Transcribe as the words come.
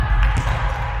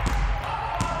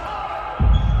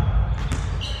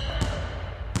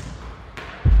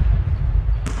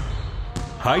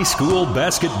High school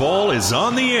basketball is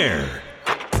on the air.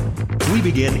 We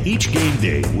begin each game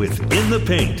day with In the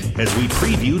Paint as we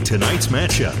preview tonight's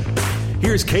matchup.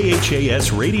 Here's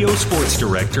KHAS Radio Sports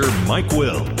Director Mike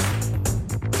Will.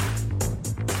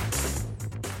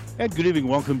 And good evening.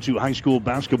 Welcome to high school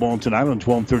basketball tonight on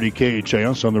 1230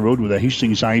 KHAS on the road with the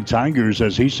Hastings High Tigers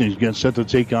as Hastings gets set to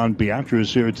take on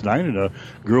Beatrice here tonight in a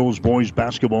girls-boys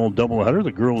basketball doubleheader.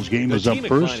 The girls' game is up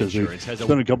first as they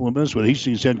spend a couple of minutes with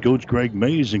Hastings head coach Greg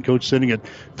Mays, and coach sitting at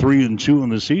 3-2 in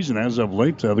the season as of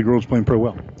late. The girls playing pretty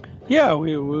well. Yeah,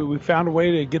 we found a way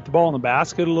to get the ball in the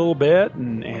basket a little bit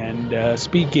and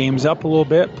speed games up a little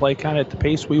bit, play kind of at the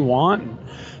pace we want. And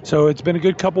so it's been a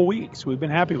good couple weeks. We've been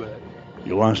happy with it.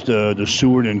 You lost to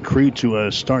Seward and Crete to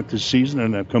start this season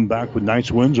and have come back with nice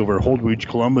wins over Holdridge,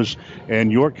 Columbus,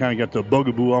 and York. Kind of got the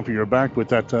bugaboo off of your back with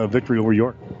that victory over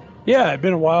York. Yeah, it's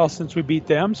been a while since we beat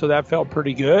them, so that felt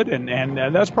pretty good, and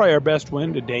that's probably our best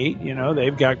win to date. You know,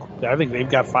 I think they've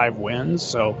got 5 wins,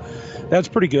 so that's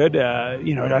pretty good. I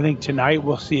think tonight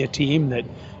we'll see a team that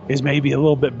is maybe a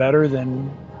little bit better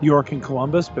than York and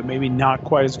Columbus, but maybe not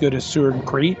quite as good as Seward and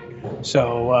Crete.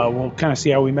 So we'll kind of see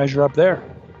how we measure up there.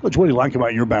 Coach, what do you like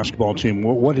about your basketball team?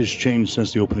 What has changed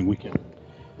since the opening weekend?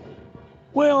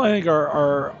 Well, I think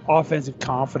our offensive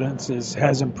confidence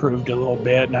has improved a little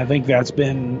bit, and I think that's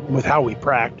been with how we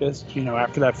practiced. You know,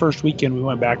 after that first weekend, we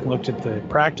went back and looked at the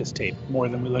practice tape more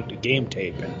than we looked at game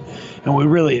tape, and we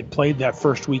really had played that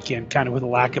first weekend kind of with a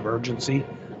lack of urgency,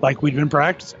 like we'd been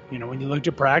practicing. You know, when you looked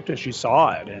at practice, you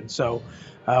saw it, and so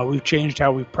we've changed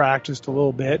how we've practiced a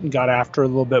little bit and got after it a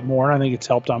little bit more, and I think it's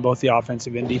helped on both the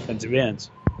offensive and defensive ends.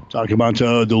 Talking about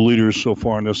the leaders so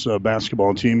far in this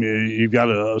basketball team, you've got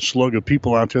a slug of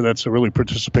people out there that's really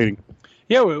participating.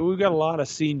 Yeah, we've got a lot of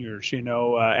seniors. You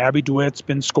know, Abby DeWitt's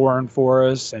been scoring for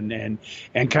us and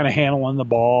kind of handling the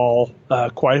ball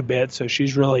quite a bit. So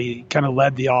she's really kind of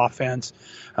led the offense.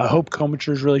 Hope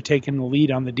Comacher's really taken the lead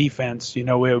on the defense. You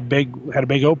know, we had a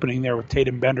big opening there with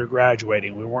Tatum Bender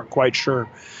graduating. We weren't quite sure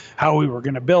how we were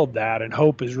going to build that, and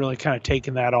Hope is really kind of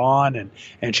taking that on,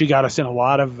 and she got us in a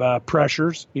lot of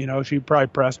pressures. You know, she probably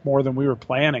pressed more than we were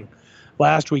planning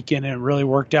last weekend, and it really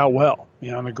worked out well. You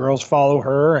know, and the girls follow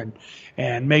her,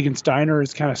 and Megan Steiner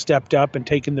has kind of stepped up and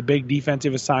taken the big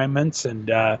defensive assignments, and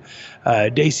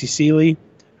Daisy Seeley,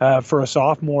 for a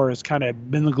sophomore, has kind of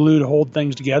been the glue to hold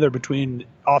things together between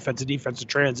offense and defensive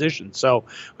transition. So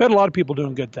we had a lot of people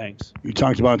doing good things. You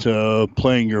talked about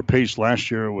playing your pace last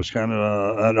year. It was kind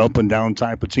of an up and down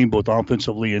type of team, both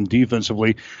offensively and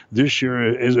defensively. This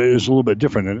year is a little bit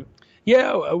different, isn't it?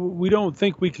 Yeah, we don't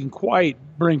think we can quite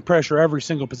bring pressure every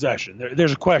single possession.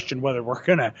 There's a question whether we're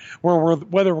gonna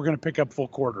pick up full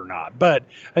court or not. But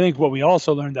I think what we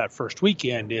also learned that first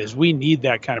weekend is we need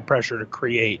that kind of pressure to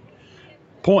create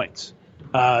points.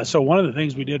 So one of the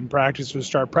things we did in practice was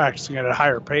start practicing at a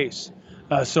higher pace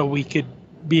so we could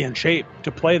be in shape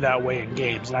to play that way in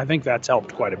games, and I think that's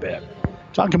helped quite a bit.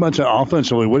 Talking about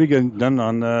offensively, what are you getting done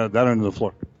on that end of the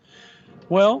floor?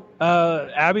 Well,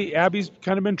 Abby's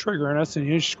kind of been triggering us, and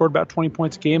she scored about 20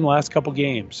 points a game the last couple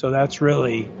games, so that's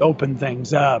really opened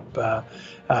things up.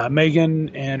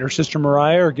 Megan and her sister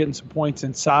Mariah are getting some points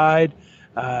inside.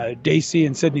 Daisy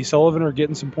and Sydney Sullivan are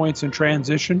getting some points in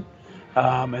transition.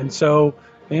 And so,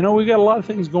 you know, we got a lot of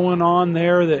things going on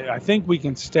there that I think we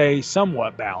can stay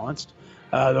somewhat balanced.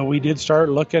 Though we did start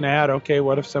looking at, okay,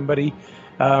 what if somebody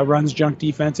runs junk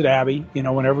defense at Abby? You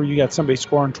know, whenever you got somebody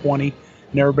scoring 20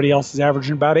 and everybody else is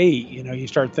averaging about 8, you know, you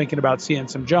start thinking about seeing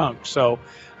some junk. So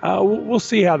we'll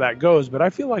see how that goes. But I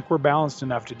feel like we're balanced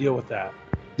enough to deal with that.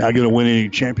 Not going to win any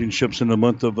championships in the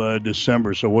month of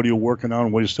December. So what are you working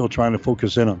on? What are you still trying to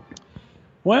focus in on?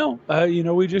 Well,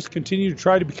 we just continue to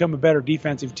try to become a better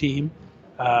defensive team.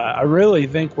 I really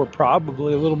think we're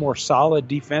probably a little more solid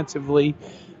defensively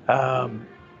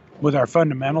with our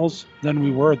fundamentals than we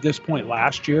were at this point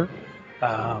last year.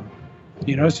 So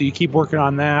you keep working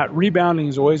on that. Rebounding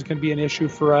is always going to be an issue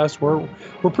for us. We're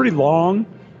pretty long,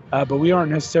 but we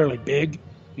aren't necessarily big,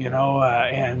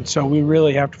 and so we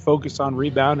really have to focus on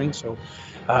rebounding. So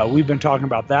we've been talking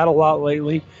about that a lot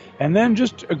lately. And then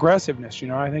just aggressiveness.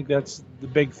 I think that's the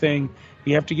big thing.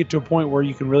 You have to get to a point where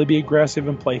you can really be aggressive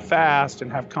and play fast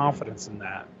and have confidence in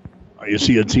that. You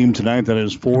see a team tonight that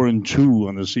is 4-2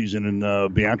 on the season.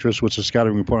 And Beatrice, what's the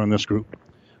scouting report on this group?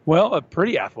 Well,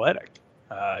 pretty athletic.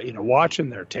 Watching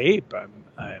their tape,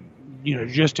 I'm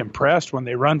just impressed when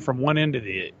they run from one end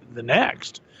to the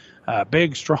next.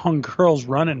 Big, strong girls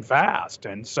running fast.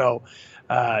 And so,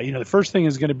 the first thing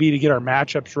is going to be to get our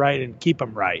matchups right and keep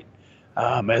them right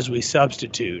as we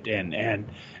substitute. And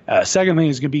second thing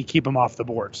is going to be keep them off the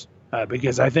boards.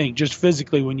 because I think just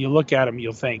physically when you look at them,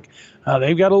 you'll think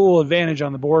they've got a little advantage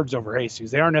on the boards over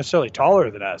Hastings. They aren't necessarily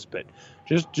taller than us, but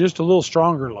just a little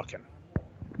stronger looking.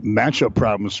 Matchup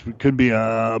problems could be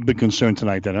a big concern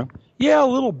tonight, then, huh? Yeah, a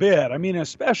little bit. I mean,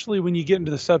 especially when you get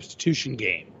into the substitution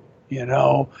game.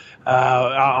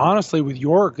 Honestly, with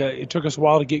York, it took us a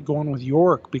while to get going with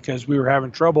York because we were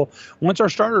having trouble once our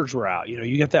starters were out.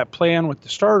 You get that plan with the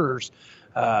starters,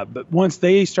 but once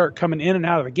they start coming in and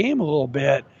out of the game a little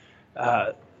bit,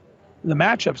 the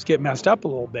matchups get messed up a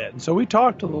little bit. And so we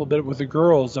talked a little bit with the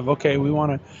girls of, okay, we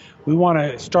want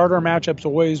to start our matchups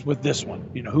always with this one.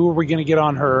 Who are we going to get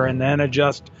on her, and then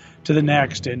adjust to the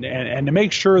next, and to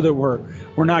make sure that we're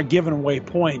not giving away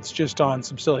points just on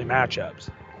some silly matchups.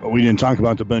 Well, we didn't talk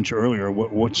about the bench earlier.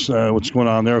 What's going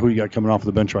on there? Who you got coming off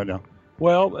the bench right now?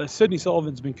 Well, Sydney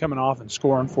Sullivan's been coming off and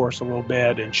scoring for us a little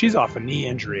bit, and she's off a knee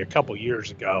injury a couple years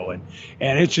ago, and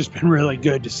it's just been really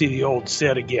good to see the old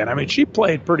Sid again. I mean, she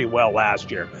played pretty well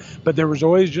last year, but there was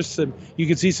always just you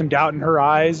could see some doubt in her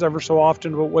eyes ever so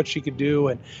often about what she could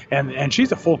do, and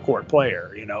she's a full court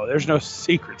player. There's no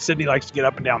secret. Sydney likes to get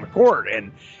up and down the court,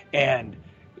 and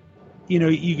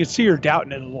you could see her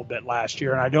doubting it a little bit last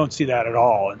year, and I don't see that at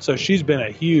all. And so she's been a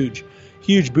huge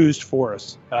boost for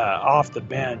us off the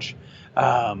bench.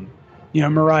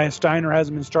 Mariah Steiner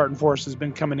hasn't been starting for us, has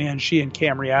been coming in. She and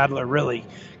Camry Adler really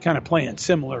kind of playing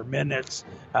similar minutes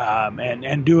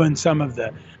and doing some of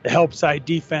the help side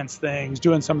defense things,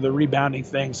 doing some of the rebounding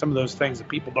things, some of those things that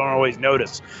people don't always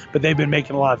notice, but they've been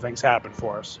making a lot of things happen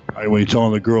for us. All right, when you're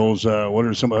telling the girls, what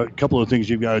are a couple of things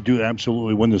you've got to do to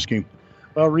absolutely win this game?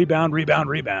 Well, rebound.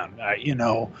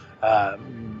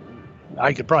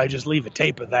 I could probably just leave a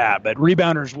tape of that, but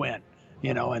rebounders win.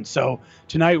 And so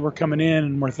tonight we're coming in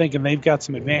and we're thinking they've got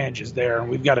some advantages there, and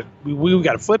we've got to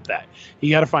flip that. You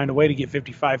got to find a way to get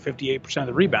 55, 58% of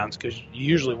the rebounds because you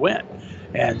usually win.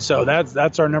 And so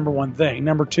that's our number one thing.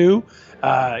 Number two,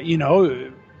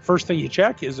 first thing you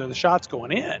check is, are the shots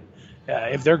going in?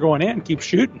 If they're going in, keep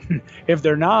shooting. If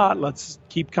they're not, let's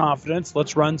keep confidence.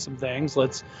 Let's run some things.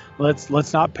 Let's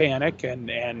not panic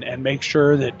and make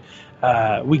sure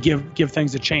that we give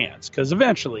things a chance, because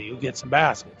eventually you'll get some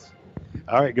baskets.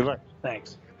 All right, good luck.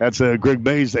 Thanks. That's Greg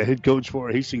Bays, the head coach for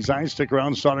Hastings High. Stick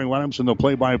around, starting lineups and the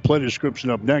play-by-play description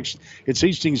up next. It's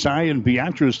Hastings High and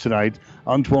Beatrice tonight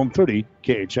on 1230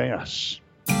 KHAS.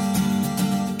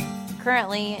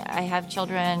 Currently, I have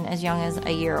children as young as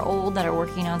a year old that are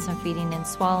working on some feeding and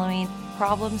swallowing,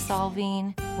 problem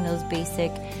solving, and those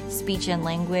basic speech and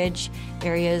language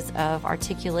areas of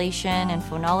articulation and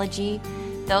phonology.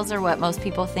 Those are what most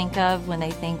people think of when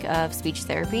they think of speech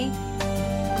therapy.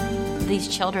 These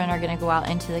children are going to go out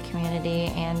into the community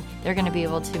and they're going to be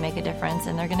able to make a difference,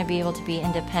 and they're going to be able to be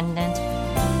independent.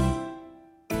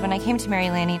 When I came to Mary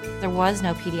Lanning, there was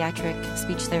no pediatric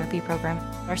speech therapy program.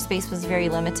 Our space was very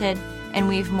limited, and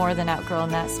we've more than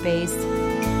outgrown that space.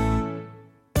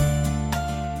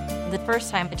 The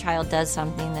first time a child does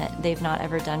something that they've not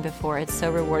ever done before, it's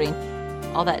so rewarding.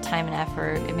 All that time and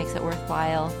effort, it makes it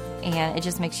worthwhile, and it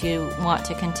just makes you want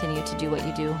to continue to do what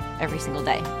you do every single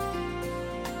day.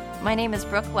 My name is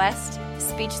Brooke West,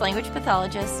 speech-language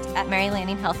pathologist at Mary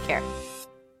Lanning Healthcare.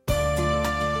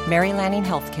 Mary Lanning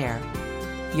Healthcare.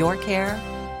 Your care,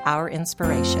 our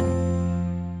inspiration.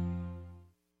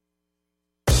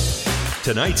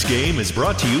 Tonight's game is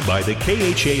brought to you by the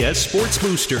KHAS Sports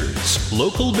Boosters,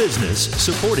 local business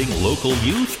supporting local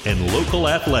youth and local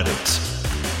athletics.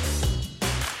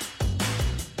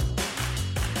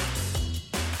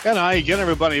 And hi again,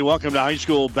 everybody. Welcome to high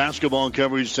school basketball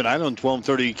coverage tonight on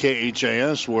 1230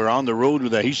 KHAS. We're on the road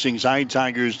with the Hastings High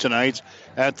Tigers tonight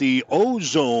at the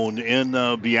O-Zone in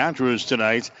Beatrice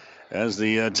tonight, as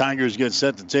the Tigers get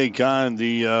set to take on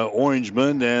the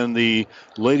Orangemen and the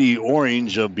Lady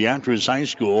Orange of Beatrice High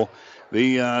School.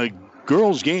 The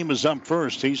girls' game is up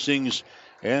first. Hastings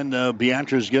and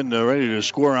Beatrice getting ready to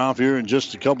score off here in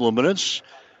just a couple of minutes.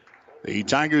 The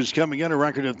Tigers coming in a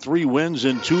record of 3 wins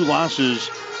and 2 losses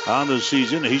on the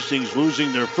season. Hastings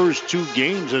losing their first 2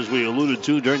 games, as we alluded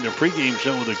to during the pregame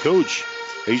show with the coach.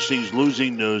 Hastings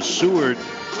losing to Seward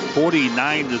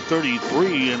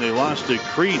 49-33, and they lost to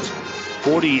Crete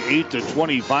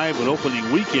 48-25 an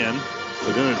opening weekend.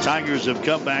 But then the Tigers have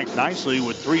come back nicely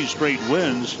with 3 straight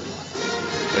wins.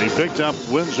 They picked up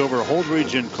wins over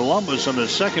Holdridge and Columbus on the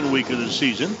second week of the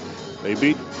season. They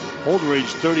beat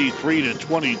Holdridge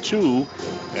 33-22,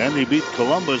 and they beat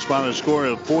Columbus by a score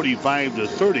of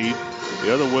 45-30.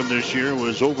 The other one this year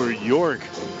was over York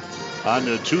on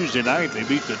the Tuesday night. They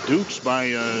beat the Dukes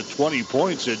by 20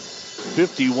 points at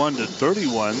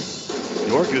 51-31.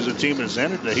 York is a team that's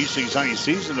entered the Hastings High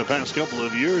season the past couple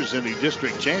of years in the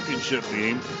district championship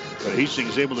game. But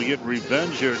Hastings able to get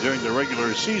revenge here during the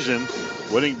regular season,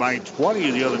 winning by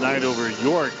 20 the other night over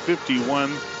York,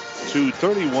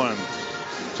 51-31.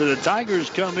 So the Tigers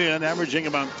come in averaging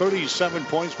about 37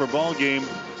 points per ball game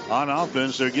on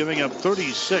offense. They're giving up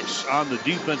 36 on the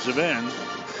defensive end.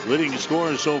 Leading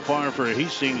scorer so far for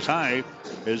Hastings High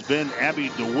has been Abby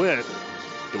DeWitt.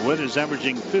 DeWitt is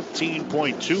averaging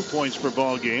 15.2 points per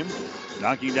ball game,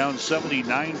 knocking down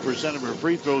 79% of her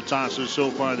free throw tosses so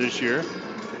far this year.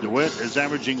 DeWitt is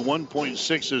averaging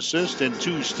 1.6 assists and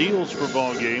 2 steals per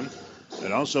ball game,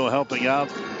 and also helping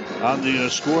out on the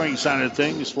scoring side of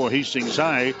things for Hastings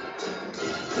High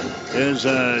is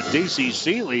Daisy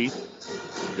Seeley.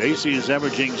 Daisy is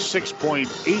averaging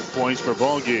 6.8 points per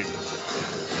ball game.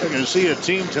 We're going to see a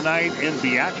team tonight in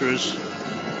Beatrice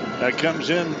that comes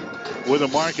in with a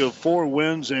mark of 4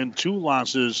 wins and 2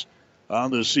 losses on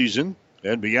the season.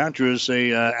 And Beatrice,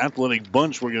 a athletic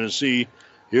bunch we're going to see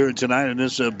here tonight in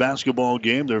this basketball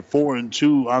game. They're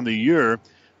 4-2 on the year.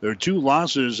 Their 2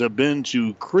 losses have been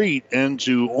to Crete and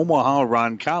to Omaha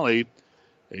Roncalli.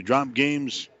 They dropped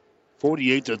games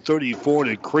 48-34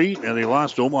 to Crete, and they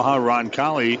lost to Omaha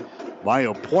Roncalli by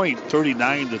a point,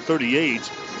 39-38.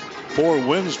 4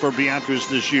 wins for Beatrice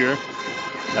this year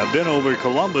have been over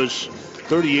Columbus,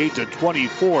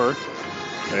 38-24.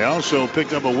 They also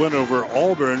picked up a win over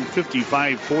Auburn,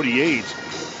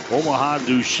 55-48. Omaha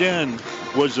Duchesne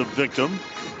was a victim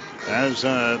as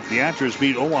Beatrice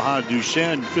beat Omaha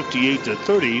Duchesne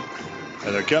 58-30.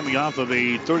 And they're coming off of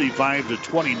a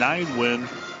 35-29 win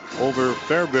over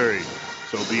Fairbury.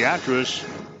 So Beatrice,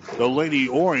 the Lady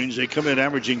Orange, they come in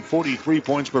averaging 43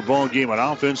 points per ball game on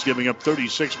offense, giving up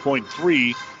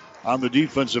 36.3 on the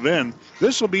defensive end.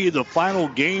 This will be the final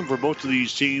game for both of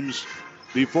these teams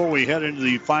before we head into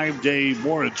the 5-day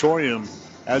moratorium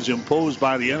as imposed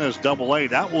by the NSAA.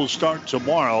 That will start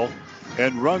tomorrow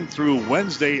and run through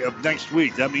Wednesday of next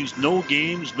week. That means no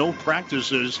games, no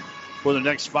practices for the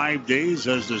next 5 days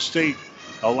as the state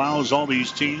allows all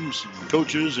these teams,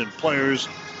 coaches, and players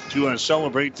to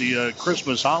celebrate the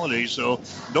Christmas holiday. So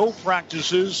no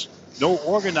practices, no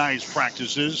organized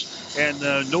practices, and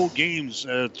no games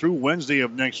through Wednesday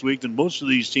of next week. And most of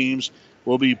these teams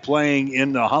will be playing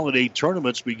in the holiday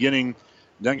tournaments beginning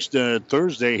next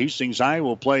Thursday. Hastings High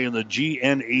will play in the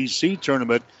GNAC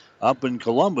tournament up in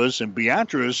Columbus. And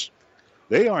Beatrice,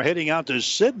 they are heading out to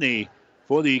Sydney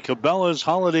for the Cabela's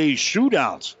Holiday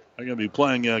Shootouts. They're going to be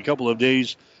playing a couple of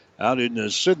days out in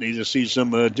Sydney to see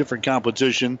some different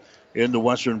competition in the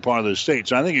western part of the state.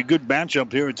 So I think a good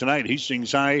matchup here tonight,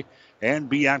 Hastings High and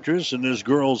Beatrice in this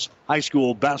girls' high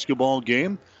school basketball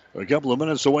game. We're a couple of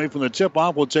minutes away from the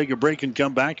tip-off. We'll take a break and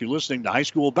come back. You're listening to high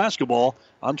school basketball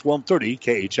on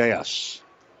 1230 KHAS.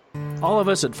 All of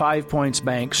us at 5 Points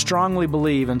Bank strongly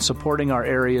believe in supporting our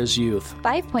area's youth.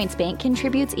 5 Points Bank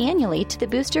contributes annually to the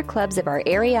booster clubs of our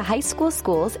area high school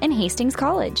schools and Hastings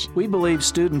College. We believe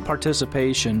student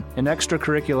participation in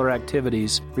extracurricular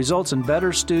activities results in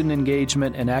better student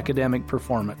engagement and academic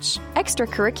performance.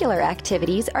 Extracurricular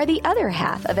activities are the other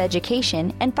half of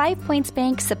education, and 5 Points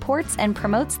Bank supports and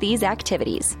promotes these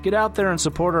activities. Get out there and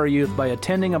support our youth by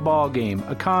attending a ball game,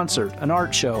 a concert, an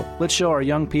art show. Let's show our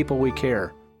young people we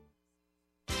care.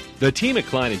 The team at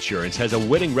Klein Insurance has a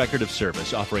winning record of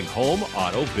service, offering home,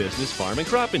 auto, business, farm, and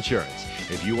crop insurance.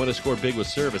 If you want to score big with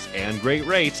service and great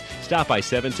rates, stop by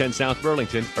 710 South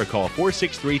Burlington or call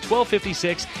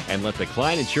 463-1256 and let the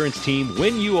Klein Insurance team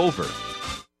win you over.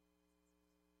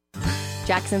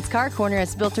 Jackson's Car Corner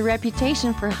has built a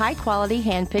reputation for high-quality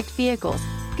hand-picked vehicles.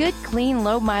 Good, clean,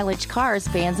 low-mileage cars,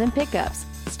 vans, and pickups.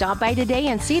 Stop by today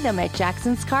and see them at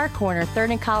Jackson's Car Corner,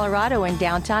 3rd and Colorado in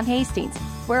downtown Hastings,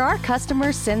 where our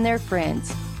customers send their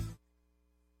friends.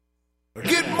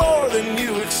 Get more than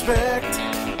you expect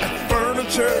at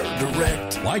Furniture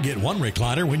Direct. Why get one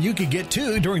recliner when you can get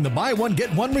 2 during the buy one,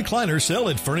 get one recliner sale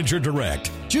at Furniture Direct?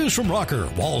 Choose from rocker,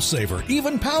 wall saver,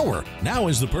 even power. Now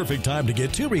is the perfect time to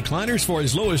get 2 recliners for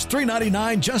as low as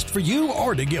 $399 just for you,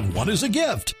 or to give one as a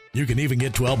gift. You can even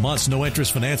get 12 months no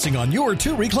interest financing on your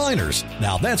 2 recliners.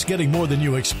 Now that's getting more than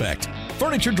you expect.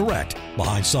 Furniture Direct,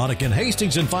 behind Sonic and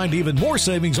Hastings, and find even more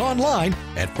savings online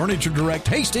at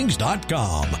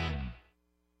FurnitureDirectHastings.com.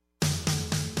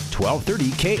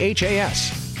 1230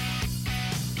 KHAS.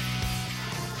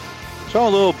 So a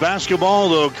little basketball, a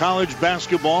little college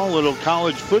basketball, a little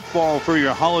college football for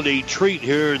your holiday treat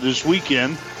here this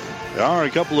weekend. There are a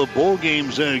couple of bowl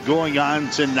games going on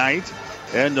tonight,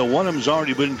 and one of them's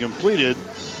already been completed,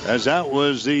 as that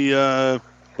was the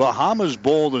Bahamas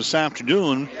Bowl this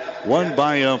afternoon. won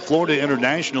by Florida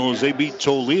International as they beat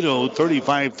Toledo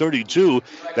 35-32.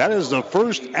 That is the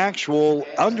first actual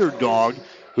underdog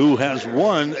who has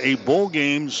won a bowl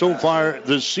game so far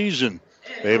this season.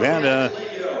 They've had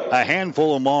a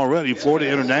handful of them already. Florida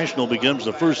International becomes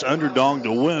the first underdog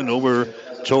to win over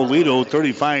Toledo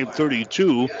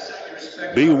 35-32.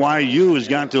 BYU has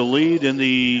got the lead in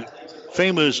the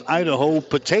famous Idaho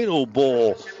Potato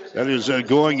Bowl that is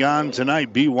going on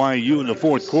tonight. BYU in the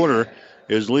fourth quarter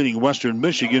is leading Western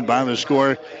Michigan by the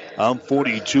score of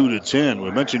 42-10.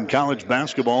 We mentioned college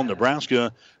basketball.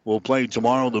 Nebraska will play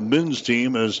tomorrow the men's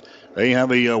team as they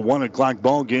have a 1 o'clock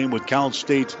ball game with Cal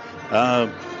State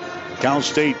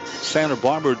Santa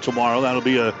Barbara tomorrow. That'll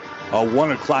be a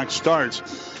 1 o'clock start.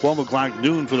 12 o'clock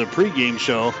noon for the pregame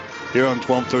show here on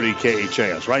 1230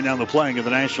 KHAS. Right now the playing of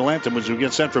the national anthem as we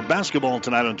get set for basketball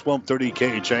tonight on 1230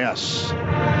 KHAS.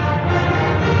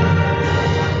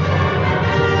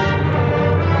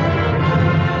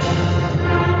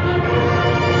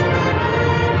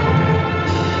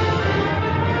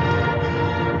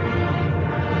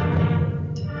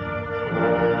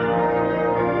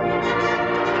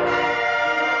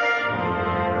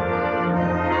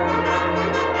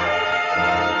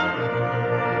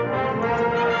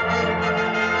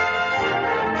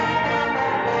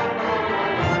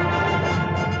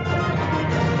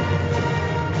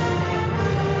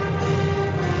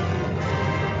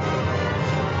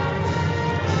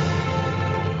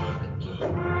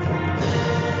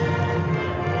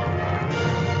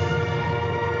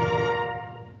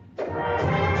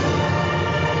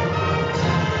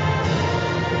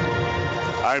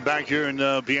 Back here in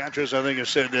Beatrice, I think I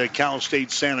said Cal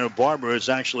State Santa Barbara. It's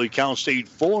actually Cal State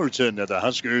Fullerton that the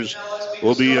Huskers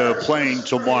will be playing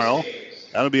tomorrow.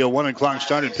 That'll be a 1 o'clock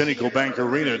start at Pinnacle Bank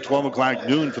Arena at 12 o'clock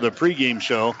noon for the pregame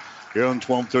show here on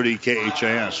 1230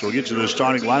 KHAS. So we'll get to the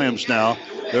starting lineups now.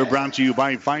 They're brought to you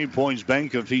by 5 Points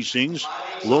Bank of Hastings.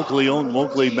 Locally owned,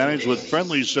 locally managed with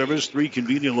friendly service, 3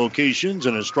 convenient locations,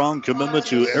 and a strong commitment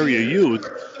to area youth.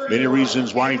 Many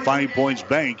reasons why 5 Points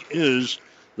Bank is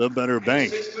the better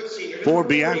bank. For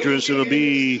Beatrice, it'll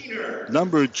be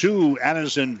number 2,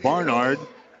 Addison Barnard.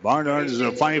 Barnard is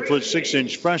a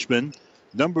 5'6" freshman.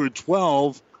 Number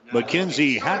 12,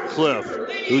 Mackenzie Hatcliffe,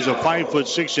 who's a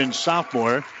 5'6"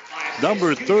 sophomore.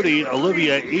 Number 30,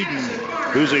 Olivia Eden,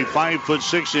 who's a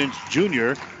 5'6"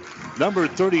 junior. Number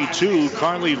 32,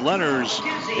 Carly Lenners,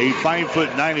 a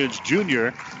 5'9"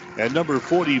 junior. And number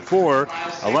 44,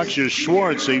 Alexis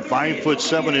Schwartz, a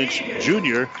 5'7"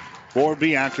 junior. For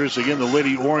Beatrice, again, the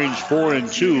Lady Orange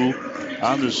 4-2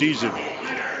 on the season.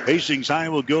 Hastings High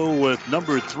will go with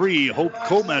number 3, Hope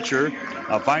Komecher,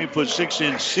 a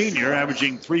 5'6" senior,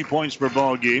 averaging 3 points per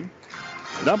ball game.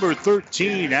 Number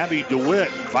 13, Abby DeWitt,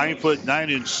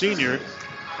 5'9" senior,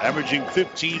 averaging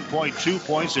 15.2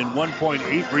 points and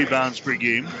 1.8 rebounds per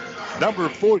game. Number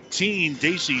 14,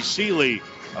 Daisy Seeley,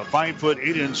 a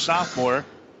 5'8" sophomore.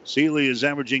 Seeley is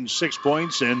averaging 6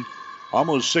 points and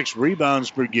almost 6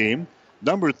 rebounds per game.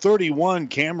 Number 31,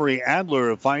 Camry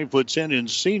Adler, a 5'10"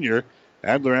 senior.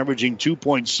 Adler averaging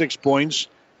 2.6 points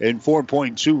and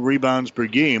 4.2 rebounds per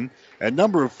game. And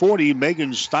number 40,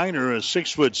 Megan Steiner, a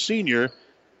 6' senior.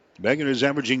 Megan is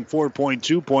averaging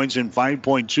 4.2 points and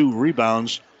 5.2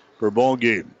 rebounds per ball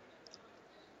game.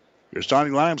 Your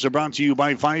starting lineups are brought to you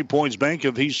by 5 Points Bank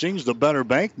of Hastings, the better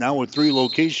bank. Now with 3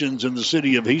 locations in the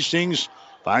city of Hastings.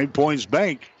 5 Points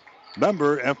Bank,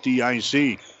 member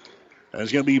FDIC.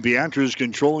 That's going to be Beatrice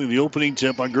controlling the opening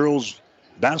tip. Our girls'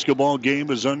 basketball game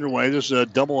is underway. This is a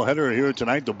doubleheader here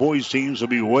tonight. The boys' teams will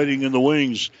be waiting in the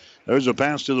wings. There's a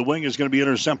pass to the wing. It's going to be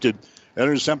intercepted.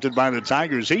 Intercepted by the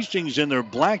Tigers. Hastings in their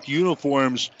black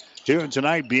uniforms here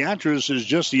tonight. Beatrice is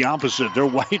just the opposite. They're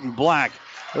white and black.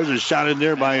 There's a shot in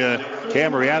there by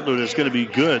Camry Adler that's going to be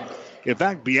good. In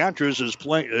fact, Beatrice is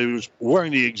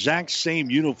wearing the exact same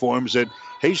uniforms that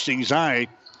Hastings High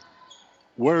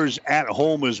wears at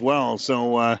home as well.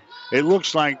 So it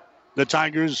looks like the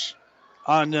Tigers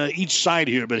on each side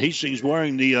here, but Hastings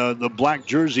wearing the black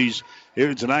jerseys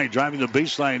here tonight. Driving the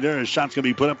baseline there. A shot's going to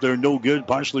be put up there, no good.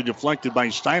 Partially deflected by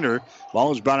Steiner.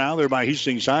 Ball is brought out there by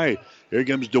Hastings High. Here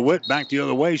comes DeWitt back the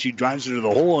other way. She drives it to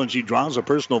the hole, and she draws a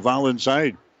personal foul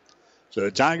inside. So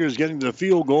the Tigers getting the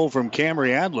field goal from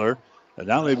Camry Adler. And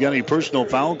now they've got a personal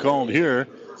foul called here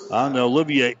on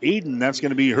Olivia Eden. That's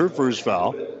going to be her first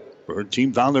foul. For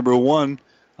team foul number 1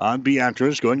 on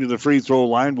Beatrice. Going to the free throw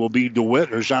line will be DeWitt.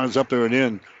 Her shot is up there and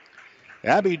in.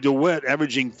 Abby DeWitt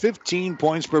averaging 15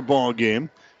 points per ball game.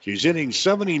 She's hitting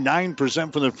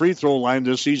 79% from the free throw line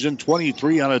this season,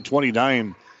 23 out of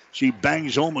 29. She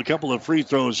bangs home a couple of free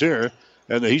throws here.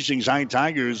 And the Hastings High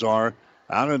Tigers are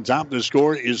out on top. The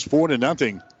score is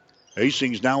 4-0.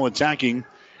 Hastings now attacking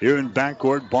here in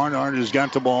backcourt. Barnard has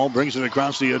got the ball, brings it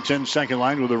across the 10-second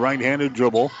line with a right-handed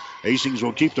dribble. Hastings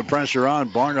will keep the pressure on.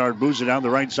 Barnard moves it down the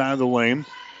right side of the lane.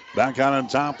 Back out on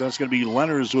top, that's going to be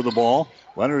Lenners with the ball.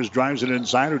 Lenners drives it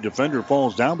inside. Her defender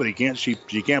falls down, but she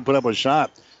can't put up a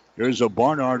shot. Here's a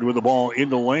Barnard with the ball in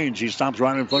the lane. She stops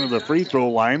right in front of the free throw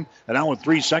line. And now a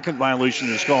 3-second violation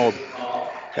is called.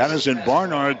 Addison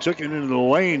Barnard took it into the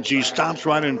lane. She stops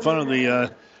right in front of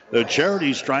the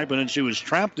charity stripe, and then she was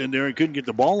trapped in there and couldn't get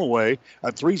the ball away.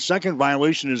 A 3-second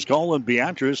violation is called on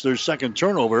Beatrice, their second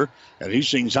turnover. And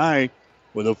Hastings High,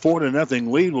 with a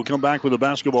 4-0 lead, will come back with the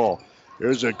basketball.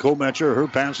 There's a Kometcher. Her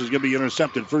pass is going to be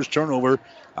intercepted. First turnover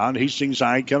on Hastings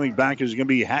High. Coming back is going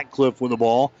to be Hatcliffe with the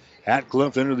ball.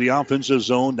 Hatcliffe into the offensive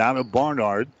zone down to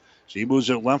Barnard. She moves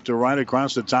it left to right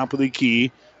across the top of the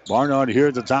key. Barnard here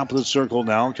at the top of the circle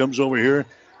now. Comes over here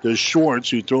to Schwartz,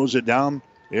 who throws it down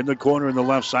in the corner in the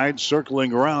left side.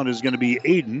 Circling around is going to be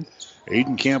Aiden.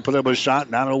 Aiden can't put up a shot.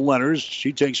 Now to Lenners.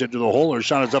 She takes it to the hole. Her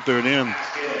shot is up there and in.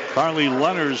 Carly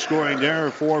Lenners scoring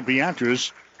there for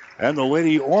Beatrice. And the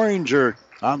Lady Orange are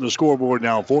on the scoreboard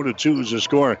now. 4-2 is the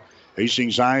score.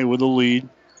 Hastings High with the lead.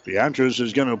 Beatrice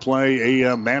is going to play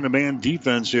a man-to-man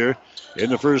defense here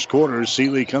in the first quarter.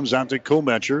 Seeley comes out to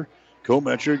Kometcher.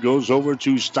 Kometcher goes over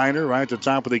to Steiner right at the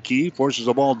top of the key. Forces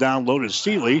the ball down low to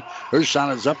Seeley. Her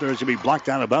shot is up there. It's going to be blocked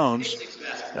out of bounds.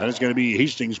 And it's going to be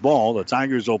Hastings' ball. The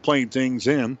Tigers will play things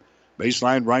in.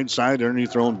 Baseline right side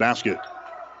underneath their own basket.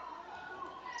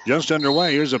 Just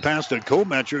underway. Here's a pass to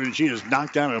Kometcher, and she is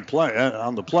knocked out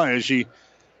on the play as she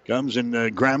comes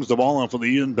and grabs the ball off of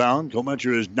the inbound.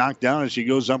 Kometcher is knocked down as she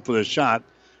goes up for the shot.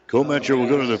 Kometcher will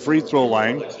go to the free throw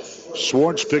line.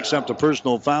 Schwartz picks up the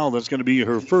personal foul. That's going to be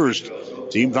her first.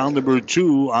 Team foul number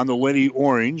 2 on the Lady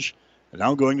Orange. And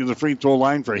now going to the free throw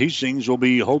line for Hastings will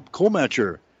be Hope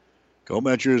Kometcher.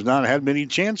 Kometcher has not had many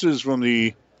chances from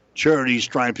the charity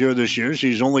stripe here this year.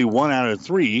 She's only 1 out of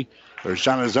 3. Her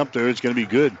shot is up there. It's going to be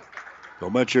good.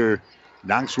 Kometcher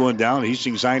knocks one down.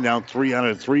 Hastings High down 3 out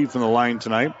of 3 from the line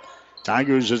tonight.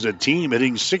 Tigers as a team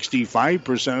hitting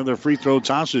 65% of their free throw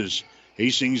tosses.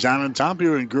 Hastings out on top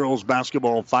here in girls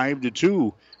basketball,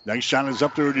 5-2. Next shot is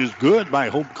up there. It is good by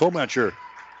Hope Kometcher.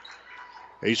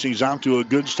 Hastings out to a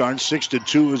good start.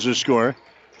 6-2 is the score.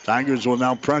 Tigers will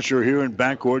now pressure here in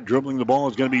backcourt. Dribbling the ball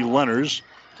is going to be Lenners.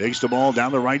 Takes the ball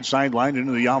down the right sideline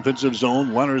into the offensive zone.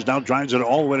 Lenners now drives it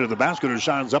all the way to the basket. Her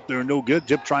shot is up there, no good.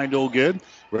 Tip try, no good.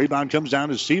 Rebound comes down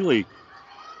to Seeley.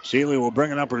 Seeley will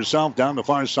bring it up herself down the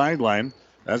far sideline.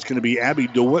 That's going to be Abby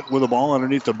DeWitt with the ball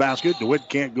underneath the basket. DeWitt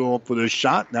can't go up for the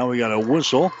shot. Now we got a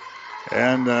whistle.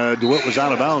 And DeWitt was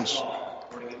out of bounds.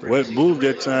 DeWitt moved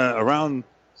it around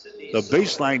the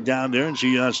baseline down there, and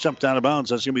she stepped out of bounds.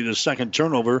 That's going to be the second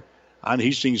turnover on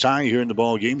Hastings High here in the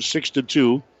ball game.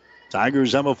 6-2.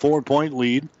 Tigers have a 4-point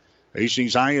lead.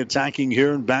 Hastings High attacking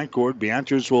here in backcourt.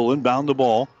 Beatrice will inbound the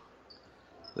ball.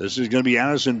 This is going to be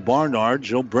Addison Barnard.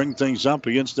 She'll bring things up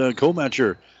against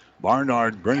Kometcher.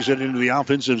 Barnard brings it into the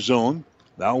offensive zone.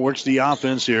 Now works the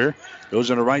offense here. Goes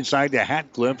on the right side to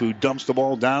Hatcliffe, who dumps the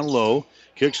ball down low.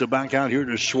 Kicks it back out here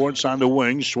to Schwartz on the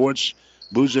wing. Schwartz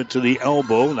moves it to the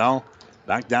elbow. Now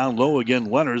back down low again.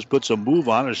 Lenners puts a move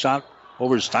on. A shot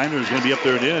over Steiner is going to be up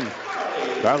there and in.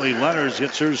 Carly Lenners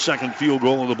gets her second field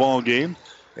goal of the ball game.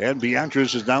 And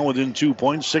Beatrice is now within 2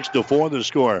 points, 6-4 the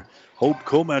score. Hope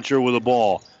Kometcher with the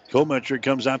ball. Kometcher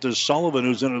comes out to Sullivan,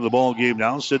 who's into the ball game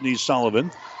now. Sydney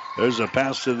Sullivan. There's a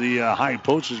pass to the high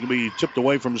post. It's going to be tipped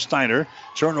away from Steiner.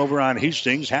 Turnover on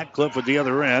Hastings. Hatcliffe at the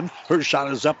other end. Her shot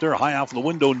is up there, high off the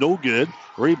window, no good.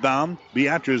 Rebound,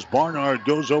 Beatrice. Barnard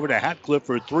goes over to Hatcliffe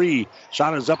for 3.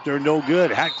 Shot is up there, no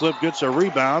good. Hatcliffe gets a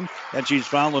rebound, and she's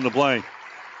fouling the play.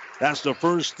 That's the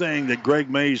first thing that Greg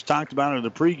Mays talked about in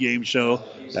the pregame show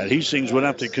that Hastings would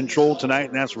have to control tonight,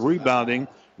 and that's rebounding.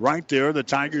 Right there, the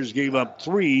Tigers gave up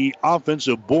 3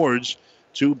 offensive boards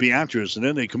to Beatrice, and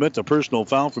then they commit the personal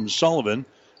foul from Sullivan.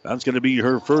 That's going to be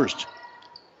her first.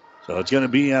 So it's going to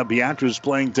be Beatrice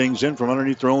playing things in from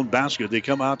underneath their own basket. They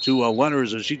come out to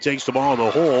Lenners as she takes the ball to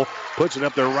the hole, puts it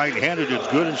up there right-handed. It's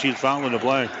good, and she's fouling the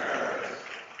play.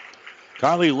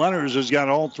 Carly Lenners has got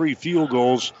all 3 field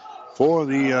goals for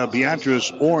the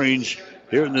Beatrice Orange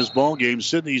here in this ball game.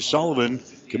 Sydney Sullivan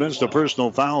commits the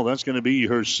personal foul. That's going to be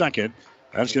her second.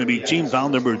 That's going to be team foul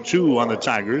number 2 on the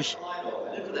Tigers.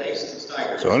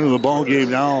 So into the ball game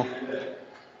now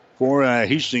for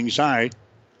Hastings High.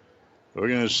 We're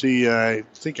going to see, I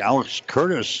think Alex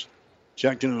Curtis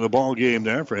checked into the ball game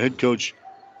there for head coach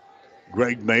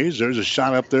Greg Mays. There's a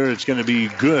shot up there. It's going to be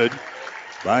good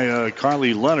by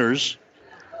Carly Lenners.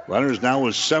 Lenners now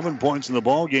with 7 points in the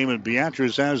ball game, and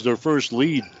Beatrice has their first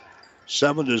lead.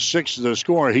 7-6 the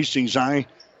score. Hastings High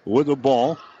with the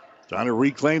ball. Trying to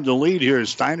reclaim the lead here.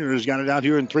 Steiner has got it out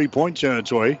here in 3-point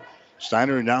territory.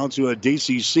 Steiner now to a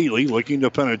Daisy Seeley looking to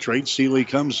penetrate. Seeley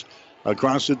comes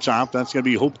across the top. That's going to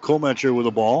be Hope Kometcher with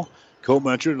the ball.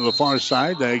 Kometcher to the far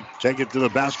side. They take it to the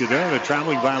basket there. And a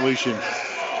traveling violation.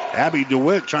 Abby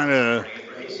DeWitt trying to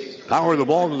power the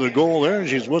ball to the goal there.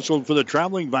 She's whistled for the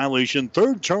traveling violation.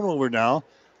 Third turnover now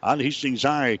on Hastings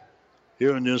High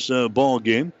here in this ball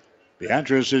game.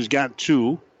 Beatrice has got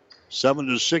 2.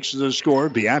 7-6 is the score.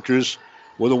 Beatrice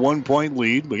with a 1-point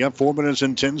lead. We got 4 minutes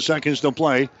and 10 seconds to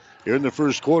play here in the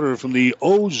first quarter from the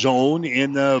O-Zone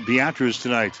in Beatrice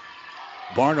tonight.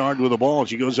 Barnard with the ball.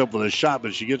 She goes up with a shot,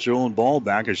 but she gets her own ball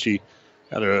back as she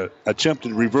had an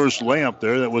attempted reverse layup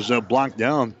there that was blocked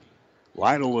down.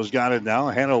 Lytle has got it now.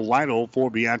 Hannah Lytle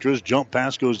for Beatrice. Jump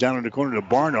pass goes down in the corner to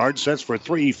Barnard. Sets for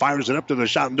 3. Fires it up to the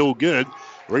shot. No good.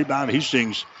 Rebound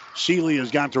Hastings. Seeley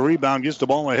has got the rebound. Gets the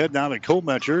ball ahead now to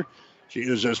Kometcher. She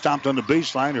is stopped on the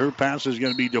baseline. Her pass is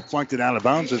going to be deflected out of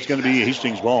bounds. It's going to be a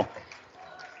Hastings ball.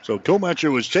 So Kometcher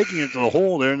was taking it to the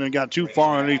hole there and then got too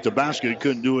far underneath the basket.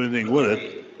 Couldn't do anything with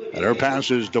it. And her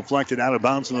pass is deflected out of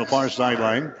bounds on the far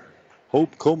sideline.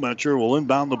 Hope Kometcher will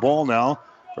inbound the ball now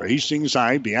for Hastings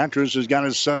High. Beatrice has got a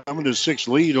 7-6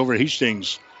 lead over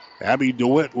Hastings. Abby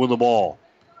DeWitt with the ball.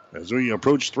 As we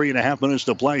approach 3.5 minutes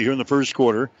to play here in the first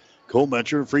quarter.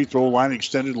 Kometcher, free throw line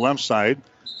extended left side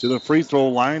to the free throw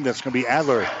line. That's going to be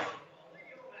Adler.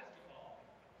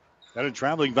 That a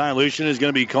traveling violation is going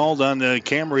to be called on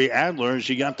Camry Adler.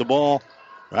 She got the ball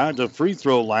right at the free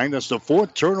throw line. That's the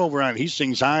 4th turnover on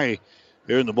Hastings High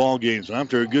here in the ball game. So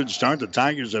after a good start, the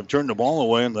Tigers have turned the ball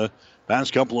away in the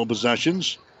past couple of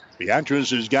possessions.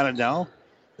 Beatrice has got it now.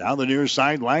 Down the near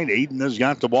sideline, Aiden has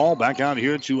got the ball. Back out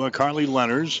here to Carly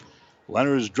Lenners.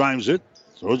 Lenners drives it.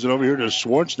 Throws it over here to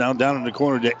Swartz. Now down in the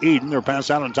corner to Aiden. Her pass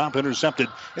out on top, intercepted.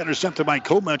 Intercepted by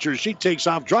Kometcher. She takes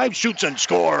off, drives, shoots, and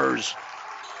scores.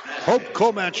 Hope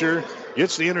Kometcher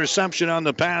gets the interception on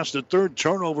the pass. The 3rd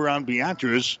turnover on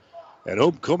Beatrice. And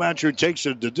Hope Kometcher takes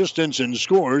it the distance and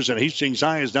scores. And Hastings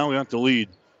High has now got the lead.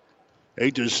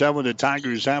 8-7, the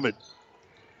Tigers have it.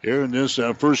 Here in this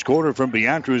first quarter from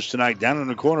Beatrice tonight. Down in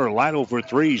the corner, Lytle for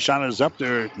 3. Shot is up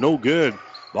there. No good.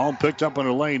 Ball picked up on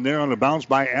the lane there on the bounce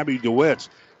by Abby DeWitt.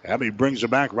 Abby brings it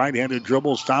back. Right-handed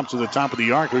dribble. Stops to the top of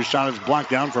the arc. Her shot is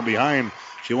blocked down from behind.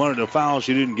 She wanted to foul.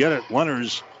 She didn't get it.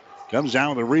 Lenners comes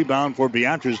down with a rebound for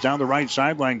Beatrice. Down the right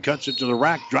sideline. Cuts it to the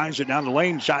rack. Drives it down the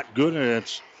lane. Shot good. And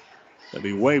it's going to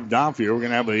be waved off here. We're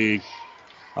going to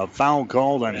have a foul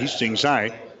called on Hastings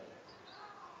High.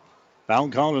 Foul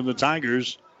called on the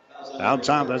Tigers. Out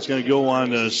top, that's going to go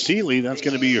on Seeley. That's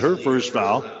going to be her first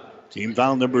foul. Team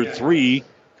foul number 3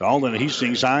 called on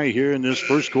Hastings High here in this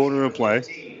first quarter of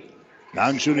play.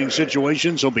 Non-shooting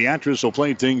situation, so Beatrice will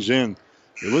play things in.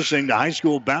 You're listening to high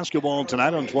school basketball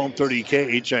tonight on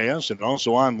 1230 KHAS and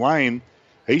also online,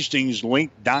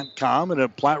 HastingsLink.com and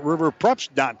at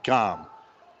PlatteRiverPreps.com.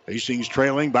 Hastings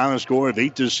trailing by a score of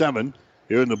 8-7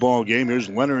 here in the ball game. Here's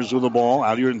Lenners with the ball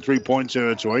out here in 3-point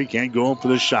territory. Can't go up for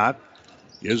the shot.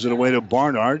 Gives it away to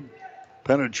Barnard.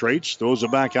 Penetrates. Throws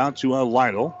it back out to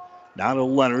Lytle. Now to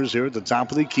Lenners here at the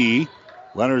top of the key.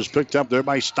 Lenners picked up there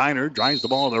by Steiner. Drives the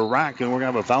ball to the rack, and we're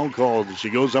going to have a foul called. She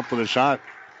goes up for the shot.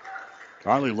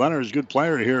 Carly Lenners, good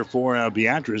player here for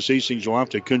Beatrice. Hastings will have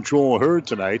to control her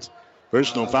tonight.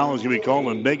 Personal foul is going to be called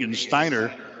on Megan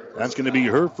Steiner. That's going to be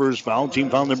her first foul.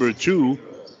 Team foul number 2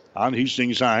 on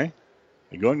Hastings High.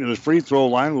 And going to the free throw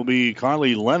line will be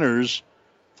Carly Lenners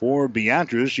for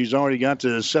Beatrice. She's already got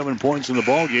to 7 points in the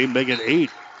ball game, make it 8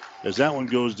 as that one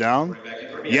goes down.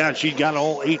 Yeah, she's got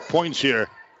all 8 points here.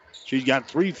 She's got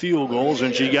 3 field goals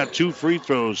and she's got 2 free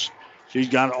throws. She's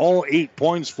got all 8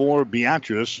 points for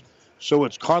Beatrice. So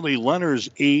it's Carly Lenners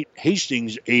 8,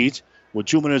 Hastings 8 with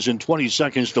 2 minutes and 20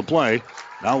 seconds to play.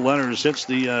 Now Lenners hits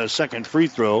the second free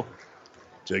throw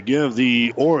to give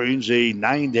the Orange a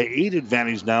 9-8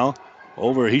 advantage now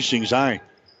over Hastings High.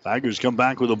 Tigers come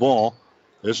back with the ball.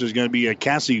 This is going to be a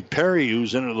Cassie Perry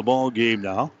who's into the ball game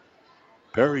now.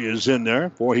 Perry is in there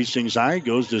for Hastings High.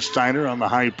 Goes to Steiner on the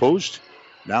high post.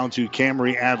 Down to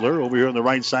Camry Adler. Over here on the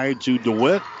right side to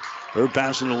DeWitt. Her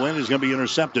pass in the lane is going to be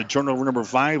intercepted. Turnover number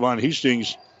 5 on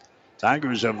Hastings.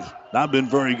 Tigers have not been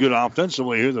very good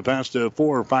offensively here the past 4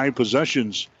 or 5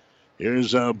 possessions.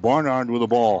 Here's Barnard with the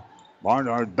ball.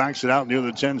 Barnard backs it out near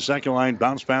the 10-second line.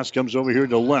 Bounce pass comes over here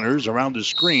to Lenners around the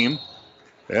screen.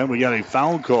 And we got a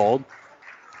foul called.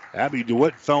 Abby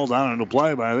DeWitt fell down on the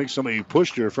play, but I think somebody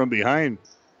pushed her from behind.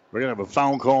 We're going to have a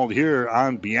foul called here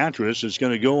on Beatrice. It's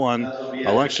going to go on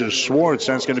Alexis Swartz.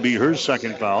 That's going to be her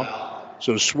second foul.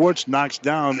 So Swartz knocks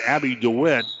down Abby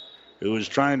DeWitt. who was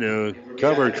trying to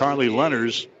cover Carly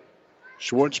Lenners.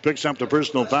 Schwartz picks up the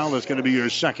personal foul. That's going to be your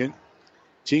second.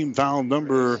 Team foul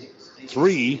number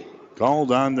 3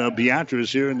 called on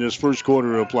Beatrice here in this first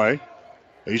quarter of play.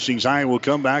 Hastings High will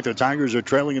come back. The Tigers are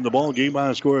trailing in the ball game by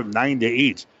a score of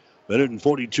 9-8. Minute and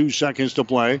 42 seconds to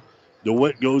play.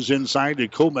 DeWitt goes inside to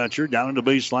Kometcher. Down on the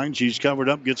baseline. She's covered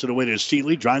up. Gets it away to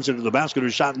Steely. Drives it to the basket.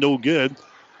 Her shot no good.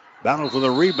 Battle for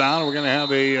the rebound. We're going to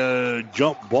have a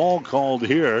jump ball called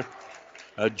here.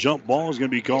 A jump ball is going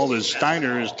to be called as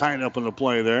Steiner is tied up in the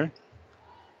play there.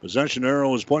 Possession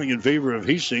arrow is pointing in favor of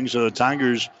Hastings. So the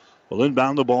Tigers will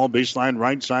inbound the ball. Baseline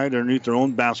right side underneath their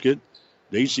own basket.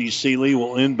 Daisy Seeley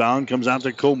will inbound. Comes out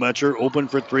to Kometcher. Open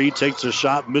for 3. Takes a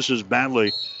shot. Misses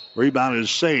badly. Rebound is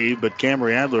saved, but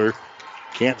Camry Adler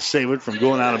can't save it from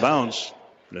going out of bounds.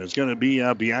 And it's going to be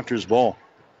Beatrice's ball.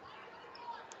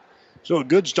 So a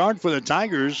good start for the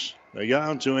Tigers. They got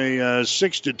out to a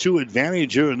 6-2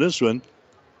 advantage here in this one.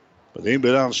 But they've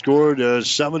been outscored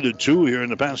 7-2 here in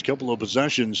the past couple of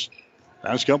possessions.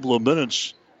 Past couple of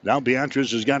minutes. Now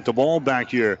Beatrice has got the ball back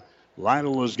here.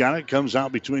 Lytle has got it. Comes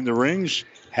out between the rings.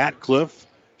 Hatcliffe.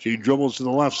 She dribbles to the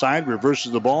left side.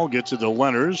 Reverses the ball. Gets it to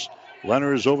Lenners.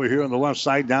 Lenners over here on the left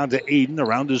side down to Aiden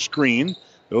around the screen.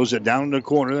 Throws it down in the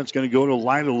corner. That's going to go to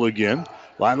Lytle again.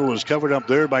 Lytle is covered up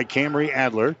there by Camry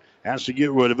Adler. Has to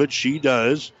get rid of it. She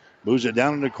does. Moves it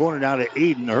down in the corner now to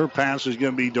Aiden. Her pass is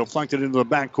going to be deflected into the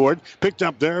backcourt. Picked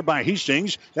up there by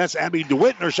Hastings. That's Abby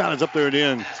DeWitt. And her shot is up there and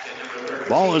in.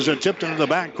 Ball is tipped into the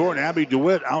backcourt. Abby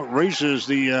DeWitt outraces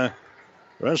the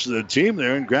rest of the team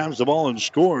there and grabs the ball and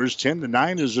scores.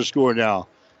 10-9 is the score now.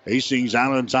 Hastings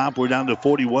out on top. We're down to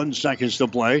 41 seconds to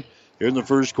play here in the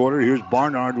first quarter. Here's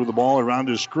Barnard with the ball around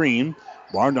the screen.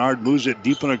 Barnard moves it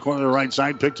deep in the corner of the right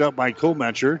side. Picked up by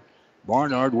Kometcher.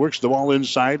 Barnard works the ball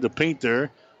inside the paint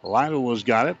there. Lytle has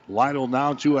got it. Lytle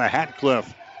now to a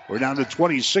Hatcliffe. We're down to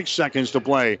 26 seconds to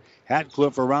play.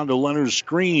 Hatcliffe around to Leonard's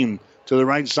screen. To the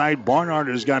right side, Barnard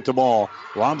has got the ball.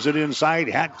 Lobs it inside.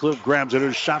 Hatcliffe grabs it.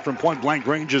 Her shot from point-blank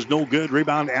range is no good.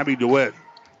 Rebound, Abby DeWitt.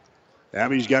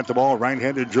 Abby's got the ball,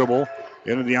 right-handed dribble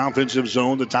into the offensive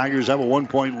zone. The Tigers have a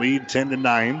 1-point lead,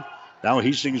 10-9. Now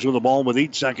Hastings with the ball with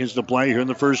 8 seconds to play here in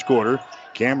the first quarter.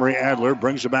 Camry Adler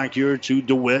brings it back here to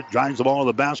DeWitt. Drives the ball to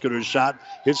the basket. Her shot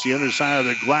hits the underside of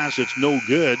the glass. It's no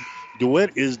good.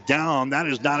 DeWitt is down. That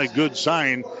is not a good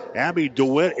sign. Abby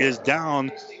DeWitt is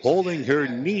down, holding her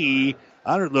knee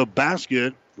under the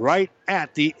basket right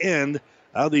at the end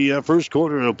of the first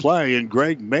quarter of play. And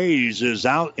Greg Mays is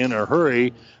out in a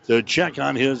hurry to check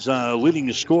on his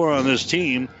leading scorer on this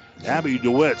team, Abby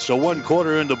DeWitt. So 1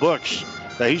 quarter in the books.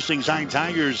 The Hastings High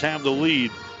Tigers have the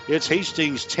lead. It's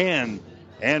Hastings 10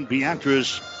 and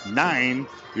Beatrice 9.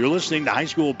 You're listening to high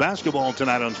school basketball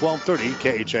tonight on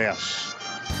 1230 KHAS.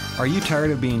 Are you tired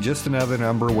of being just another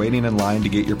number waiting in line to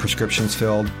get your prescriptions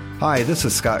filled? Hi, this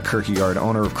is Scott Kierkegaard,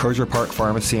 owner of Crozier Park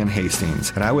Pharmacy in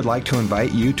Hastings, and I would like to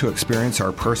invite you to experience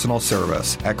our personal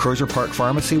service. At Crozier Park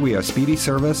Pharmacy, we have speedy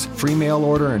service, free mail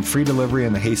order, and free delivery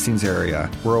in the Hastings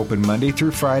area. We're open Monday through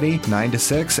Friday, 9 to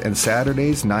 6, and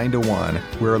Saturdays, 9 to 1.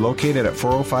 We are located at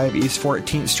 405 East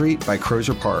 14th Street by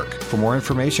Crozier Park. For more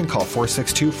information, call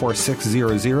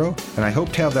 462-4600, and I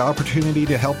hope to have the opportunity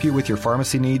to help you with your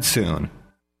pharmacy needs soon.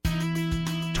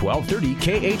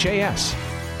 1230 KHAS.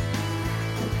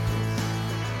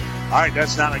 All right,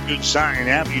 that's not a good sign.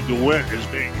 Abby DeWitt is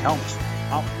being helped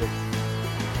out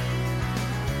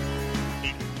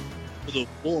to the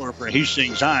floor for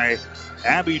Hastings High.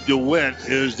 Abby DeWitt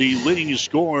is the leading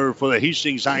scorer for the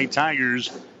Hastings High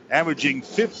Tigers, averaging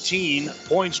 15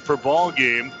 points per ball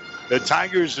game. The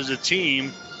Tigers as a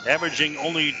team averaging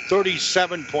only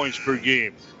 37 points per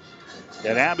game.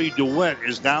 And Abby DeWitt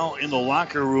is now in the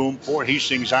locker room for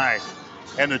Hastings High.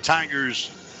 And the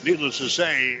Tigers, needless to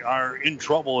say, are in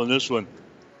trouble in this one.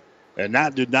 And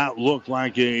that did not look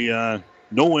like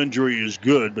no injury is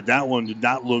good, but that one did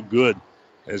not look good.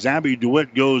 As Abby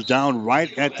DeWitt goes down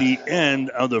right at the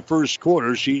end of the first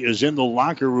quarter, she is in the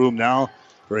locker room now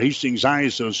for Hastings High.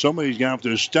 So somebody's going to have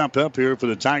to step up here for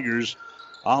the Tigers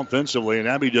offensively. And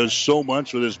Abby does so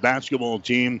much with this basketball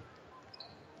team.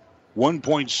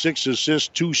 1.6 assists,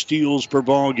 2 steals per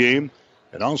ball game,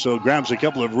 and also grabs a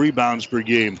couple of rebounds per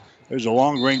game. There's a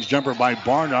long-range jumper by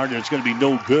Barnard, and it's going to be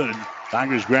no good.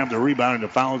 Tigers grab the rebound, and the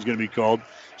foul is going to be called.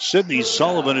 Sydney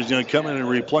Sullivan is going to come in and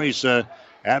replace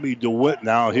Abby DeWitt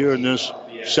now here in this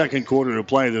second quarter to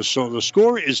play. So the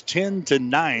score is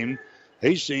 10-9.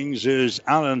 Hastings is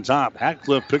out on top.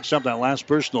 Hatcliffe picks up that last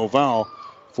personal foul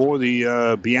for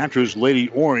the Beatrice Lady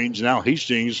Orange. Now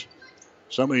Hastings,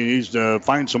 somebody needs to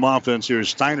find some offense here.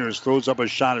 Steiner throws up a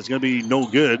shot. It's going to be no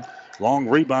good. Long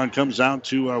rebound comes out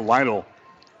to Lytle.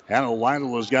 Hannah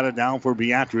Lytle has got it down for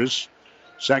Beatrice.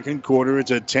 Second quarter,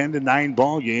 it's a 10-9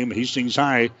 ball game. Hastings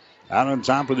High out on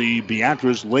top of the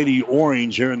Beatrice Lady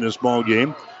Orange here in this ball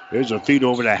game. There's a feed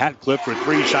over to Hatcliffe for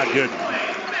three. Shot good.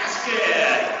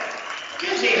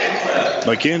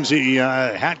 Mackenzie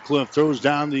Hatcliffe throws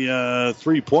down the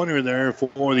three-pointer there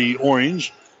for the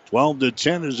Orange.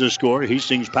 12-10 is the score.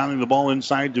 Hastings pounding the ball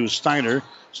inside to Steiner.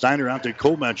 Steiner out to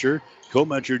Kometcher.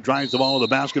 Kometcher drives the ball to the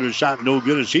basket. A shot no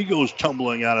good as he goes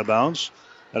tumbling out of bounds.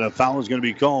 And a foul is going to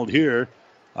be called here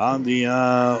on the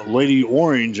Lady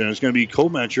Orange. And it's going to be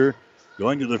Kometcher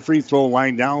going to the free throw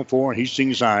line down for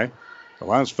Hastings High. The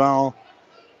last foul,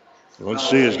 let's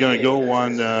see, is going to go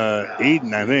on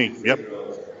Aiden, I think. Yep.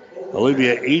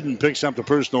 Olivia Aiden picks up the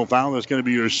personal foul. That's going to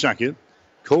be her second.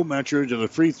 Kometcher to the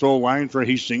free throw line for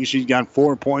Hastings. She's got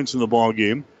 4 points in the ball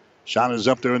game. Shot is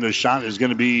up there, and the shot is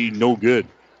going to be no good.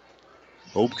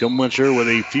 Hope Kometcher with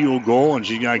a field goal, and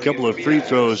she's got a couple of free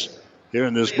throws here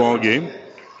in this ball game.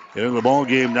 In the ball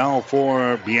game now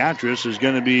for Beatrice is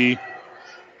going to be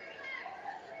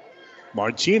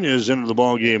Martinez into the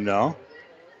ball game now.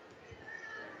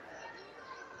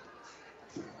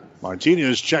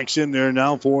 Martinez checks in there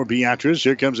now for Beatrice.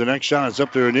 Here comes the next shot. It's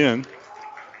up there and in.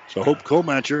 So Hope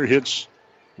Kometcher hits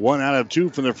 1 out of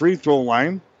 2 from the free throw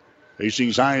line.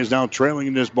 Hastings High is now trailing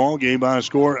in this ball game by a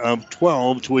score of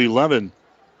 12-11.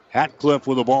 Hatcliffe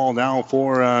with the ball now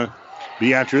for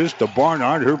Beatrice. To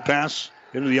Barnard. Her pass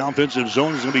into the offensive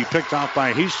zone is going to be picked off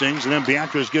by Hastings. And then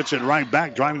Beatrice gets it right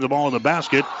back, driving the ball in the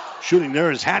basket. Shooting there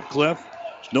is Hatcliffe.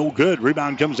 It's no good.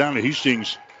 Rebound comes down to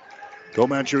Hastings.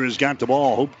 Kometcher has got the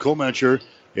ball. Hope Kometcher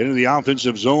into the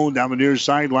offensive zone down the near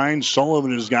sideline.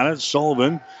 Sullivan has got it.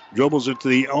 Sullivan dribbles it to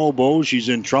the elbow. She's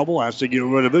in trouble. Has to get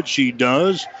rid of it. She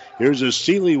does. Here's a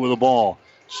Seeley with the ball.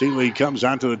 Seeley comes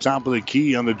out to the top of the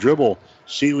key on the dribble.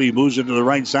 Seeley moves it to the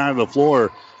right side of the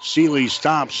floor. Seeley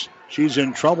stops. She's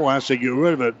in trouble. Has to get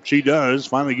rid of it. She does.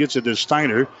 Finally gets it to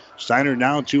Steiner. Steiner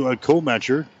now to a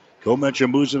Kometcher. Kometcher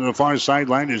moves to the far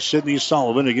sideline to Sydney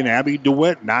Sullivan. Again, Abby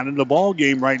DeWitt not in the ball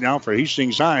game right now for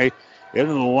Hastings High.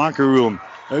 Into the locker room.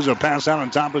 There's a pass out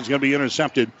on top. It's going to be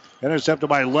intercepted. Intercepted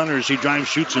by Lenners. He drives,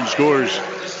 shoots, and scores.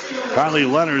 Finally,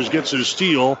 Lenners gets a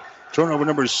steal. Turnover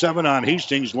number 7 on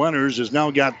Hastings. Lenners has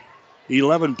now got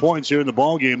 11 points here in the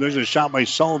ball game. There's a shot by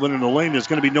Sullivan in the lane. It's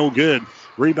going to be no good.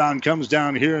 Rebound comes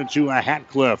down here into a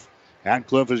Hatcliffe.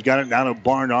 Hatcliffe has got it down to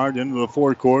Barnard into the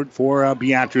forecourt for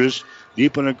Beatrice.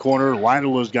 Deep in the corner,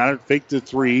 Lytle has got it. Fake the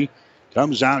three.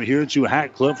 Comes out here to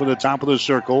Hatcliffe for the top of the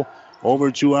circle.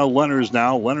 Over to Lenners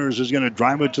now. Lenners is going to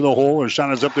drive it to the hole. Her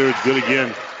shot is up there. It's good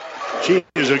again. She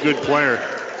is a good player.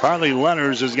 Carly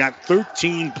Lenners has got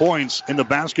 13 points in the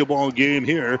basketball game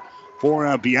here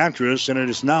for Beatrice, and it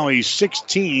is now a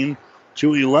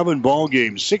 16-11 ball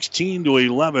game.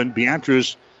 16-11.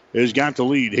 Beatrice has got the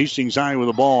lead. Hastings High with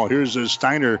the ball. Here's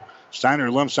Steiner. Steiner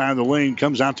left side of the lane.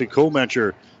 Comes out to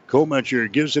Kometcher.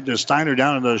 Kometcher gives it to Steiner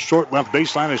down in the short left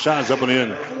baseline. The shot is up and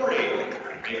in.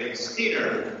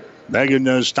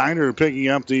 Megan Steiner picking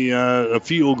up the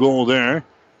field goal there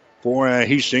for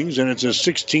Hastings, and it's a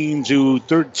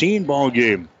 16-13 ball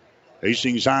game.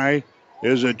 Hastings High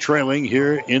is trailing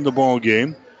here in the ball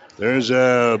game. There's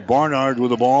Barnard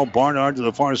with the ball. Barnard to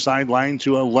the far sideline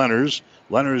to Lenners.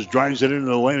 Lenners drives it into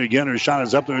the lane again. Her shot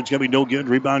is up there. It's going to be no good.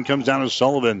 Rebound comes down to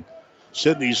Sullivan.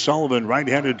 Sydney Sullivan,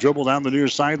 right-handed dribble down the near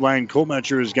sideline.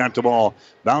 Kometcher has got the ball.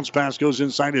 Bounce pass goes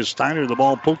inside to Steiner. The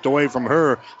ball poked away from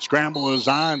her. Scramble is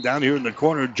on. Down here in the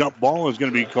corner, jump ball is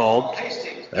going to be called.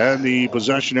 And the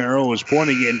possession arrow is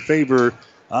pointing in favor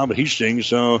of Hastings.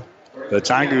 So the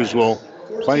Tigers will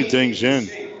play things in.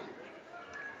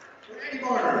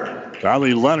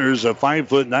 Carly Lenners, a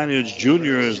 5'9"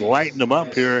 junior, is lighting them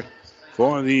up here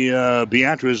for the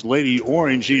Beatrice Lady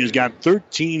Orange. She has got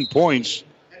 13 points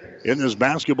in this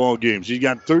basketball game. She's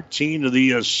got 13 of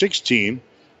the 16.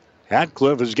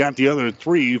 Hatcliffe has got the other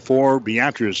 3 for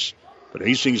Beatrice. But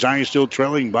Hastings High is still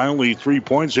trailing by only 3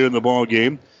 points here in the ball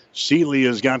game. Seeley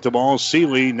has got the ball.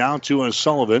 Seeley now to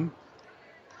Sullivan.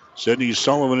 Sydney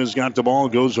Sullivan has got the ball.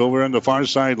 Goes over on the far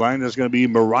sideline. That's going to be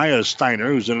Mariah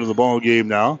Steiner, who's into the ball game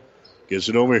now. Gets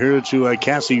it over here to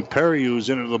Cassie Perry, who's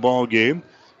into the ball game.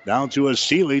 Down to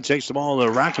Seeley. Takes the ball. The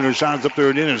rack and her shot's up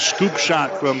there and in. A scoop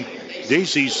shot from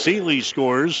Daisy Seeley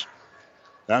scores.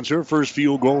 That's her first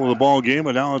field goal of the ball game,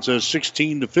 and now it's a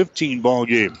 16-15 ball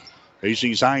game.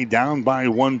 Hastings High down by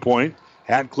 1 point.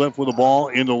 Hatcliffe with the ball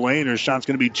in the lane. Her shot's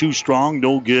going to be too strong,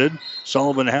 no good.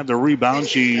 Sullivan had the rebound.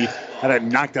 She had it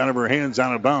knocked out of her hands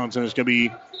out of bounds, and it's going to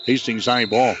be Hastings High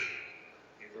ball.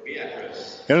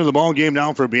 Head of the ball game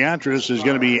now for Beatrice is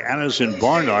going to be Addison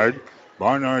Barnard.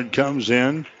 Barnard comes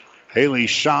in. Haley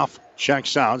Schaff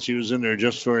checks out. She was in there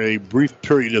just for a brief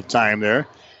period of time there.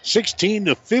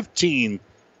 16-15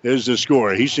 is the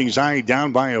score. Hastings High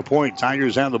down by a point.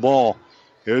 Tigers have the ball.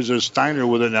 Here's a Steiner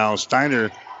with it now. Steiner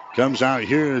comes out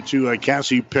here to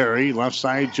Cassie Perry. Left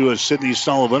side to Sydney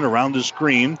Sullivan around the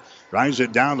screen. Drives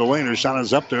it down the lane. Her shot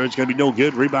is up there. It's going to be no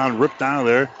good. Rebound ripped out of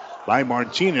there by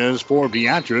Martinez for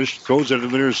Beatrice. Throws it to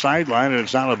the near sideline, and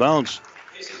it's out of bounds.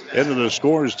 Into the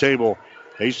scores table.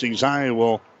 Hastings High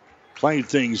will play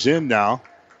things in now.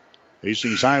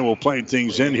 Hastings High will play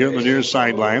things in here on the near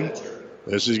sideline.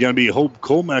 This is going to be Hope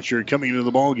Kometcher coming into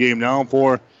the ball game now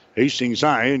for Hastings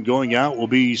High, and going out will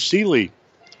be Seeley.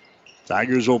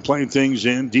 Tigers will play things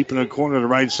in deep in the corner of the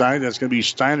right side. That's going to be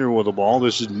Steiner with the ball.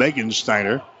 This is Megan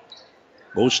Steiner.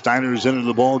 Both Steiners into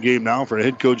the ball game now for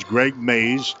head coach Greg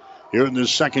Mays. Here in the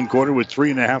second quarter with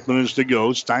 3.5 minutes to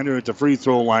go. Steiner at the free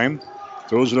throw line.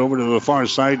 Throws it over to the far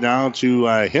side now to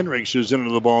Henricks, who's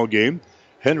into the ball game.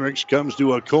 Henricks comes to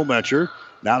Kometcher.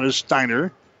 Now to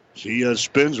Steiner. She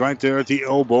spins right there at the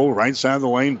elbow, right side of the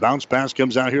lane. Bounce pass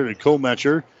comes out here to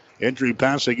Kometcher. Entry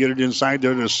pass, they get it inside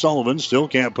there to Sullivan. Still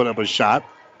can't put up a shot.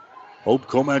 Hope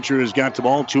Kometcher has got the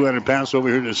ball. Two-handed pass over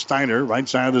here to Steiner, right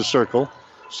side of the circle.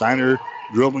 Steiner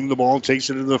dribbling the ball, takes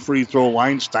it to the free throw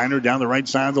line. Steiner down the right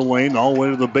side of the lane, all the way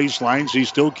to the baseline. She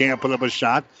still can't put up a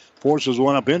shot. Forces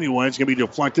one up anyway. It's going to be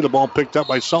deflected. The ball picked up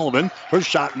by Sullivan. Her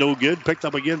shot no good. Picked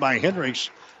up again by Henricks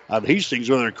of Hastings,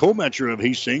 or their Kometcher of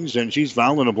Hastings, and she's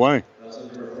fouled in the play.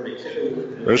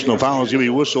 Personal foul is going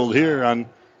to be whistled here on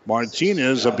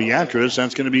Martinez of Beatrice.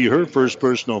 That's going to be her first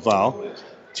personal foul.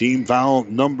 Team foul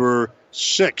number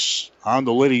 6 on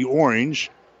the Lady Orange.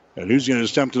 And who's going to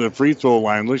step to the free throw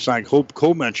line? Looks like Hope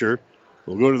Kometcher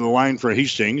will go to the line for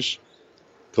Hastings.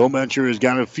 Kometcher has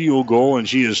got a field goal, and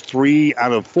she is 3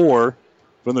 out of 4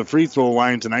 from the free throw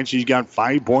line tonight. She's got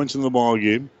 5 points in the ball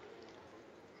game.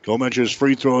 Kometcher's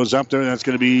free throw is up there. That's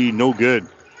going to be no good.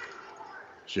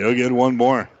 She'll get one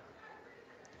more.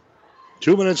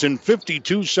 2 minutes and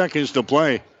 52 seconds to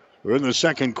play. We're in the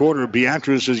second quarter.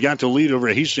 Beatrice has got the lead over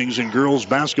Hastings in girls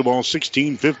basketball,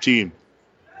 16-15.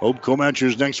 Hope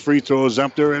Kometcher's next free throw is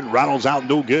up there and rattles out,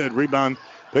 no good. Rebound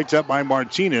picked up by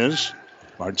Martinez.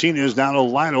 Martinez now to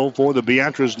Lytle for the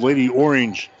Beatrice Lady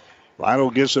Orange. Lytle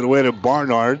gets it away to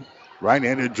Barnard.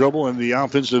 Right-handed dribble in the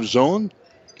offensive zone.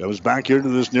 Goes back here to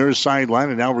this near sideline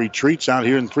and now retreats out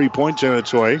here in three-point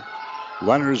territory.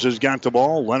 Lenners has got the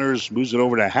ball. Lenners moves it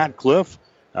over to Hatcliffe.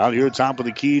 Out here top of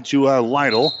the key to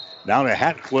Lytle. Now to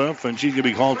Hatcliffe, and she's going to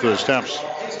be called for the steps.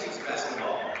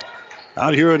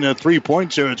 Out here in the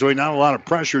three-point territory, not a lot of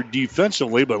pressure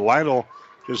defensively, but Lytle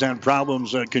just had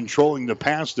problems controlling the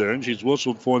pass there, and she's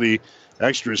whistled for the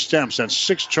extra steps. That's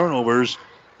 6 turnovers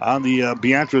on the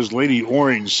Beatrice Lady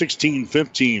Orange,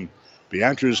 16-15.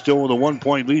 Beatrice still with a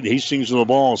 1-point lead. Hastings with the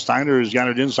ball. Steiner has got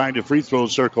it inside the free throw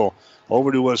circle.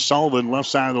 Over to Sullivan, left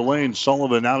side of the lane.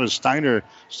 Sullivan out to Steiner.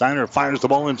 Steiner fires the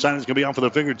ball inside. It's going to be off of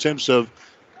the fingertips of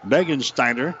Megan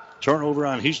Steiner. Turnover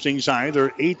on Hastings High. They're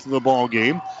 8th of the ball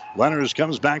game. Lenners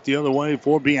comes back the other way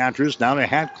for Beatrice. Now to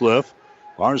Hatcliffe.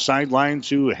 Far sideline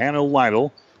to Hannah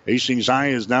Lytle. Hastings High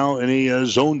is now in a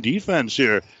zone defense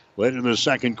here late in the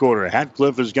second quarter.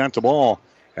 Hatcliffe has got the ball.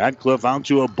 Hatcliffe out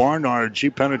to a Barnard. She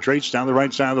penetrates down the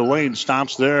right side of the lane.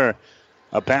 Stops there.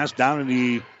 A pass down in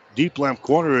the deep left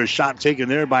corner. A shot taken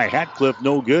there by Hatcliffe.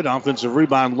 No good. Offensive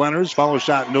rebound Lenners. Follow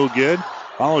shot no good.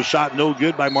 Follow shot no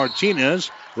good by Martinez.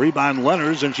 Rebound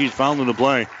Lenners, and she's fouled in the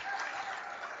play.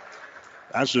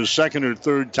 That's the second or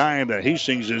third time that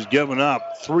Hastings has given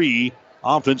up 3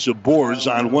 offensive boards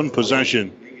on one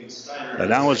possession. And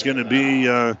now it's going to be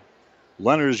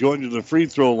Lenners going to the free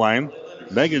throw line.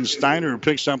 Megan Steiner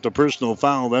picks up the personal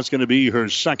foul. That's going to be her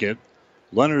second.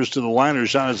 Lenners to the line. Her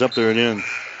shot is up there and in.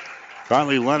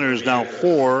 Carly Lenners now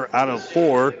 4 out of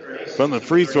 4 from the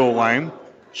free throw line.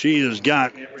 She has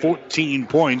got 14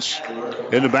 points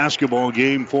in the basketball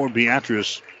game for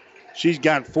Beatrice. She's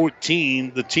got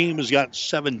 14. The team has got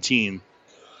 17.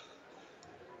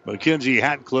 Mackenzie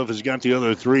Hatcliffe has got the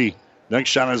other 3. Next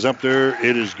shot is up there.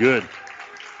 It is good.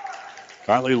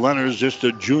 Carly Lenners, just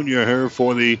a junior here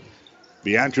for the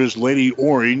Beatrice Lady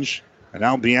Orange. And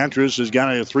now Beatrice has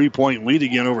got a 3-point lead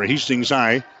again over Hastings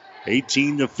High.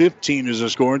 18-15 is the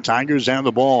score. Tigers have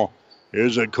the ball.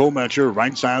 Here's a Kometcher,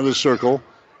 right side of the circle.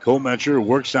 Kometcher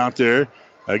works out there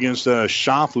against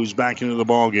Schaff, who's back into the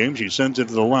ball game. She sends it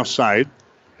to the left side.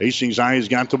 Hastings High has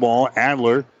got the ball.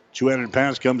 Adler, two-handed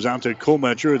pass comes out to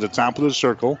Kometcher at the top of the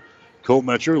circle.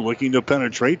 Kometcher looking to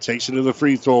penetrate, takes it to the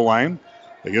free throw line.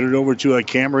 They get it over to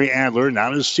Camry Adler.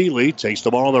 Now to Seeley. Takes the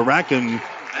ball to the rack and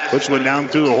puts one down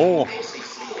through the hole.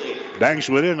 Banks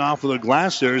went in off of the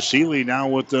glass there. Seeley now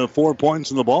with 4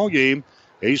 points in the ball game.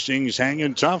 Hastings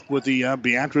hanging tough with the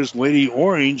Beatrice Lady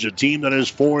Orange, a team that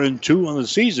is 4-2 on the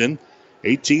season,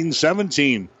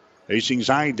 18-17. Hastings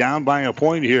High down by a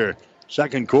point here.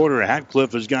 Second quarter,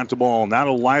 Hatcliffe has got the ball. Now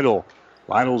to Lytle.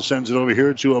 Lytle sends it over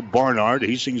here to a Barnard.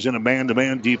 Hastings in a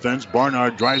man-to-man defense.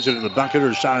 Barnard drives it in the bucket.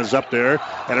 Her shot is up there,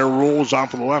 and it rolls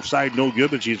off of the left side. No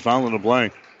good, but she's fouling the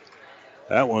play.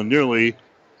 That one nearly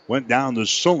went down the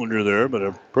cylinder there, but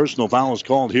a personal foul is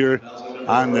called here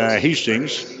on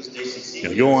Hastings.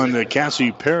 Going to go on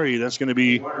Cassie Perry. That's going to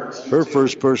be her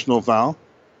first personal foul.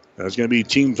 That's going to be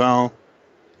team foul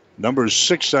number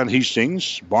 6 on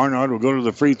Hastings. Barnard will go to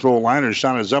the free throw line. Her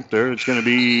shot is up there. It's going to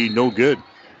be no good.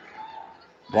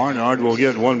 Barnard will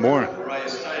get one more.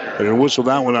 They'll whistle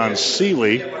that one on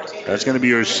Seeley. That's going to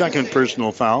be her second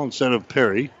personal foul instead of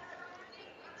Perry.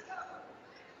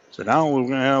 So now we're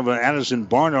going to have Addison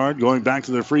Barnard going back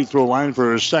to the free throw line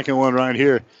for her second one right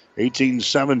here.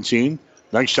 18-17.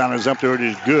 Next shot is up there. It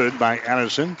is good by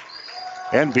Addison.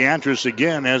 And Beatrice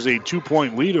again has a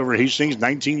 2-point lead over Hastings,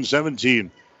 19-17.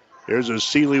 There's a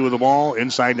Seeley with the ball.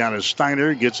 Inside down to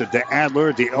Steiner. Gets it to Adler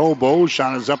at the elbow.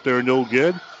 Shot is up there, no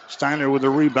good. Steiner with a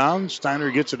rebound.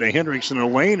 Steiner gets it to Hendricks in the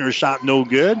lane. Her shot no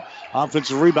good.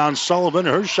 Offensive rebound, Sullivan.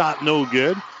 Her shot no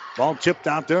good. Ball tipped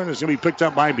out there, and it's going to be picked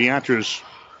up by Beatrice.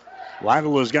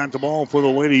 Lytle has got the ball for the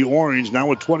Lady Orange now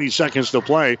with 20 seconds to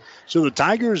play. So the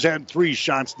Tigers had 3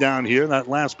 shots down here that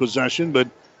last possession, but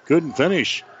couldn't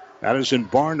finish. Addison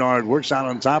Barnard works out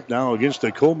on top now against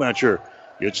the Kometcher.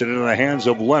 Gets it into the hands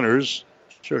of Lenners.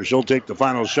 Sure, she'll take the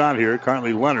final shot here.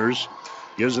 Currently Lenners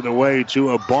gives it away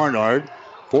to a Barnard.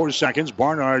 4 seconds.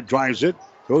 Barnard drives it.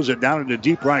 Throws it down in the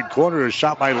deep right corner. A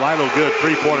shot by Lytle. Good.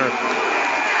 3-pointer.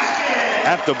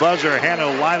 At the buzzer,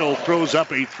 Hannah Lytle throws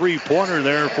up a 3-pointer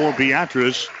there for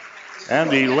Beatrice. And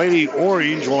the Lady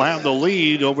Orange will have the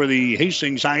lead over the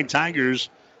Hastings High Tigers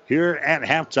here at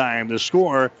halftime. The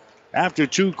score after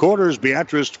 2 quarters,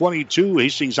 Beatrice 22,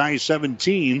 Hastings High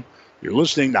 17. You're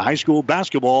listening to high school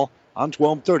basketball on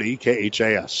 1230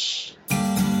 KHAS.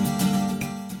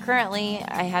 Currently,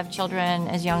 I have children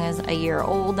as young as a year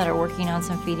old that are working on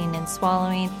some feeding and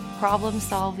swallowing, problem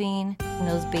solving, and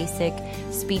those basic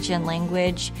speech and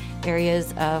language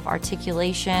areas of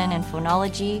articulation and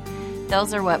phonology.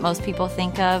 Those are what most people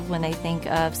think of when they think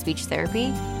of speech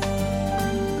therapy.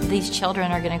 These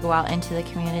children are going to go out into the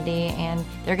community and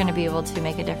they're going to be able to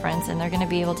make a difference and they're going to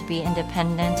be able to be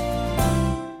independent.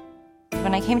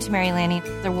 When I came to Mary Lanning,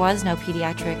 there was no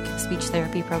pediatric speech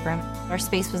therapy program. Our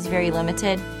space was very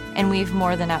limited, and we've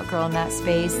more than outgrown that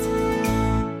space.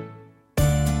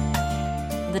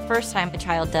 The first time a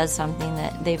child does something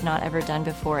that they've not ever done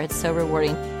before, it's so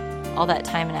rewarding. All that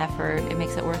time and effort, it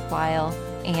makes it worthwhile,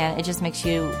 and it just makes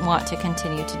you want to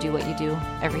continue to do what you do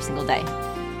every single day.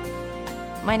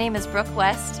 My name is Brooke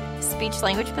West,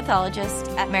 speech-language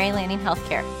pathologist at Mary Lanning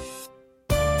Healthcare.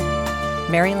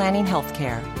 Mary Lanning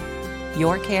Healthcare.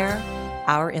 Your care,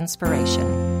 our inspiration.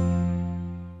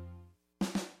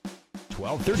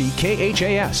 1230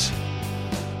 KHAS.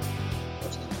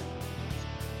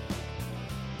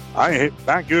 All right,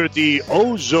 back here at the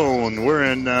O-Zone. We're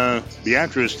in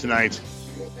Beatrice tonight.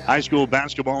 High school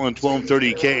basketball on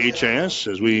 1230 KHAS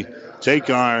as we take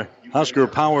our Husker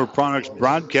Power Products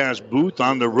broadcast booth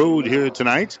on the road here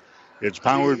tonight. It's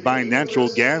powered by natural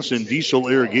gas and diesel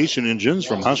irrigation engines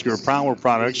from Husker Power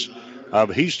Products of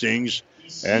Hastings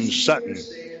and Sutton.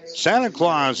 Santa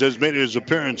Claus has made his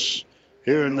appearance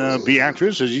here in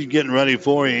Beatrice as he's getting ready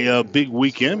for a big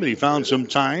weekend, but he found some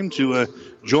time to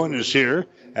join us here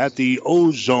at the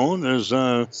O-Zone as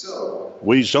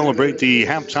we celebrate the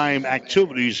halftime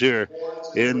activities here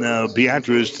in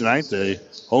Beatrice tonight. The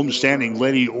homestanding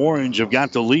Lady Orange have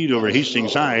got the lead over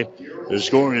Hastings High. The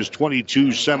score is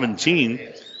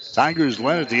 22-17. Tigers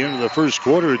led at the end of the first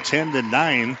quarter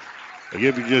 10-9. If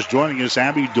you're just joining us,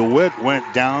 Abby DeWitt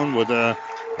went down with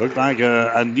looked like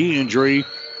a knee injury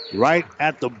right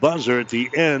at the buzzer at the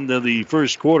end of the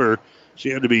first quarter. She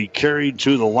had to be carried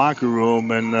to the locker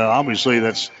room, and obviously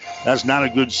that's not a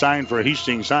good sign for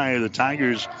Hastings High. The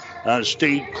Tigers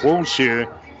stayed close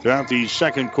here throughout the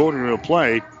second quarter of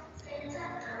play.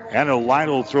 Anna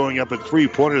Lytle throwing up a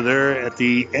 3-pointer there at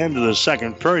the end of the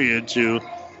second period to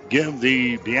give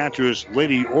the Beatrice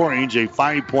Lady Orange a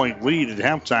 5-point lead at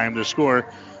halftime. The score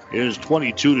is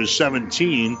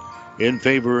 22-17 in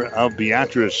favor of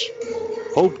Beatrice.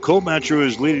 Hope Kometcher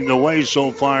is leading the way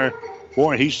so far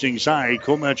for Hastings High.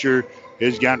 Kometcher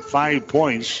has got 5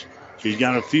 points. She's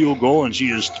got a field goal, and she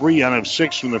is 3 out of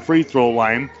 6 from the free throw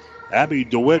line. Abby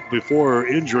DeWitt, before her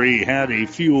injury, had a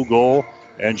field goal,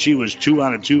 and she was 2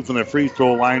 out of 2 from the free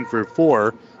throw line for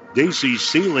 4. Daisy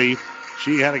Seeley,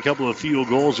 she had a couple of field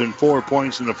goals and 4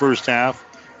 points in the first half.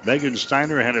 Megan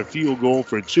Steiner had a field goal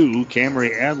for 2.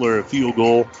 Camry Adler a field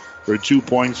goal for 2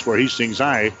 points for Hastings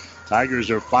High. Tigers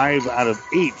are 5 out of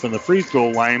 8 from the free throw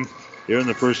line here in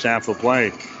the first half of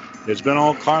play. It's been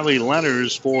all Carly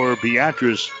Lenners for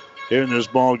Beatrice here in this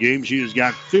ball game. She has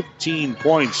got 15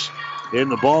 points in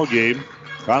the ball game.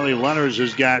 Carly Lenners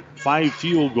has got 5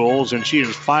 field goals, and she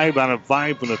is 5 out of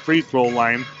 5 from the free throw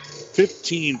line.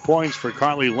 15 points for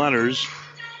Carly Lenners.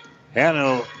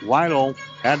 Hannah Lytle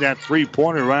had that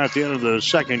three-pointer right at the end of the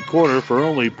second quarter for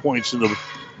only points in the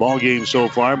ball game so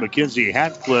far. Mackenzie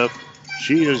Hatcliffe,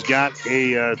 she has got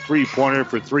a three-pointer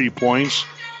for 3 points.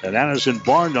 And Addison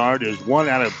Barnard is 1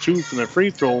 out of 2 from the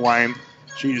free throw line.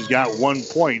 She has got 1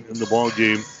 point in the ball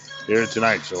game here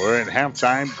tonight. So we're at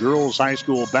halftime. Girls high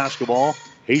school basketball.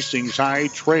 Hastings High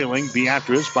trailing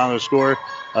Beatrice by the score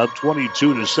of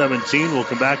 22-17. We'll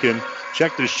come back and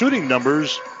check the shooting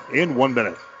numbers in 1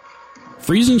 minute.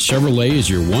 Friesen Chevrolet is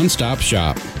your one-stop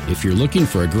shop. If you're looking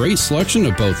for a great selection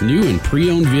of both new and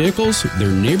pre-owned vehicles, their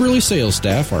neighborly sales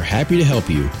staff are happy to help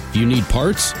you. If you need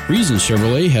parts, Friesen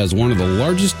Chevrolet has one of the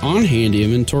largest on-hand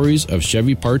inventories of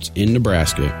Chevy parts in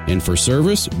Nebraska. And for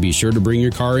service, be sure to bring your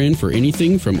car in for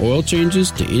anything from oil changes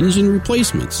to engine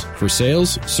replacements. For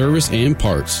sales, service, and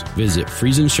parts, visit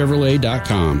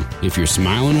FriesenChevrolet.com. If you're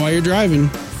smiling while you're driving,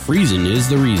 Friesen is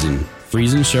the reason.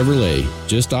 Friesen Chevrolet,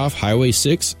 just off Highway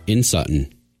 6 in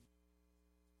Sutton.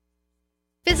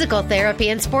 Physical Therapy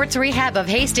and Sports Rehab of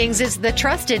Hastings is the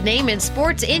trusted name in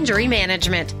sports injury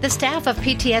management. The staff of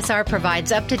PTSR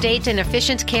provides up-to-date and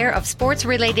efficient care of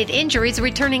sports-related injuries,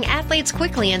 returning athletes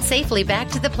quickly and safely back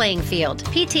to the playing field.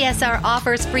 PTSR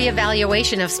offers free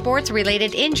evaluation of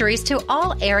sports-related injuries to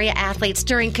all area athletes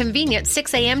during convenient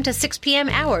 6 a.m. to 6 p.m.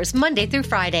 hours, Monday through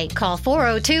Friday. Call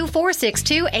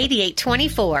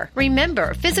 402-462-8824.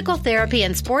 Remember, Physical Therapy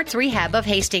and Sports Rehab of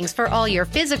Hastings for all your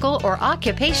physical or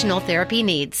occupational therapy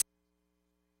needs.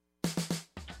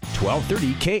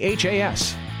 1230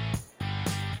 KHAS.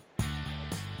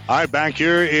 All right, back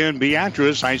here in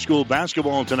Beatrice, high school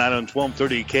basketball tonight on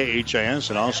 1230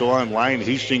 KHAS and also online,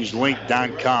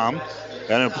 HastingsLink.com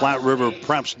and at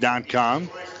PlatteRiverPreps.com.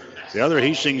 The other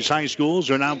Hastings high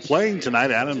schools are now playing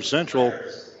tonight. Adams Central,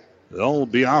 they'll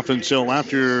be off until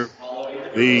after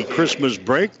the Christmas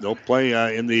break. They'll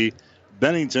play in the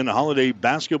Bennington Holiday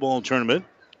Basketball Tournament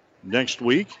next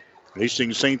week.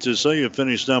 Hastings St. Cecilia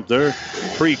finished up their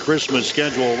pre-Christmas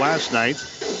schedule last night.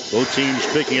 Both teams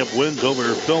picking up wins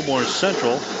over Fillmore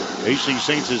Central. Hastings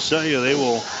St. Cecilia, they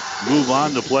will move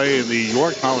on to play in the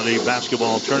York Holiday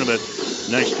Basketball Tournament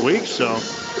next week. So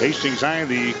Hastings High,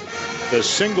 the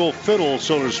single fiddle,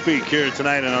 so to speak, here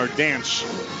tonight in our dance.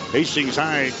 Hastings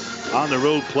High on the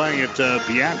road playing at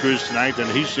Beatrice tonight, and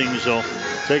Hastings will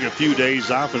take a few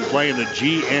days off and play in the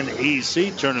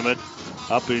GNAC tournament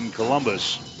up in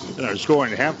Columbus. And our score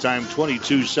in halftime,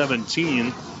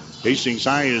 22-17. Hastings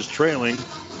High is trailing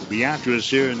Beatrice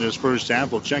here in this first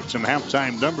half. We'll check some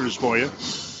halftime numbers for you.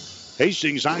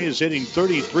 Hastings High is hitting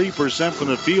 33% from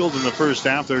the field in the first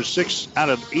half. They're 6 out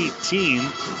of 18.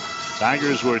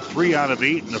 Tigers were 3 out of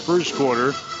 8 in the first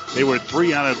quarter. They were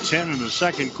 3 out of 10 in the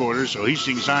second quarter. So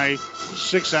Hastings High,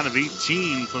 6 out of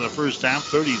 18 for the first half,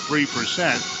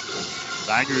 33%.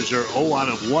 Tigers are 0 out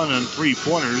of 1 on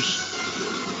three-pointers.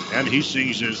 And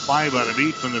Hastings is 5 out of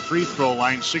 8 from the free throw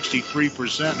line,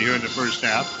 63% here in the first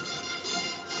half.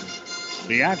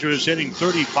 Beatrice hitting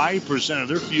 35% of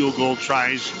their field goal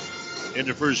tries in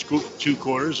the first 2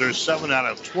 quarters. They're 7 out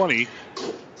of 20.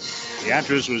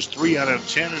 Beatrice was 3 out of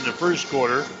 10 in the first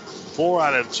quarter, 4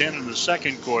 out of 10 in the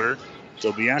second quarter.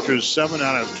 So Beatrice 7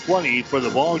 out of 20 for the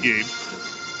ball game.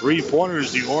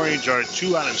 Three-pointers, the Orange are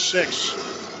 2 out of 6,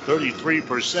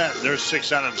 33%. They're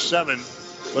 6 out of 7.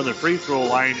 From the free throw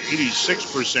line,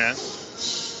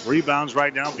 86%. Rebounds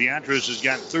right now, Beatrice has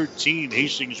got 13,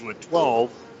 Hastings with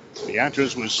 12.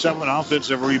 Beatrice with 7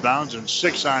 offensive rebounds and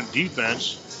 6 on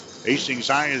defense. Hastings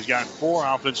High has got 4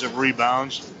 offensive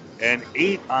rebounds and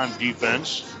 8 on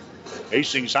defense.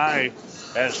 Hastings High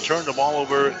has turned the ball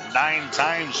over 9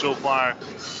 times so far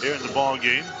here in the ball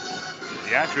game.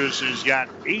 Beatrice has got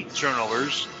 8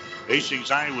 turnovers. Hastings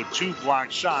High with 2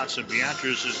 blocked shots, and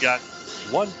Beatrice has got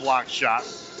 1 blocked shot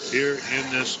here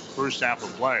in this first half of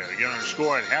play. Again, our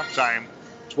score at halftime,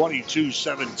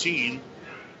 22-17.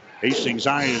 Hastings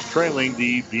High is trailing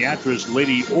the Beatrice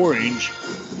Lady Orange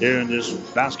here in this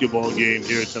basketball game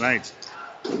here tonight.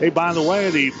 Hey, by the way,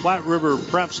 the Platte River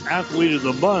Preps Athlete of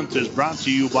the Month is brought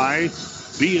to you by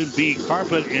B&B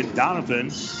Carpet in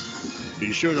Donovan.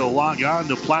 Be sure to log on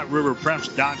to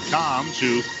PlatteRiverPreps.com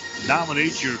to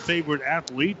nominate your favorite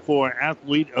athlete for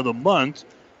Athlete of the Month.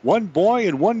 1 boy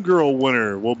and 1 girl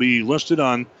winner will be listed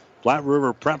on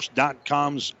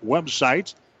FlatRiverPreps.com's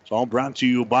website. It's all brought to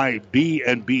you by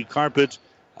B&B Carpet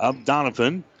of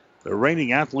Donovan. The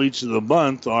reigning athletes of the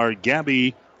month are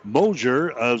Gabby Mosier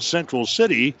of Central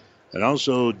City and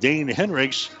also Dane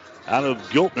Henricks out of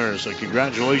Giltner. So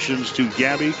congratulations to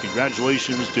Gabby.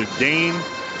 Congratulations to Dane.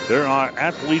 There are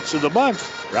athletes of the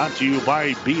month brought to you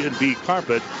by B&B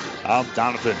Carpet of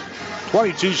Donovan.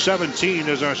 22-17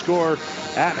 is our score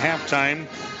at halftime.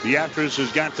 Beatrice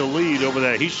has got the lead over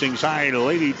the Hastings High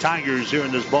Lady Tigers here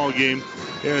in this ball game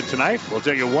here tonight. We'll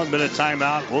take a 1-minute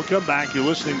timeout. We'll come back. You're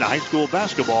listening to high school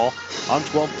basketball on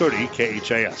 1230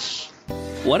 KHAS.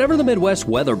 Whatever the Midwest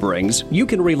weather brings, you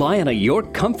can rely on a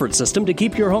York comfort system to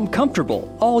keep your home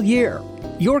comfortable all year.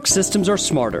 York systems are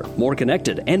smarter, more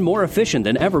connected, and more efficient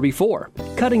than ever before,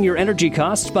 cutting your energy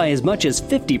costs by as much as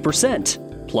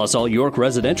 50%. Plus, all York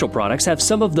residential products have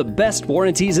some of the best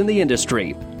warranties in the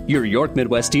industry. Your York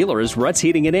Midwest dealer is Ruts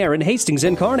Heating and Air in Hastings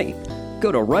and Kearney.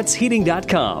 Go to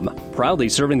rutsheating.com, proudly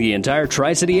serving the entire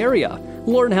Tri-City area.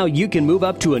 Learn how you can move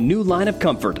up to a new line of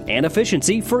comfort and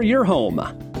efficiency for your home.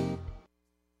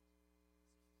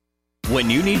 When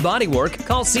you need body work,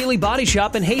 call Seeley Body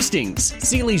Shop in Hastings.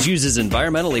 Seeley's uses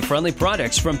environmentally friendly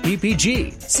products from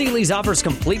PPG. Seeley's offers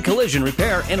complete collision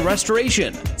repair and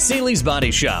restoration. Seeley's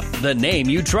Body Shop, the name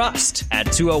you trust, at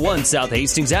 201 South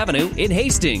Hastings Avenue in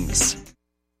Hastings.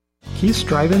 Keith's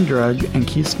Drive-In Drug and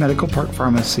Keith's Medical Park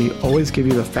Pharmacy always give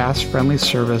you the fast, friendly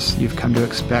service you've come to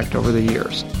expect over the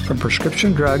years. From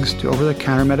prescription drugs to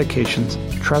over-the-counter medications,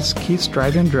 trust Keith's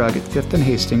Drive-In Drug at 5th and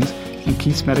Hastings and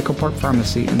Keith's Medical Park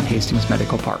Pharmacy in Hastings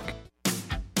Medical Park.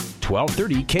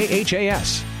 1230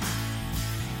 KHAS.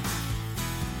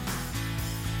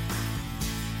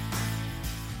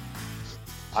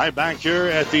 I'm back here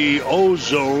at the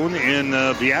O-Zone in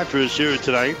Beatrice here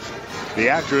tonight.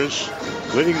 Beatrice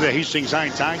leading the Hastings High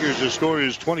Tigers. The score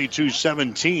is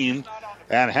 22-17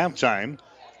 at halftime.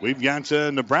 We've got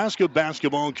Nebraska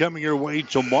basketball coming your way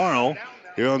tomorrow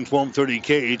here on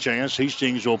 1230 KHAS.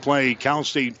 Hastings will play Cal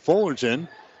State Fullerton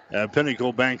at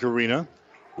Pinnacle Bank Arena.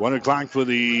 1 o'clock for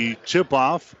the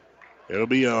tip-off. It'll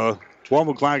be a 12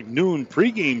 o'clock noon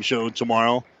pregame show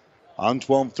tomorrow on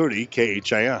 1230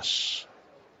 KHAS.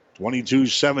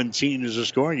 22-17 is the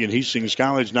score. Again, Hastings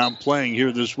College not playing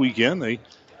here this weekend. They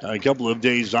a couple of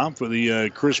days off for the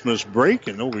Christmas break,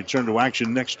 and they'll return to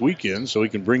action next weekend, so we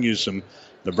can bring you some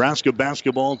Nebraska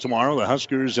basketball tomorrow. The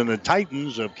Huskers and the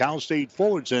Titans of Cal State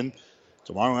Fullerton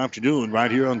tomorrow afternoon right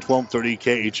here on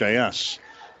 1230 KHAS.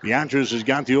 Beatrice has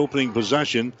got the opening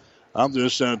possession of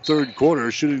this third quarter,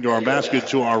 shooting to our basket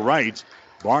to our right.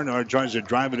 Barnard tries to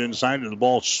drive it inside, and the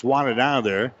ball swatted out of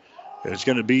there. It's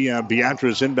going to be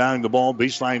Beatrice inbounding the ball,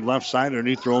 baseline left side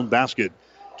underneath their own basket.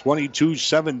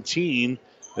 22-17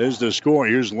 is the score.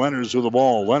 Here's Lenners with the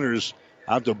ball. Lenners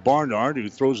out to Barnard, who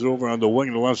throws it over on the wing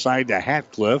on the left side to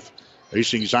Hatcliffe.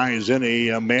 Hastings High is in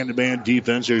a man-to-man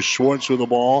defense. There's Schwartz with the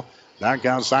ball. Back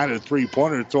outside, a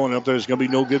three-pointer thrown up there. It's going to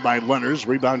be no good by Lenners.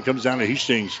 Rebound comes down to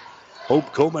Hastings.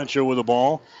 Hope Komencher with the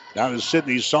ball. Down to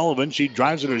Sydney Sullivan. She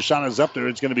drives it. Her shot is up there.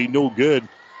 It's going to be no good.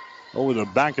 Over the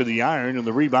back of the iron, and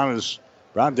the rebound is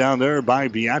brought down there by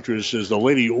Beatrice as the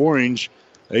Lady Orange.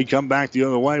 They come back the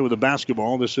other way with the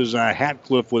basketball. This is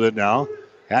Hatcliffe with it now.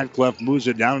 Hatcliffe moves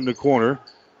it down in the corner.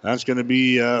 That's going to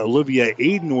be Olivia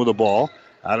Aiden with the ball.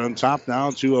 Out on top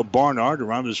now to Barnard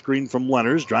around the screen from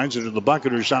Lenners. Drives it to the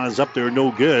bucket. Her shot is up there, no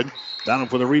good. Down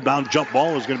for the rebound. Jump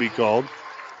ball is going to be called.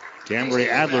 Camry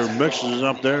Adler mixes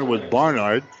up there with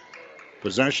Barnard.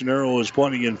 Possession arrow is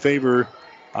pointing in favor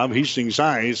of Hastings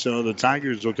High, so the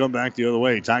Tigers will come back the other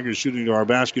way. Tigers shooting to our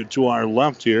basket to our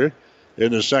left here in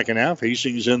the second half.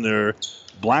 Hastings in their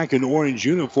black and orange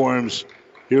uniforms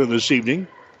here this evening.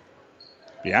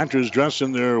 Beatrice dressed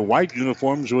in their white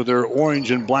uniforms with their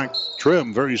orange and black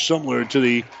trim, very similar to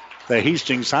the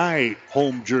Hastings High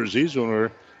home jerseys when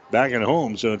we're back at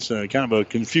home. So it's kind of a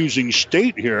confusing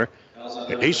state here.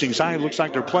 At Hastings High looks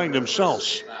like they're playing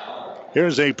themselves.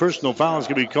 Here's a personal foul. It's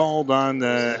going to be called on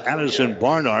Addison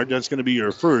Barnard. That's going to be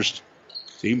her first.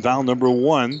 Team foul number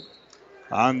 1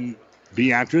 on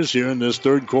Beatrice here in this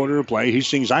third quarter of play.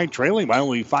 Hastings High trailing by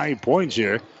only 5 points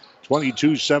here.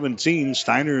 22-17.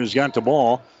 Steiner has got the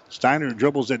ball. Steiner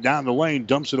dribbles it down the lane,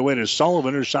 dumps it away to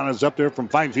Sullivan. Her shot is up there from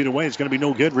 5 feet away. It's going to be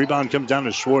no good. Rebound comes down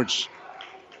to Schwartz.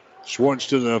 Schwartz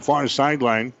to the far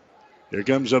sideline. Here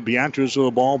comes Beatrice with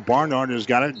the ball. Barnard has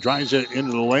got it. Drives it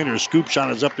into the lane. Her scoop shot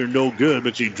is up there, no good,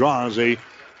 but she draws a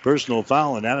personal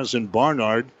foul. And Addison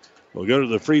Barnard will go to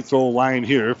the free throw line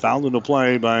here. Fouled into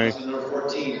play by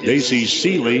Daisy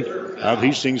Seeley of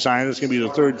Hastings High. That's going to be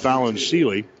the third foul on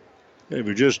Seeley. If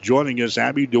you're just joining us,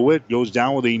 Abby DeWitt goes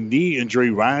down with a knee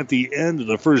injury right at the end of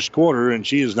the first quarter, and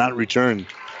she has not returned.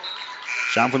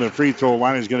 Shot from the free throw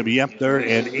line is going to be up there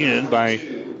and in by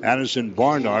Addison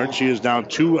Barnard. She is now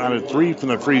 2 out of 3 from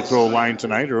the free throw line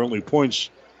tonight. Her only points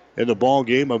in the ball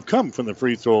game have come from the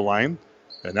free throw line.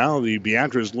 And now the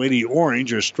Beatrice Lady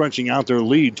Orange are stretching out their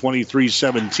lead,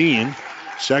 23-17.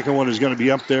 Second one is going to be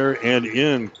up there and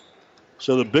in.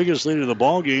 So the biggest lead of the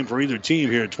ball game for either team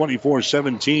here,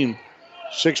 24-17.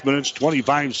 6 minutes,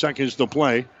 25 seconds to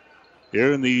play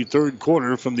here in the third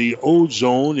quarter from the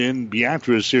O-Zone in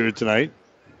Beatrice here tonight.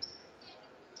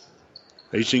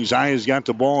 Hastings High has got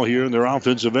the ball here in their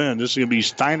offensive end. This is going to be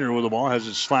Steiner with the ball, has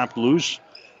it slapped loose.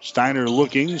 Steiner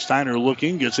looking,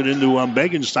 gets it into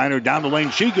Megan Steiner down the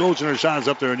lane. She goes and her shot is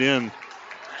up there and in.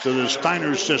 So the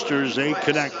Steiner sisters, they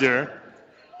connect there.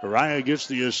 Araya gets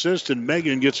the assist and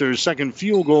Megan gets her second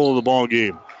field goal of the ball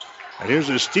game. And here's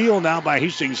a steal now by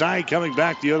Hastings High coming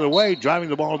back the other way, driving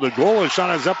the ball to the goal. Her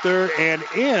shot is up there and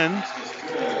in.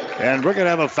 And we're going to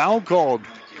have a foul called.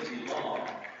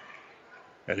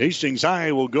 And Hastings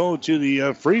High will go to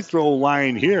the free throw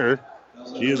line here.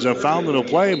 She is fouled in the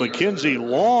play. Mackenzie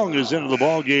Long is into the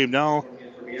ball game now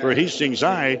for Hastings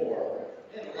High.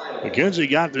 Mackenzie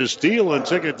got the steal and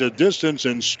took it the distance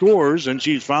and scores. And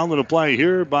she's fouled in the play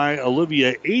here by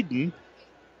Olivia Aiden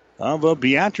of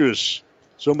Beatrice.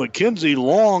 So Mackenzie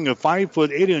Long, a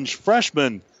 5'8"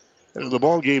 freshman, into the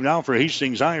ball game now for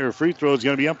Hastings High. Her free throw is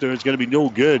going to be up there. It's going to be no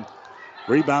good.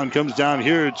 Rebound comes down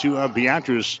here to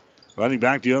Beatrice. Running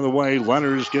back the other way,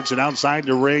 Lenners gets it outside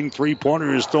the ring.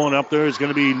 Three-pointer is thrown up there. It's going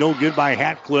to be no good by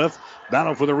Hatcliffe.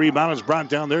 Battle for the rebound is brought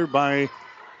down there by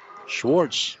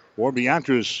Schwartz for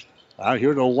Beatrice. Out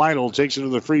here to Lytle, takes it to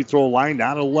the free throw line.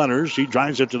 Down to Lenners. She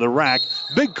drives it to the rack.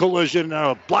 Big collision.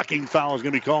 A blocking foul is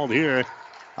going to be called here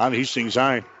on Hastings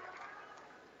High.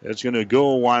 It's going to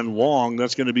go on Long.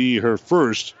 That's going to be her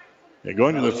first. And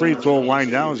going to the free throw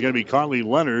line now is going to be Carly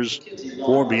Lenners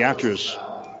for Beatrice.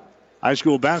 High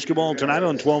school basketball tonight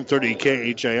on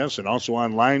 1230 KHAS and also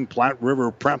online,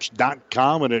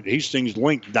 PlatteRiverPreps.com and at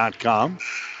HastingsLink.com.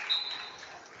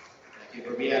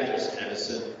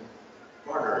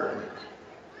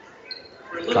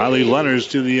 Kylie Lenners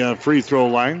to the free throw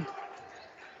line.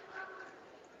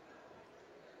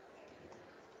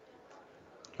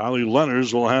 Kylie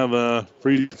Lenners will have a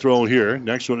free throw here.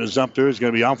 Next one is up there. It's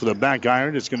going to be off of the back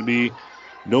iron. It's going to be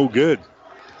no good.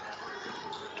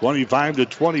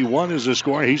 25-21 is the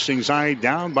score. Hastings High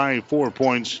down by 4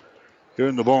 points here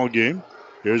in the ball game.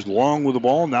 Here's Long with the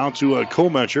ball now to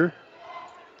Kometcher.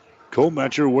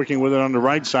 Kometcher working with it on the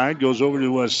right side. Goes over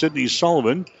to Sydney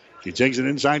Sullivan. She takes it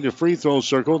inside the free throw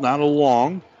circle. Now to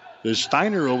Long. There's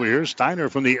Steiner over here. Steiner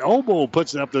from the elbow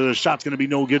puts it up there. The shot's going to be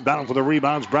no good. Battle for the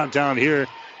rebounds brought down here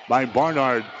by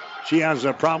Barnard. She has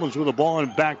problems with the ball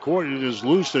in backcourt. It is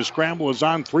loose. The scramble is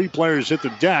on. 3 players hit the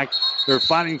deck. They're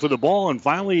fighting for the ball. And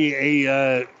finally,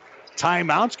 a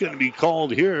timeout's going to be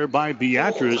called here by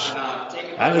Beatrice.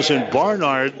 Addison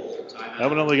Barnard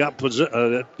evidently got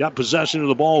possession of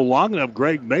the ball long enough.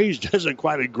 Greg Mays doesn't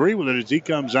quite agree with it as he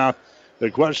comes out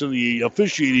to question the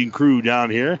officiating crew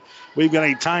down here. We've got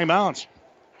a timeout.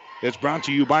 It's brought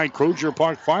to you by Crozier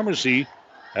Park Pharmacy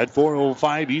at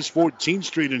 405 East 14th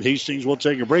Street in Hastings. We'll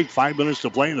take a break. 5 minutes to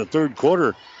play in the third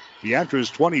quarter. Beatrice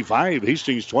 25,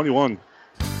 Hastings 21.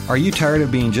 Are you tired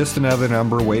of being just another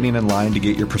number waiting in line to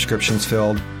get your prescriptions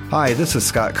filled? Hi, this is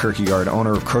Scott Kierkegaard,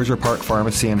 owner of Crozier Park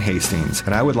Pharmacy in Hastings,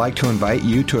 and I would like to invite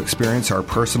you to experience our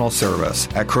personal service.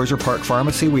 At Crozier Park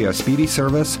Pharmacy, we have speedy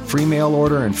service, free mail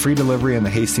order, and free delivery in the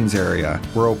Hastings area.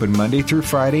 We're open Monday through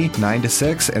Friday, 9 to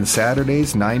 6, and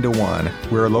Saturdays, 9 to 1.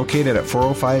 We are located at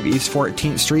 405 East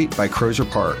 14th Street by Crozier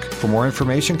Park. For more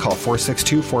information, call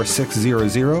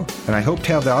 462-4600, and I hope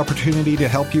to have the opportunity to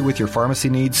help you with your pharmacy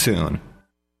needs soon.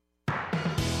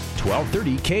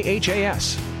 1230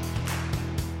 KHAS.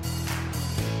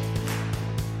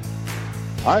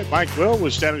 All right, Mike Will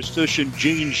with statistician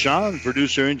Gene Shaw,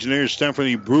 producer engineer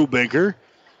Stephanie Brubaker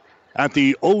at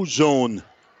the O-Zone.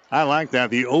 I like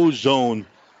that, the O-Zone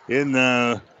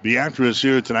in Beatrice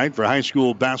here tonight for high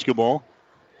school basketball.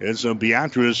 It's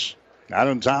Beatrice out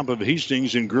on top of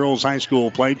Hastings in girls high school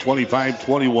play,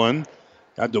 25-21.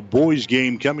 Got the boys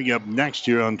game coming up next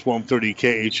year on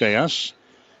 1230 KHAS.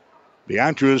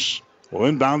 Beatrice will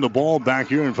inbound the ball back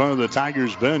here in front of the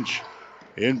Tigers bench.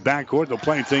 In backcourt, the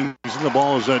play things, and the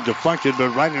ball is deflected,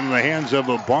 but right into the hands of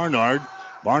Barnard.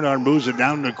 Barnard moves it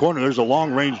down in the corner. There's a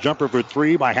long-range jumper for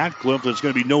 3 by Hatcliffe that's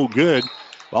going to be no good.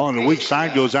 Ball on the weak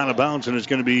side goes out of bounds, and it's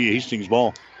going to be Hastings'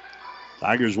 ball.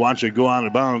 Tigers watch it go out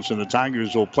of bounds, and the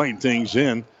Tigers will play things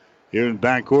in here in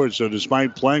backcourt. So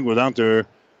despite playing without their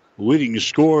leading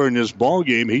scorer in this ball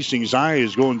game. Hastings High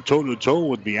is going toe-to-toe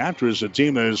with Beatrice, a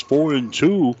team that is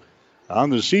 4-2 on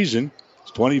the season.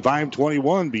 It's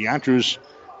 25-21. Beatrice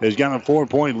has got a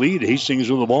 4-point lead.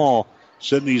 Hastings with the ball.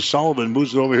 Sydney Sullivan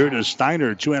moves it over here to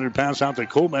Steiner. Two-handed pass out to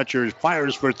Kometcher.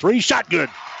 Fires for three. Shot good.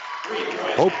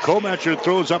 Hope Kometcher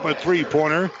throws up a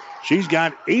three-pointer. She's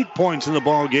got 8 points in the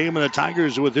ball game, and the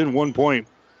Tigers are within 1 point.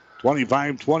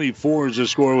 25-24 is the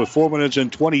score with 4 minutes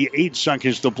and 28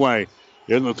 seconds to play.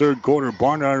 In the third quarter,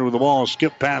 Barnard with the ball.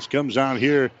 Skip pass comes out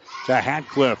here to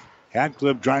Hatcliffe.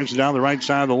 Hatcliffe drives it down the right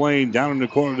side of the lane. Down in the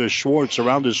corner to Schwartz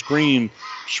around the screen.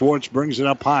 Schwartz brings it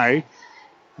up high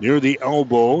near the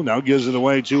elbow. Now gives it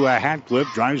away to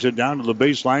Hatcliffe. Drives it down to the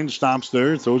baseline. Stops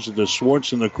there. Throws it to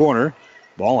Schwartz in the corner.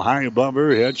 Ball high above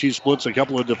her head. She splits a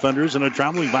couple of defenders, and a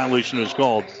traveling violation is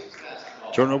called.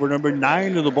 Turnover number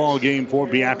 9 in the ball game for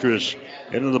Beatrice.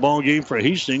 Into the ball game for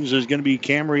Hastings is going to be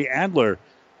Camry Adler.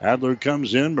 Adler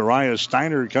comes in. Mariah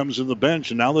Steiner comes to the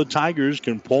bench. And now the Tigers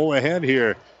can pull ahead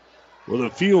here with a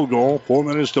field goal. 4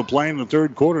 minutes to play in the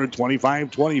third quarter.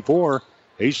 25-24.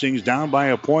 Hastings down by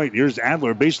a point. Here's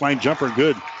Adler. Baseline jumper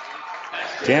good.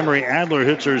 Camry Adler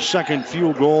hits her second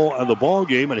field goal of the ball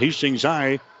game. And Hastings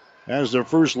High has their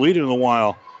first lead in a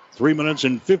while. 3 minutes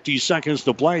and 50 seconds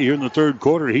to play here in the third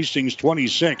quarter. Hastings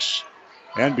 26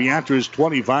 and Beatrice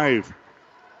 25.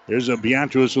 There's a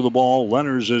Beatrice with the ball.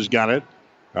 Lenners has got it.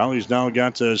 Riley's now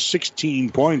got 16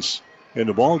 points in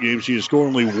the ball game. She has scored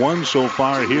only 1 so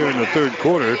far here in the third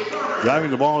quarter.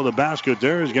 Driving the ball to the basket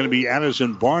there is going to be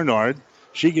Addison Barnard.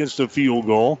 She gets the field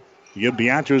goal. You give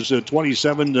Beatrice a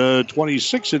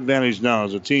 27-26 advantage now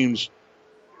as the teams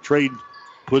trade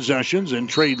possessions and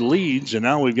trade leads. And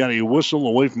now we've got a whistle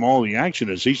away from all the action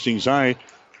as Hastings High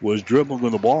was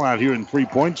dribbling the ball out here in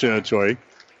 3-point territory.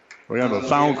 We have a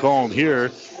foul called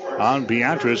here on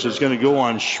Beatrice. It's going to go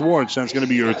on Schwartz. That's going to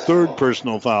be her third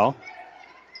personal foul.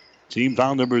 Team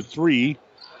foul number 3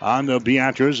 on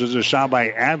Beatrice. There's a shot by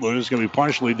Adler. It's going to be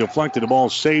partially deflected. The ball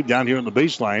saved down here on the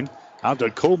baseline. Out to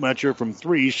Kometcher from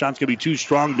 3. Shot's going to be too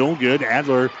strong. No good.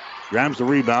 Adler grabs the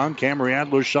rebound. Camry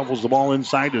Adler shuffles the ball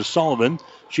inside to Sullivan.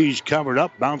 She's covered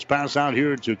up. Bounce pass out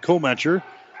here to Kometcher.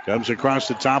 Comes across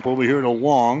the top over here to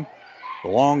Long.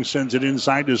 Long sends it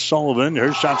inside to Sullivan.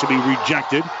 Her shot to be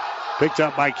rejected. Picked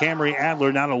up by Camry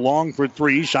Adler. Now to Long for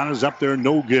 3. Shot is up there.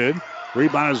 No good.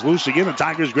 Rebound is loose again. The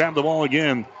Tigers grab the ball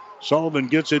again. Sullivan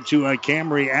gets it to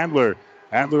Camry Adler.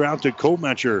 Adler out to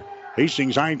Kometcher.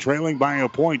 Hastings High trailing by a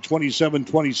point.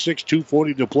 27-26.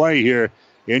 2:40 to play here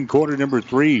in quarter number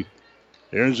 3.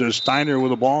 There's a Steiner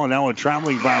with the ball, and now a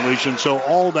traveling violation. So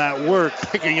all that work,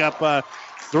 picking up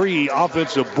 3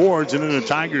 offensive boards, and then the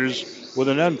Tigers with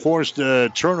an unforced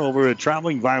turnover, a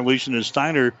traveling violation, as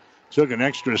Steiner took an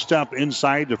extra step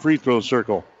inside the free throw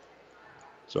circle.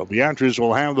 So Beatrice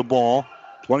will have the ball.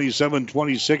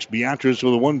 27-26, Beatrice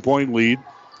with a 1-point lead.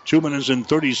 2 minutes and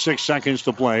 36 seconds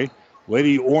to play.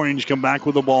 Lady Orange come back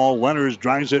with the ball. Lenners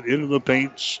drives it into the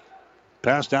paint.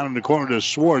 Pass down in the corner to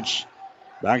Schwartz.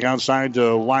 Back outside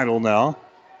to Lytle now.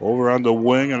 Over on the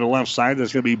wing on the left side,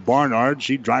 that's going to be Barnard.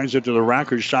 She drives it to the rack.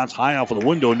 Her shot's high off of the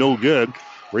window. No good.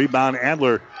 Rebound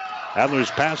Adler.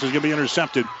 Adler's pass is going to be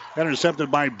intercepted.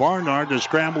 Intercepted by Barnard. The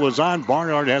scramble is on.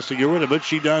 Barnard has to get rid of it.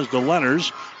 She does to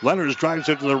Lenners. Lenners drives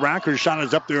it to the rack. Her shot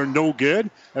is up there. No good.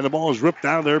 And the ball is ripped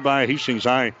out of there by Hastings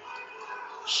High.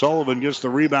 Sullivan gets the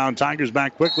rebound. Tigers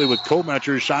back quickly with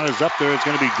Kometcher. Shot is up there. It's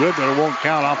going to be good, but it won't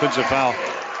count. Offensive foul.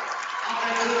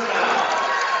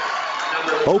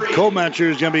 Hope Kometcher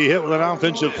is going to be hit with an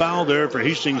offensive foul there for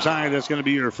Hastings High. That's going to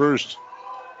be her first.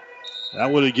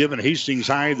 That would have given Hastings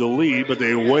High the lead, but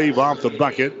they wave off the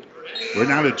bucket. We're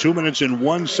now to 2 minutes and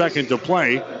 1 second to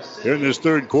play here in this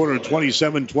third quarter.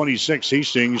 27-26.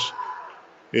 Hastings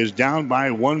is down by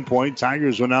 1 point.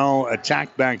 Tigers will now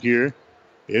attack back here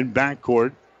in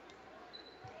backcourt.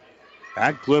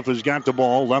 Atcliffe has got the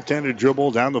ball. Left-handed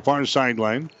dribble down the far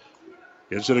sideline.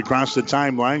 Gets it across the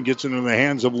timeline. Gets it in the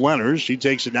hands of Lenners. She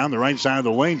takes it down the right side of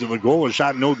the lane to the goal. A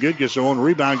shot no good. Gets her own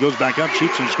rebound. Goes back up.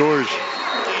 Shoots and scores.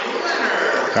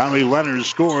 Conley Lenners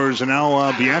scores. And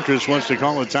now Beatrice wants to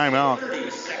call a timeout.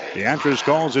 Beatrice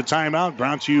calls a timeout.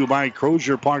 Brought to you by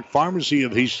Crozier Park Pharmacy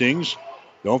of Hastings.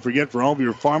 Don't forget, for all of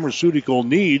your pharmaceutical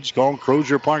needs, call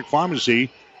Crozier Park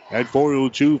Pharmacy at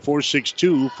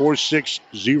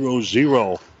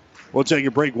 402-462-4600. We'll take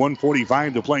a break.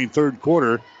 1:45 to play in third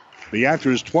quarter.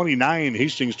 Beatrice 29,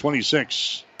 Hastings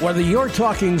 26. Whether you're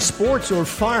talking sports or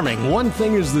farming, one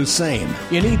thing is the same.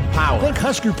 You need power. Think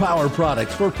Husker Power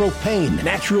products for propane,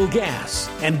 natural gas,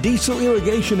 and diesel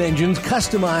irrigation engines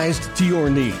customized to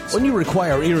your needs. When you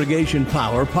require irrigation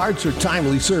power, parts, or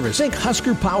timely service, think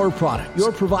Husker Power products,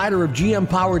 your provider of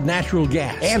GM-powered natural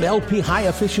gas and LP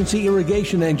high-efficiency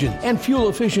irrigation engine and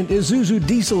fuel-efficient Isuzu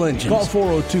diesel engines. Call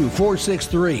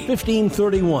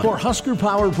 402-463-1531 for Husker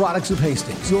Power products of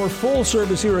Hastings, your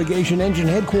full-service irrigation engine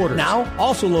headquarters. Now,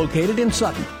 also located in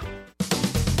Sutton.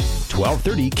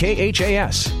 1230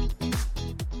 KHAS.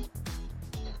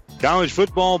 College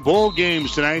football bowl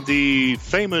games tonight. The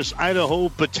famous Idaho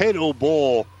Potato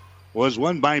Bowl was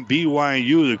won by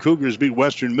BYU. The Cougars beat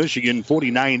Western Michigan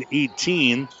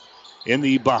 49-18. In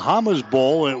the Bahamas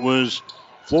Bowl, it was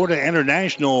Florida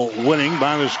International winning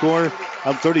by the score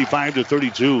of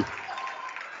 35-32.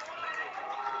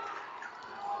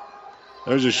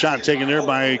 There's a shot taken there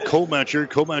by Kometcher.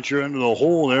 Kometcher under the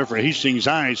hole there for Hastings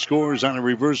High. Scores on a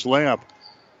reverse layup.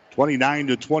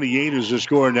 29-28 is the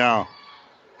score now.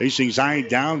 Hastings High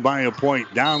down by a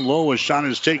point. Down low, a shot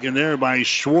is taken there by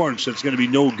Schwartz. That's going to be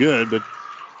no good, but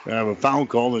we have a foul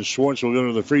call, and Schwartz will go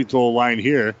to the free throw line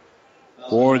here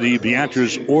for the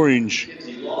Beatrice Orange.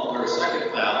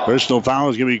 Personal foul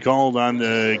is going to be called on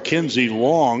Kinsey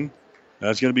Long.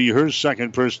 That's going to be her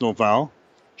second personal foul.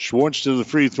 Schwartz to the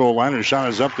free throw line. Her shot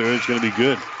is up there. It's going to be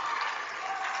good.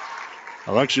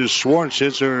 Alexis Schwartz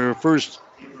hits her first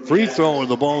free throw of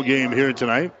the ball game here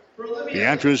tonight.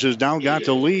 Beatrice has now got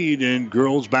the lead in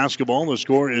girls basketball. The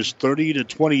score is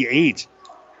 30-28.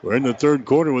 We're in the third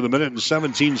quarter with 1 minute and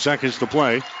 17 seconds to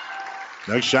play.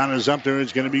 Next shot is up there.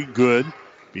 It's going to be good.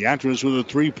 Beatrice with a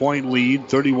 3-point lead,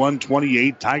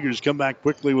 31-28. Tigers come back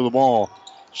quickly with the ball.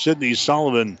 Sydney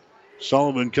Sullivan.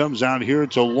 Sullivan comes out here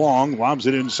to Long, lobs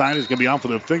it inside. It's going to be off of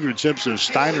the fingertips of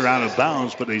Steiner out of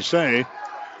bounds, but they say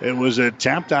it was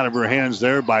tapped out of her hands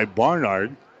there by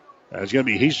Barnard. It's going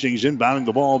to be Hastings inbounding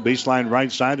the ball, baseline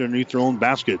right side underneath their own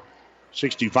basket.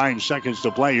 65 seconds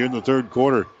to play here in the third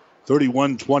quarter.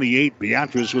 31-28,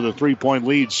 Beatrice with a 3-point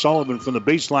lead. Sullivan from the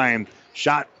baseline,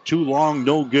 shot too long,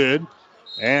 no good.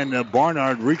 And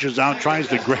Barnard reaches out, tries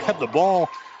to grab the ball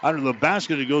under the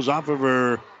basket. It goes off of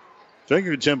her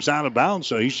fingertips out of bounds,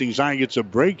 so Hastings High gets a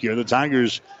break here. The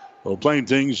Tigers will play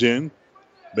things in.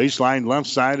 Baseline left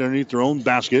side underneath their own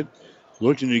basket.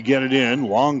 Looking to get it in.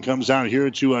 Long comes out here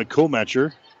to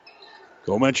Kometcher.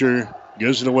 Kometcher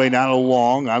gives it away now to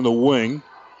Long on the wing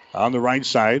on the right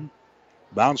side.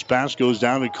 Bounce pass goes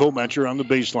down to Kometcher on the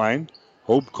baseline.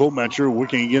 Hope Kometcher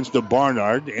working against the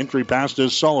Barnard. Entry pass to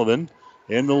Sullivan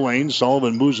in the lane.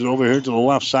 Sullivan moves it over here to the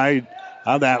left side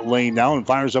of that lane now and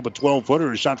fires up a 12-footer.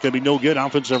 Her shot's going to be no good.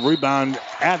 Offensive rebound.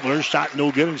 Adler, shot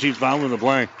no good, and she's fouled in the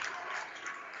play.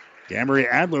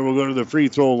 Camry Adler will go to the free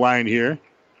throw line here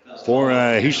for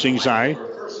Hastings High.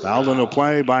 Fouled in the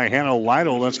play by Hannah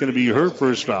Lytle. That's going to be her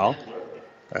first foul.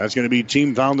 That's going to be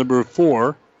team foul number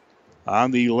 4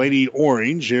 on the Lady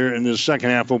Orange here in the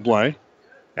second half of play.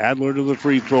 Adler to the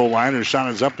free throw line. Her shot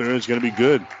is up there. It's going to be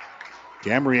good.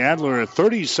 Camry Adler, a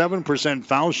 37%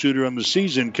 foul shooter on the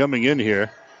season coming in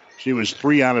here. She was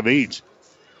 3 out of 8.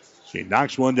 She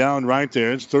knocks one down right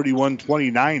there. It's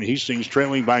 31-29. Hastings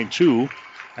trailing by 2.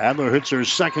 Adler hits her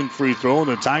second free throw,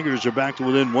 and the Tigers are back to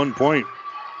within 1 point.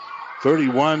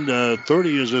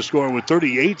 31-30 is the score with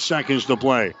 38 seconds to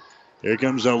play. Here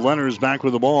comes Lenners back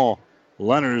with the ball.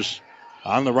 Lenners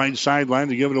on the right sideline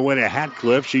to give it away to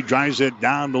Hatcliffe. She drives it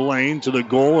down the lane to the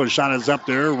goal. Her shot is up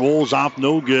there. Rolls off,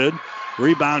 no good.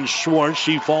 Rebound Schwartz.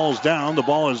 She falls down. The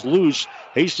ball is loose.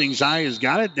 Hastings High has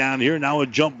got it down here. Now a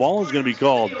jump ball is going to be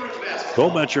called.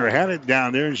 Kometcher had it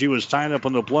down there, and she was tied up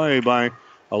on the play by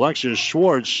Alexis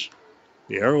Schwartz.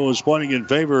 The arrow is pointing in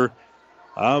favor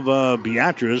of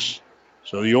Beatrice.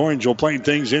 So the Orange will play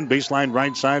things in. Baseline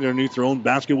right side underneath their own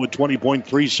basket with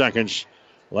 20.3 seconds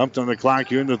left on the clock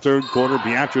here in the third quarter.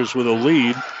 Beatrice with a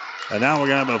lead. And now we're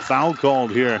going to have a foul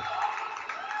called here.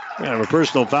 We have a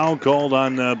personal foul called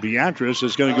on Beatrice.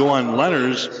 It's going to go on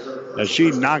Lenners as she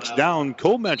knocks down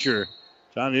Kometcher.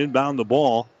 Trying to inbound the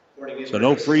ball. So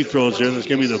no free throws here. That's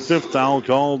going to be the 5th foul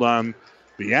called on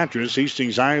Beatrice.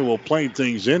 Hastings High will play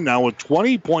things in now with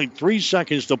 20.3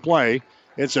 seconds to play.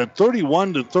 It's a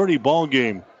 31-30 ball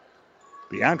game.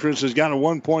 Beatrice has got a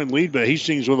 1-point lead, but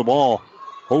Hastings with the ball.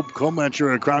 Hope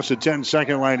Kometcher across the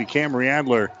 10-second line to Camry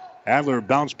Adler. Adler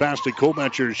bounced past to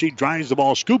Kometcher. She drives the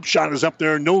ball. Scoop shot is up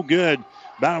there. No good.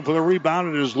 Battle for the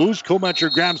rebound. It is loose.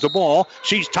 Kometcher grabs the ball.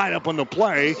 She's tied up on the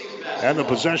play. And the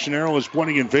possession arrow is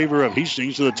pointing in favor of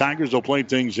Hastings, so the Tigers will play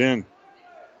things in.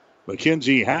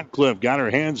 Mackenzie Hatcliffe got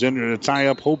her hands in there to tie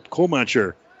up Hope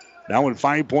Kometcher. Now with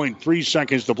 5.3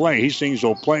 seconds to play, Hastings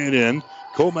will play it in.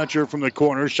 Komecher from the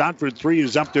corner. Shot for three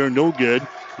is up there, no good.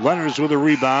 Leonard's with a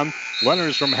rebound.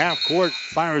 Leonard's from half court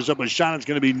fires up a shot. It's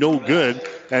going to be no good.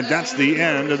 And that's the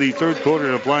end of the third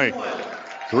quarter of play.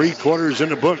 3 quarters in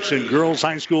the books in girls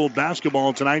high school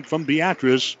basketball tonight from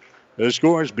Beatrice. The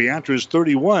score is Beatrice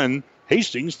 31,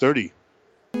 Hastings 30.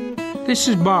 This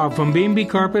is Bob from B&B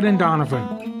Carpet and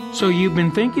Donovan. So you've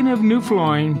been thinking of new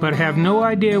flooring but have no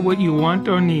idea what you want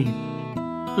or need.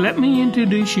 Let me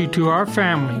introduce you to our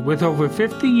family with over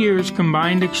 50 years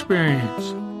combined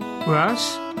experience.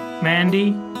 Russ,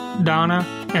 Mandy, Donna,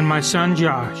 and my son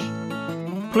Josh.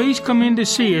 Please come in to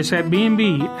see us at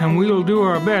B&B and we will do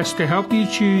our best to help you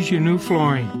choose your new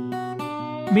flooring.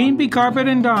 B&B Carpet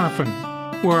and Donovan,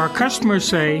 where our customers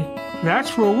say,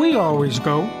 that's where we always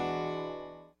go.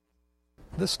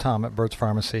 This is Tom at Bird's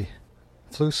Pharmacy.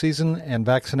 Flu season and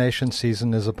vaccination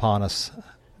season is upon us.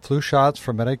 Flu shots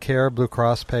for Medicare Blue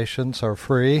Cross patients are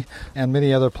free, and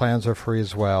many other plans are free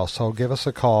as well. So give us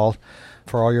a call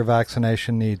for all your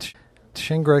vaccination needs.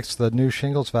 Shingrix, the new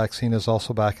shingles vaccine, is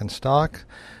also back in stock.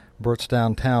 Burt's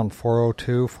downtown,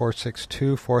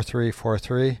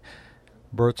 402-462-4343.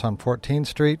 Burt's on 14th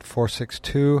Street,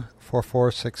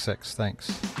 462-4466. Thanks.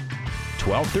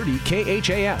 1230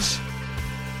 KHAS.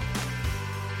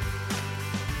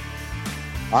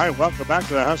 All right, welcome back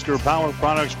to the Husker Power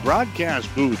Products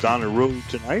broadcast booth on the road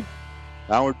tonight.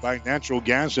 Powered by natural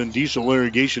gas and diesel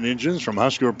irrigation engines from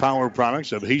Husker Power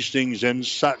Products of Hastings and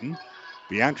Sutton.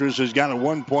 Beatrice has got a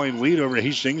 1-point lead over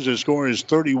Hastings. The score is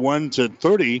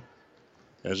 31-30.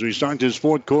 As we start this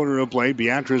fourth quarter of play,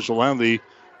 Beatrice will have the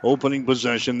opening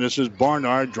possession. This is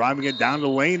Barnard driving it down the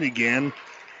lane again.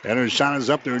 And her shot is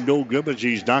up there, no good, but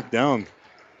she's knocked down.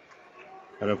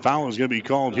 And a foul is going to be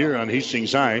called here on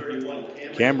Hastings High.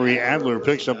 Camry Adler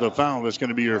picks up the foul. That's going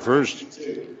to be her first.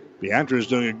 Beatrice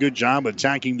doing a good job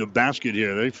attacking the basket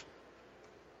here. They've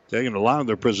taken a lot of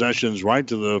their possessions right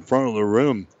to the front of the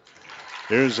rim.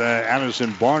 There's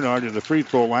Addison Barnard at the free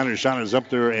throw line. Her shot is up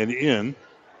there and in.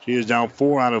 She is now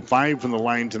 4 out of 5 from the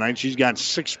line tonight. She's got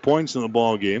 6 points in the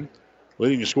ball game.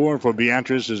 Leading scorer for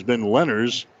Beatrice has been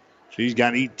Lenners. She's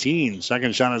got 18.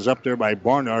 Second shot is up there by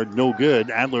Barnard. No good.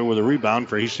 Adler with a rebound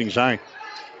for Hastings High.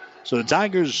 So the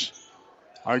Tigers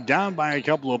are down by a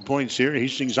couple of points here.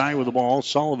 Hastings High with the ball.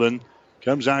 Sullivan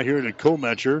comes out here to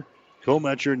Komecher.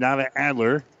 Komecher now to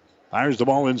Adler. Fires the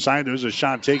ball inside. There's a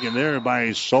shot taken there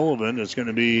by Sullivan. It's going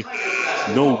to be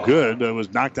no good, but it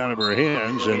was knocked out of her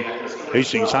hands. And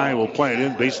Hastings High will play it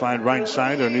in. Baseline right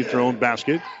side underneath their own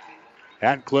basket.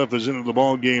 Hatcliffe is into the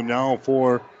ball game now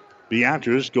for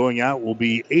Beatrice. Going out will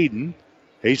be Aiden.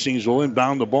 Hastings will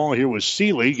inbound the ball here with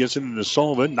Seeley. Gets it into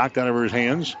Sullivan. Knocked out of her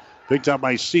hands. Picked up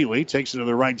by Seeley. Takes it to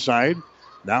the right side.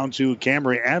 Down to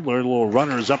Camry Adler. The little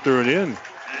runner is up there and in.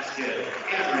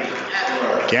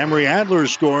 Camry Adler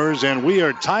scores, and we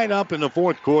are tied up in the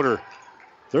fourth quarter.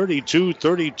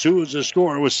 32-32 is the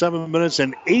score with 7 minutes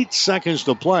and 8 seconds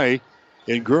to play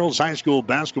in girls high school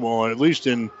basketball, at least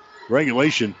in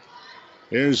regulation.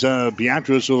 Here's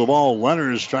Beatrice with the ball.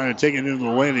 Leonard is trying to take it into the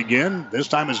lane again. This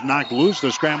time it's knocked loose.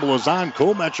 The scramble is on.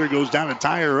 Komecher goes down to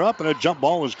tie her up, and a jump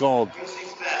ball is called.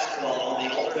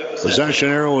 Possession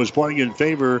arrow is pointing in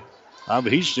favor of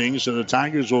Hastings, so the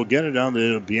Tigers will get it on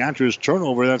the Beatrice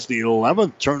turnover. That's the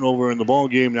 11th turnover in the ball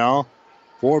game now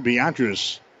for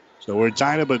Beatrice. So we're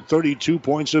tied up at 32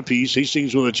 points apiece.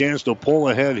 Hastings with a chance to pull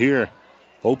ahead here.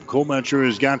 Hope Komecher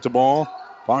has got the ball.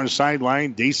 Far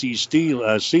sideline, Daisy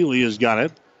Seeley has got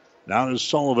it. Now to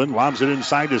Sullivan. Lobs it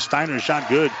inside to Steiner. Shot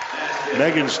good.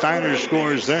 Megan Steiner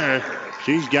scores there.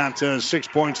 She's got 6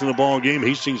 points in the ball game.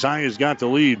 Hastings High has got the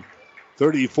lead.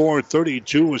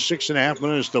 34-32 with 6.5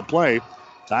 minutes to play.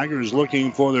 Tigers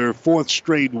looking for their 4th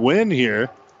straight win here.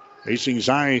 Hastings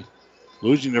High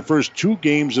losing their first 2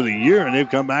 games of the year, and they've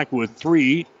come back with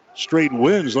 3 straight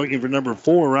wins, looking for number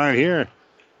 4 right here.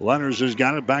 Leonard has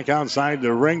got it back outside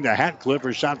the ring to Hatcliffe.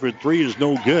 Her shot for 3 is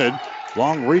no good.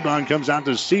 Long rebound comes out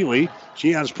to Seeley.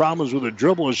 She has problems with the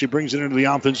dribble as she brings it into the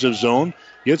offensive zone.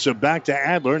 Gets it back to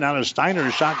Adler. Now to Steiner.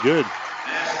 Shot good.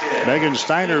 Megan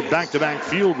Steiner back-to-back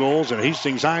field goals, and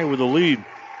Hastings High with the lead.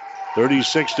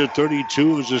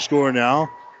 36-32 is the score now.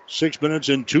 6 minutes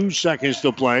and 2 seconds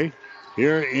to play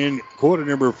here in quarter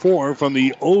number 4 from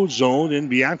the O-Zone in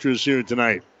Beatrice here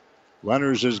tonight.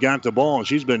 Leonard has got the ball.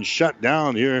 She's been shut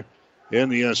down here in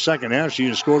the second half. She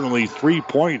has scored only 3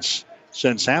 points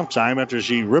since halftime after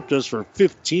she ripped us for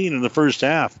 15 in the first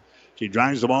half. She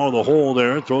drives the ball to the hole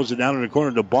there, throws it down in the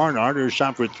corner to Barnard. Her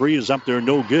shot for 3 is up there,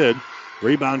 no good.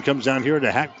 Rebound comes down here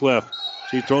to Hatcliffe.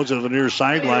 She throws it to the near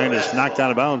sideline. It's knocked out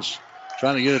of bounds.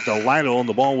 Trying to get it to Lido, and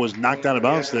the ball was knocked out of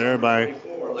bounds there by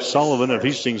Sullivan of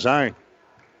Hastings High.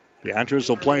 Beatrice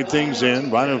will play things in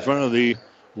right in front of the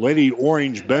Lady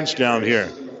Orange bench down here.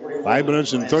 5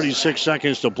 minutes and 36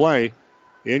 seconds to play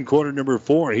in quarter number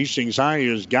 4. Hastings High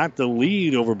has got the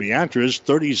lead over Beatrice,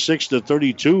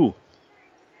 36-32.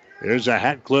 There's a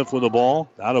Hatcliffe with the ball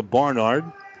out of Barnard.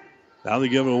 Now they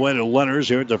give it away to Lenners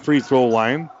here at the free throw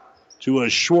line. To a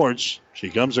Schwartz. She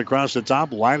comes across the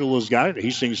top. Lytle has got it.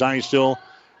 Hastings High still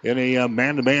in a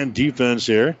man-to-man defense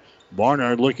here.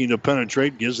 Barnard looking to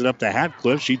penetrate. Gives it up to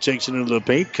Hatcliffe. She takes it into the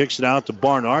paint. Kicks it out to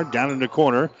Barnard. Down in the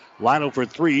corner. Lytle for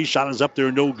 3. Shot is up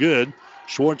there. No good.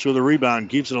 Schwartz with a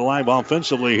rebound. Keeps it alive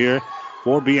offensively here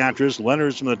for Beatrice.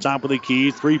 Lenners from the top of the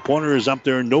key. Three-pointer is up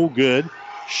there. No good.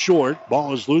 Short.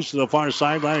 Ball is loose to the far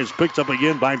sideline. It's picked up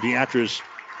again by Beatrice.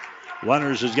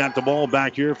 Lenners has got the ball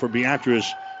back here for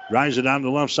Beatrice. Drives it down the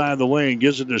left side of the lane.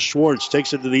 Gives it to Schwartz.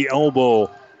 Takes it to the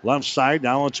elbow. Left side.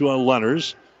 Now onto a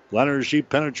Lenners. Lenners, she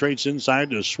penetrates inside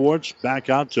to Schwartz. Back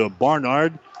out to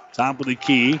Barnard. Top of the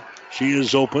key. She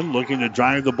is open. Looking to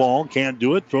drive the ball. Can't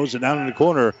do it. Throws it down in the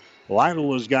corner.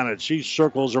 Lytle has got it. She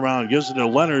circles around. Gives it to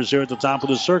Lenners here at the top of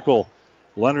the circle.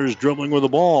 Lenners dribbling with the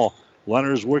ball.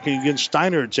 Lenners working against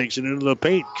Steiner. Takes it into the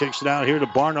paint. Kicks it out here to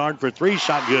Barnard for 3.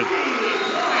 Shot good.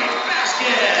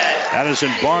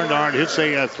 Addison Barnard hits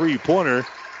a three-pointer.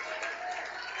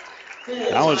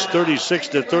 Now it's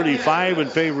 36-35 in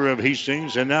favor of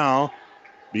Hastings. And now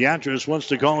Beatrice wants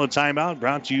to call a timeout.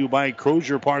 Brought to you by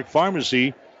Crozier Park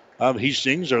Pharmacy of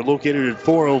Hastings. They're located at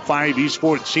 405 East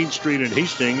 14th Street in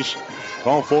Hastings.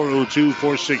 Call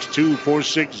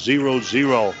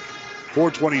 402-462-4600.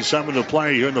 4:27 to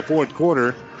play here in the fourth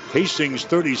quarter. Hastings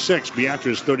 36,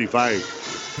 Beatrice 35.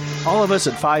 All of us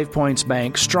at 5 Points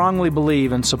Bank strongly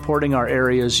believe in supporting our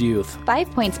area's youth.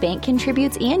 5 Points Bank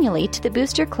contributes annually to the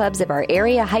booster clubs of our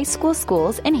area high school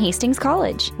schools and Hastings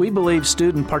College. We believe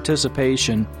student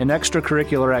participation in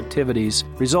extracurricular activities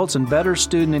results in better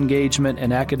student engagement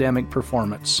and academic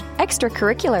performance.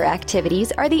 Extracurricular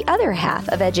activities are the other half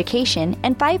of education,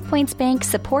 and 5 Points Bank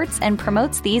supports and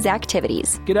promotes these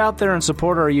activities. Get out there and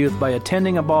support our youth by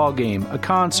attending a ball game, a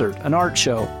concert, an art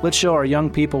show. Let's show our young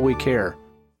people we care.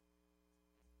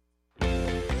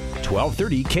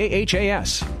 1230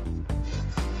 KHAS.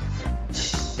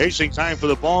 Hastings time for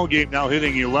the ball game, now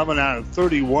hitting 11 out of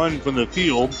 31 from the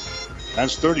field.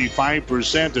 That's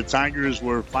 35%. The Tigers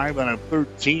were 5 out of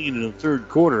 13 in the third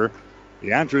quarter.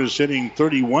 Beatrice hitting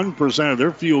 31% of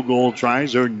their field goal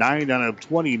tries. They're 9 out of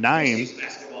 29.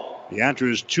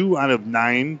 Beatrice 2 out of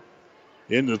 9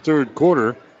 in the third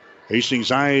quarter. Hastings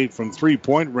High from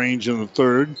three-point range in the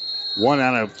third. 1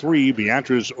 out of 3.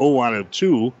 Beatrice 0 out of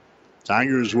 2.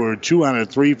 Tigers were 2 out of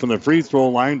 3 from the free throw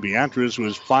line. Beatrice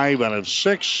was 5 out of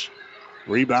 6.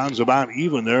 Rebounds about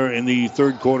even there in the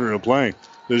third quarter of play.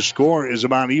 The score is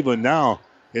about even now.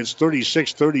 It's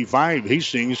 36-35.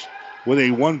 Hastings with a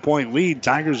 1-point lead.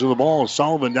 Tigers with the ball.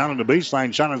 Sullivan down on the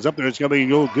baseline. Shot is up there. It's going to be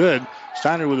no good.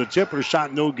 Steiner with a tipper.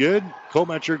 Shot no good.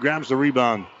 Kometcher grabs the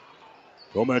rebound.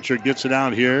 Kometcher gets it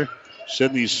out here.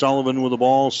 Sydney Sullivan with the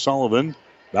ball. Sullivan.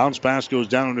 Bounce pass goes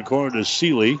down in the corner to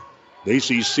Seeley.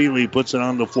 Daisy Seeley puts it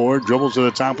on the floor, dribbles to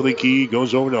the top of the key,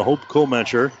 goes over to Hope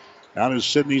Kometcher. Now to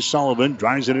Sydney Sullivan,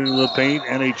 drives it into the paint,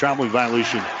 and a traveling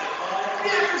violation.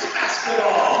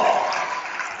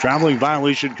 Traveling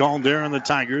violation called there on the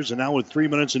Tigers, and now with 3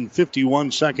 minutes and 51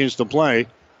 seconds to play,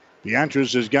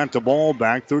 Beatrice has got the ball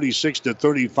back.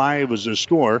 36-35 is the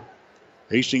score.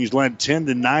 Hastings led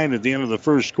 10-9 at the end of the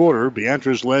first quarter.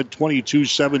 Beatrice led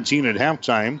 22-17 at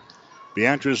halftime.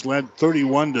 Beatrice led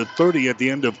 31-30 at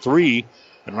the end of 3.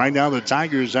 And right now the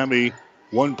Tigers have a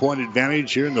 1-point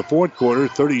advantage here in the fourth quarter,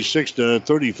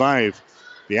 36-35.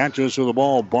 Beatrice with the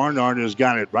ball. Barnard has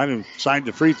got it right inside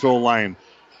the free throw line.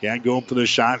 Can't go up for the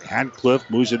shot. Hadcliffe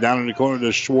moves it down in the corner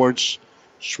to Schwartz.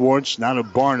 Schwartz now to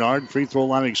Barnard. Free throw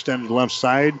line extended left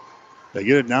side. They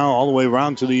get it now all the way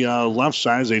around to the left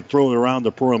side as they throw it around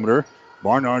the perimeter.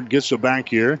 Barnard gets it back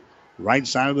here. Right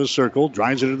side of the circle,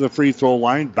 drives it to the free throw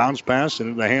line, bounce pass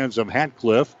into the hands of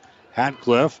Hatcliffe.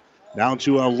 Hatcliffe down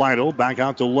to Lytle, back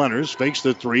out to Lenners, fakes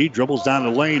the three, dribbles down the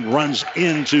lane, runs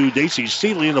into Daisy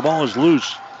Seeley, and the ball is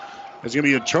loose. There's going to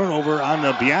be a turnover on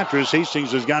the Beatrice.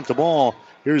 Hastings has got the ball.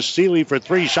 Here's Seeley for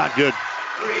 3, shot good.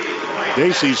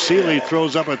 Daisy Seeley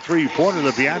throws up a three-pointer.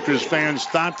 The Beatrice fans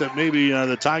thought that maybe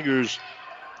the Tigers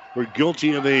were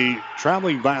guilty of a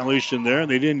traveling violation there.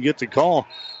 They didn't get the call.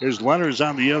 Here's Lenners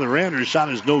on the other end. Her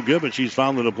shot is no good, but she's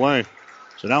fouled in the play.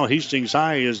 So now Hastings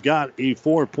High has got a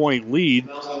 4-point lead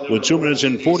with 2 minutes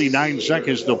and 49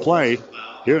 seconds to play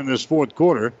here in this fourth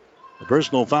quarter. The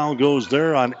personal foul goes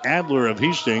there on Adler of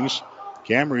Hastings.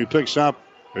 Camry picks up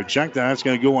or check that. That's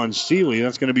going to go on Seeley.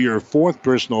 That's going to be her fourth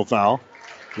personal foul.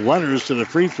 Leonard to the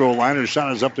free throw line. Her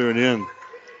shot is up there and in.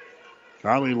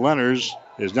 Carly Leonard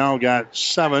has now got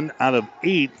 7 out of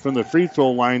 8 from the free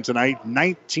throw line tonight.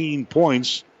 19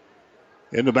 points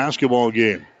in the basketball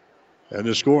game. And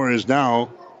the score is now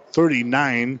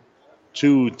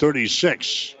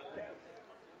 39-36.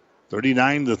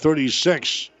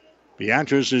 39-36.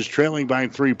 Beatrice is trailing by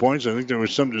 3 points. I think there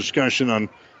was some discussion on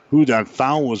who that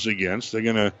foul was against. They're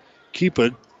going to keep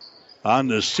it on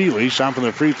the Seeley. Shot from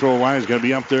the free throw line is going to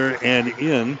be up there and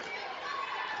in.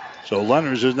 So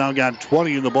Leonard has now got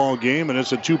 20 in the ball game, and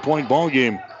it's a 2-point ball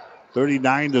game.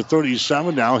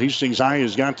 39-37 now. Hastings High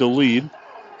has got the lead.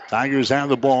 Tigers have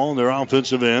the ball in their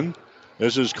offensive end.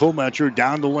 This is Kometcher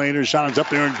down the lane. Her shot is up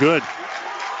there and good.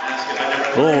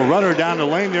 Little runner down the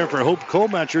lane there for Hope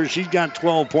Kometcher. She's got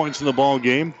 12 points in the ball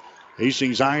game.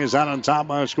 Hastings High is out on top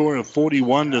by a score of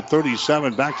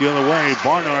 41-37. Back the other way.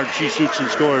 Barnard, she shoots and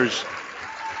scores.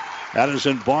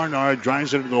 Addison Barnard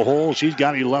drives it into the hole. She's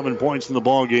got 11 points in the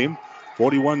ball game.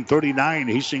 41-39.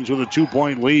 Hastings with a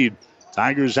 2-point lead.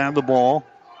 Tigers have the ball.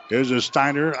 Here's a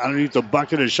Steiner underneath the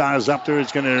bucket. A shot is up there.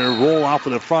 It's going to roll off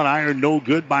of the front iron. No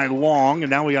good by Long. And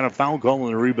now we got a foul call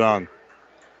on the rebound.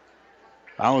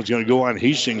 Foul is going to go on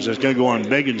Hastings. It's going to go on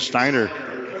Megan Steiner.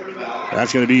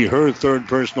 That's going to be her third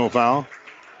personal foul.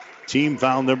 Team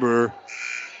foul number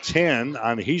 10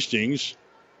 on Hastings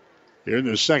here in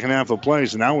the second half of play.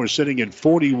 So now we're sitting at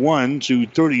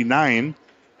 41-39.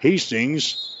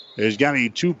 Hastings has got a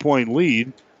 2-point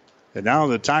lead. And now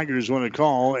the Tigers want to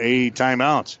call a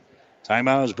timeout.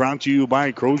 Timeout is brought to you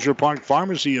by Crozier Park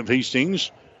Pharmacy of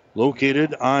Hastings,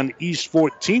 located on East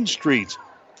 14th Street.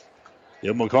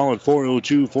 Give them a call at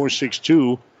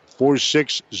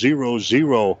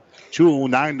 402-462-4600.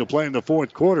 2:09 to play in the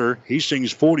fourth quarter.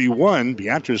 Hastings 41,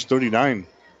 Beatrice 39.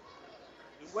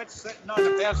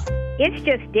 It's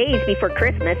just days before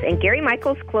Christmas, and Gary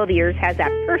Michaels Clothiers has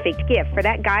that perfect gift for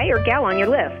that guy or gal on your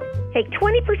list. Take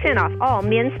 20% off all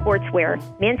men's sportswear.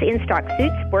 Men's in-stock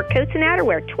suits, sport coats, and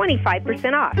outerwear,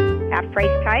 25% off.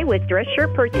 Half-price tie with dress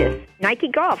shirt purchase. Nike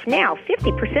Golf, now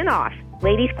 50% off.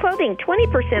 Ladies clothing,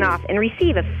 20% off, and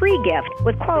receive a free gift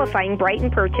with qualifying Brighton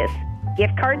purchase.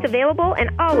 Gift cards available and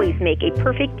always make a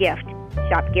perfect gift.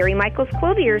 Shop Gary Michaels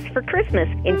Clothiers for Christmas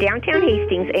in downtown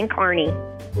Hastings and Kearney.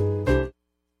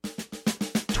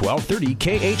 1230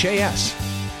 KHAS.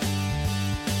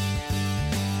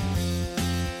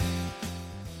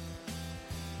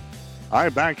 All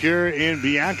right, back here in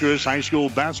Beatrice, high school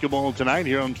basketball tonight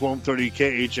here on 1230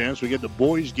 KHS. We get the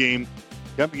boys game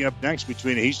coming up next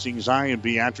between Hastings High and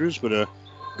Beatrice, but a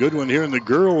good one here in the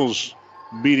girls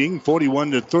meeting.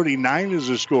 41-39 is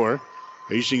the score.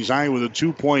 Hastings High with a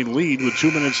 2-point lead with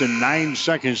 2 minutes and 9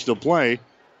 seconds to play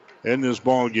in this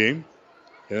ball game.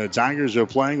 The Tigers are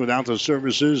playing without the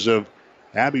services of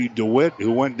Abby DeWitt,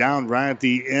 who went down right at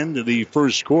the end of the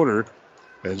first quarter.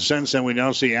 And since then, we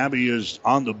now see Abby is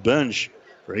on the bench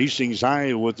for Hastings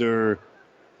High with her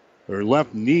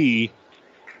left knee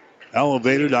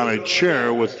elevated on a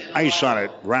chair with ice on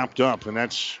it, wrapped up, and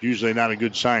that's usually not a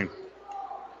good sign.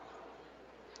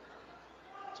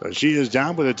 So she is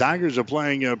down, but the Tigers are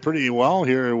playing pretty well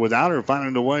here without her,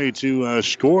 finding a way to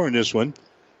score in this one.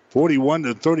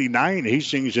 41-39,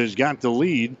 Hastings has got the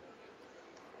lead.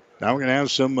 Now we're going to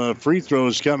have some free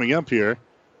throws coming up here.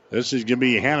 This is going to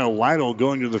be Hannah Lytle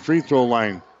going to the free throw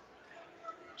line.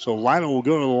 So Lytle will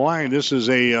go to the line. This is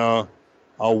a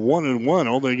 1-and-1.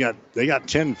 Oh, they got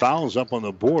 10 fouls up on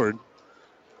the board.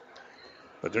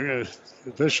 But the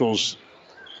officials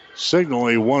signal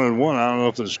a 1-and-1. I don't know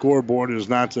if the scoreboard is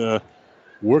not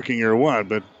working or what,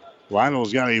 but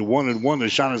Lytle's got a 1-and-1. The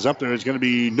shot is up there. It's going to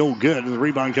be no good. And the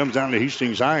rebound comes down to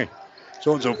Hastings High.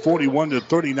 So it's a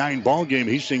 41-39 ball game.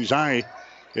 Hastings High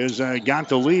has got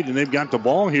the lead, and they've got the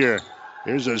ball here.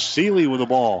 Here's a Seeley with the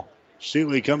ball.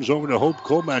 Seeley comes over to Hope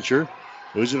Kometcher.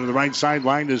 Moves it to the right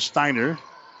sideline to Steiner.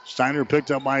 Steiner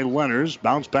picked up by Leonard.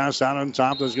 Bounce pass out on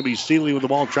top. That's going to be Seeley with the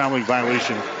ball. Traveling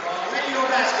violation.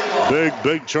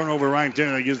 Big turnover right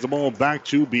there. That gives the ball back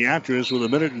to Beatrice with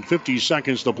 1 minute and 50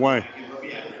 seconds to play.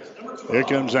 Here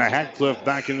comes Hatcliffe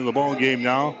back into the ball game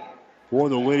now for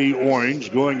the Lady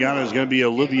Orange. Going out is going to be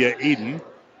Olivia Eden.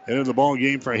 Into the ball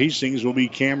game for Hastings will be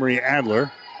Camry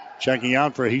Adler. Checking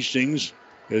out for Hastings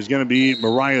is going to be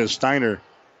Mariah Steiner.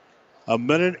 1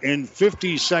 minute and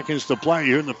 50 seconds to play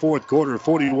here in the fourth quarter.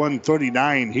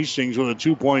 41-39. Hastings with a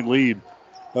 2-point lead.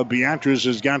 But Beatrice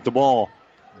has got the ball.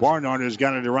 Barnard has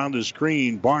got it around the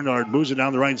screen. Barnard moves it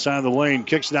down the right side of the lane.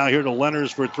 Kicks it out here to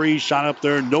Leonard for three. Shot up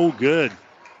there. No good.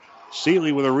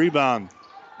 Seeley with a rebound.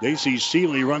 Daisy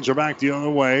Seeley runs her back the other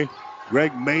way.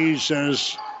 Greg Mays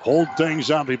says, hold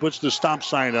things up. He puts the stop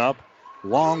sign up.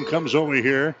 Long comes over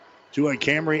here to a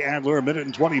Camry Adler. A minute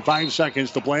and 25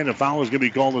 seconds to play, and a foul is going to be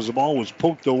called as the ball was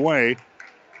poked away.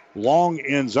 Long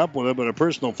ends up with it, but a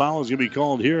personal foul is going to be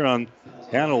called here on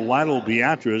Hannah Lytle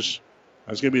Beatrice.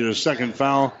 That's going to be the second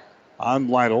foul on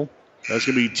Lytle. That's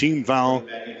going to be team foul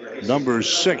number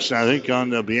 6, I think, on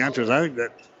Beatrice. I think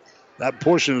that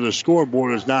portion of the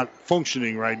scoreboard is not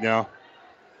functioning right now.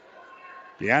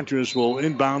 Beatrice will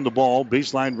inbound the ball,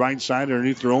 baseline right side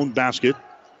underneath their own basket.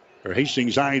 Or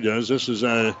Hastings High does. This is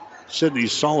Sydney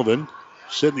Sullivan.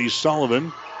 Sydney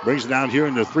Sullivan brings it out here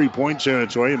in the three-point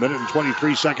territory. A minute and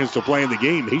 23 seconds to play in the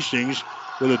game. Hastings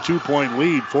with a 2-point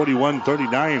lead,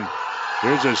 41-39.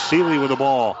 Here's a Seeley with the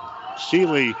ball.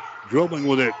 Seeley dribbling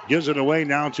with it. Gives it away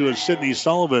now to a Sydney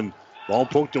Sullivan. Ball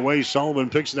poked away.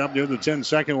 Sullivan picks it up near the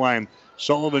 10-second line.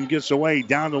 Sullivan gets away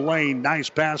down the lane. Nice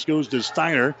pass goes to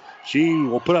Steiner. She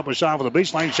will put up a shot for the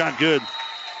baseline. Shot good.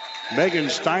 Megan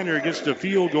Steiner gets the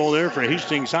field goal there for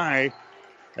Hastings High.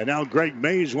 And now Greg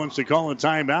Mays wants to call a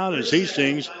timeout as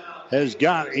Hastings has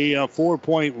got a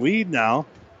 4-point lead now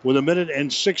with a minute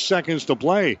and 6 seconds to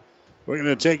play. We're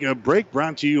going to take a break,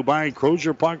 brought to you by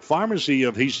Crozier Park Pharmacy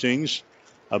of Hastings.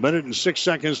 A minute and 6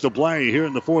 seconds to play here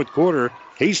in the fourth quarter.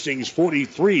 Hastings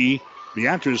 43,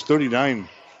 Beatrice 39.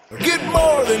 Get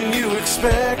more than you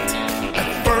expect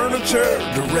at Furniture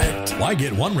Direct. Why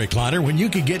get one recliner when you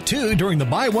can get two during the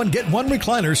buy one, get one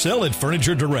recliner sale at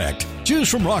Furniture Direct? Choose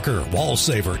from rocker, wall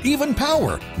saver, even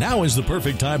power. Now is the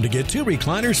perfect time to get 2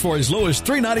 recliners for as low as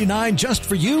 $399 just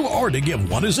for you, or to give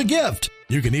one as a gift.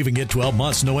 You can even get 12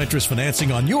 months no interest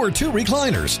financing on your 2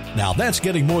 recliners. Now that's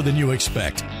getting more than you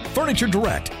expect. Furniture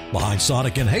Direct, behind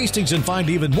Sonic and Hastings, and find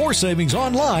even more savings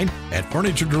online at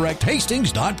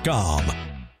FurnitureDirectHastings.com.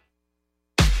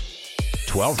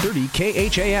 1230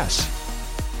 KHAS.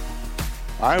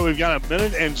 All right, we've got a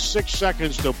minute and 6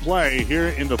 seconds to play here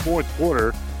in the fourth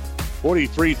quarter.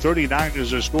 43-39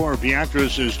 is the score.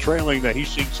 Beatrice is trailing the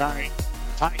Hastings High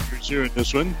Tigers here in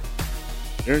this one.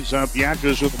 Here's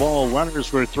Beatrice with the ball. Runners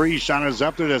for 3. Shot is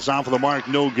up there. That's off of the mark.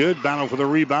 No good. Battle for the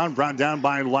rebound. Brought down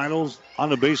by Lytle on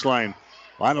the baseline.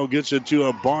 Lytle gets it to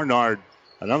a Barnard.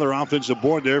 Another offensive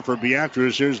board there for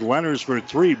Beatrice. Here's Lenners for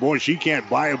 3. Boy, she can't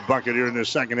buy a bucket here in the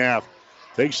second half.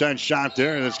 Takes that shot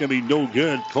there, and it's going to be no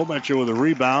good. Komecher with a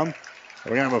rebound.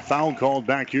 We're going to have a foul called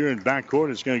back here in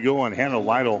backcourt. It's going to go on Hannah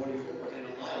Lytle.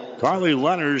 Carly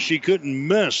Lenners, she couldn't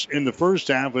miss in the first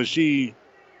half as she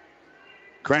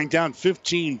cranked out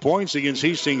 15 points against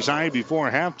Hastings High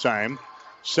before halftime.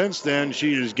 Since then,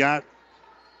 she has got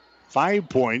 5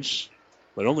 points,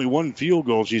 but only 1 field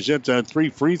goal. She's hit 3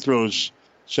 free throws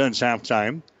since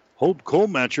halftime. Hope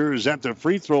Komecher is at the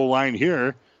free throw line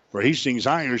here for Hastings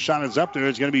High. Her shot is up there.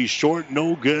 It's going to be short,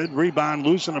 no good. Rebound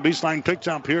loose on the baseline, picked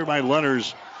up here by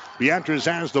Lenners. Beatrice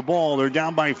has the ball. They're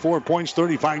down by 4 points,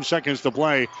 35 seconds to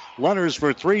play. Lenners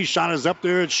for 3. Shot is up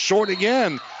there. It's short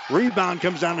again. Rebound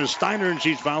comes down to Steiner, and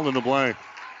she's fouled in the play.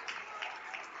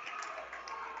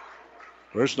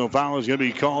 Personal foul is going to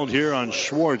be called here on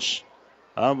Schwartz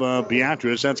of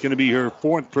Beatrice. That's going to be her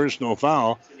 4th personal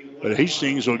foul. But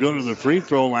Hastings will go to the free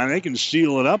throw line. They can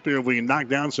seal it up here if we can knock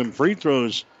down some free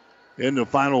throws in the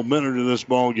final minute of this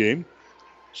ball game.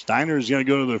 Steiner is going to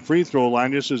go to the free throw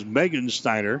line. This is Megan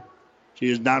Steiner. She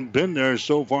has not been there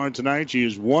so far tonight. She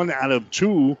is 1 out of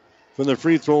 2 from the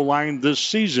free throw line this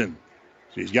season.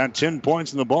 She's got 10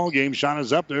 points in the ball game. Shot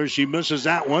is up there. She misses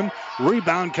that one.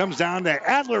 Rebound comes down to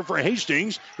Adler for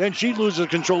Hastings. Then she loses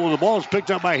control of the ball. It's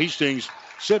picked up by Hastings.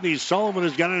 Sydney Sullivan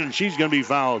has got it, and she's going to be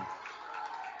fouled.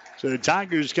 So the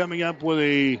Tigers coming up with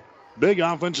a big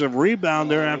offensive rebound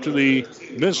there after the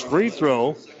missed free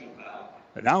throw.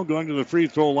 And now going to the free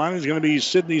throw line is going to be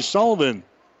Sydney Sullivan.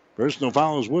 Personal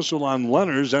foul is whistled on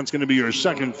Lenners. That's going to be her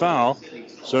 2nd foul.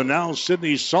 So now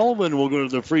Sydney Sullivan will go to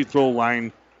the free throw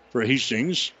line for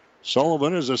Hastings.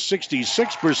 Sullivan is a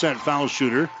 66% foul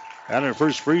shooter. And her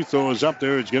first free throw is up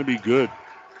there. It's going to be good.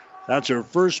 That's her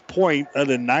first point of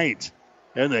the night.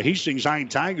 And the Hastings High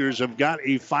Tigers have got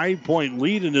a 5-point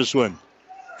lead in this one.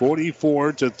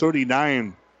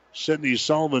 44-39. Sydney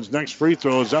Sullivan's next free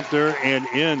throw is up there and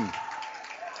in.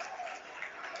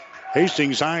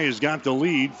 Hastings High has got the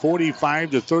lead,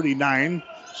 45-39.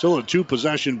 Still a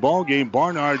 2-possession ball game.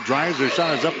 Barnard drives. Her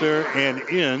shot is up there and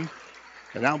in.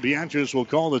 And now Beatrice will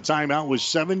call the timeout with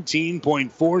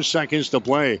 17.4 seconds to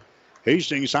play.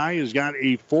 Hastings High has got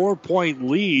a 4-point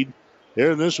lead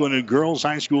there in this one in girls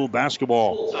high school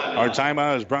basketball. Our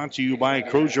timeout is brought to you by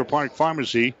Crozier Park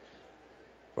Pharmacy.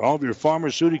 For all of your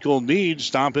pharmaceutical needs,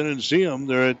 stop in and see them.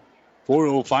 They're at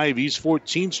 405 East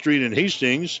 14th Street in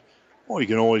Hastings. Or you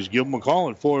can always give them a call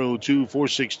at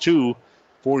 402-462-4600.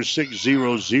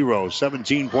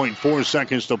 17.4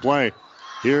 seconds to play.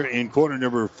 here in quarter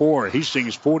number 4.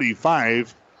 Hastings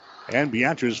 45 and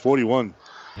Beatrice 41.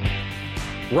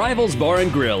 Rivals Bar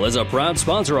and Grill is a proud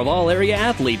sponsor of all area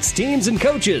athletes, teams, and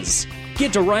coaches.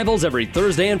 Get to Rivals every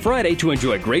Thursday and Friday to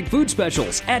enjoy great food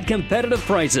specials at competitive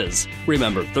prices.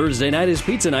 Remember, Thursday night is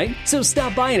pizza night, so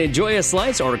stop by and enjoy a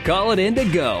slice or call it in to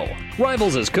go.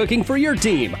 Rivals is cooking for your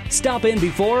team. Stop in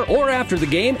before or after the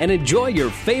game and enjoy your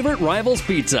favorite Rivals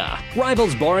pizza.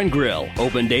 Rivals Bar and Grill,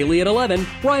 open daily at 11.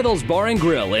 Rivals Bar and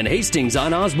Grill in Hastings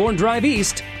on Osborne Drive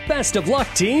East. Best of luck,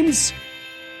 teams.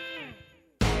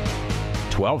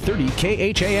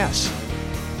 1230 KHAS.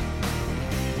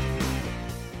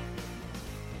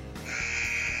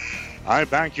 All right,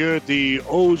 back here at the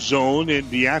O-Zone in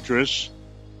Beatrice.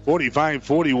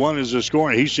 45-41 is the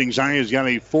score. Hastings High has got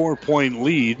a 4-point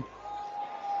lead.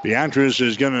 Beatrice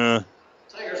is going to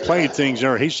play things,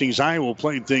 or Hastings High will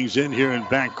play things in here in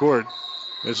backcourt.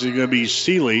 This is going to be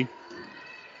Seeley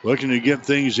looking to get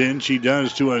things in. She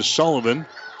does to a Sullivan.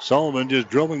 Sullivan just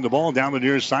dribbling the ball down the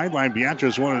near sideline.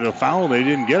 Beatrice wanted a foul. They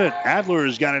didn't get it. Adler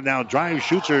has got it now. Drive,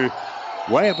 shoots her.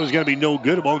 Layup is going to be no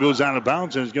good. The ball goes out of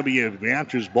bounds, and it's going to be a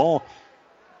Beatrice ball.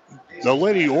 The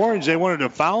Lady Orange, they wanted a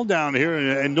foul down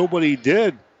here, and nobody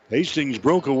did. Hastings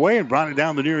broke away and brought it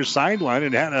down the near sideline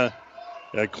and had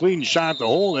a clean shot at the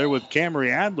hole there with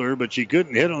Camry Adler, but she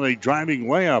couldn't hit on a driving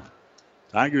layup.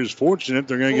 Tigers fortunate.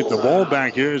 They're going to get the ball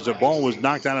back here as the ball was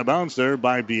knocked out of bounds there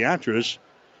by Beatrice.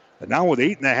 And now with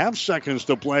 8.5 seconds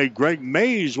to play, Greg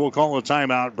Mays will call a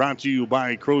timeout, brought to you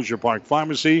by Crozier Park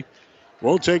Pharmacy.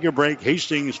 We'll take a break.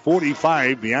 Hastings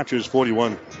 45, Beatrice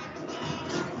 41.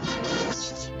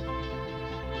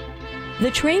 The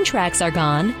train tracks are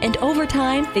gone, and over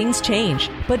time, things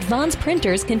change. But Vaughn's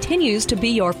Printers continues to be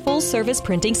your full-service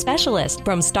printing specialist.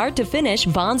 From start to finish,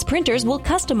 Vaughn's Printers will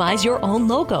customize your own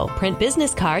logo, print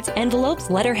business cards, envelopes,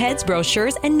 letterheads,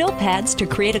 brochures, and notepads to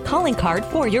create a calling card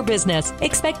for your business.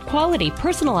 Expect quality,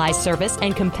 personalized service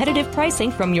and competitive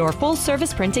pricing from your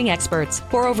full-service printing experts.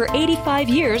 For over 85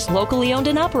 years, locally owned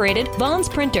and operated, Vaughn's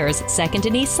Printers, 2nd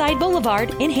and East Side Boulevard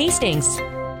in Hastings.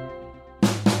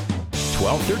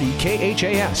 1230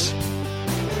 KHAS.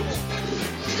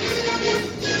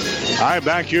 All right,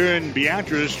 back here in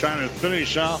Beatrice, trying to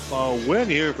finish off a win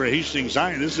here for Hastings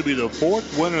High. This will be the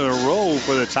 4th win in a row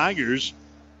for the Tigers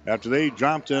after they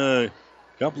dropped a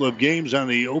couple of games on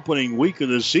the opening week of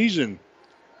the season.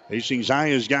 Hastings High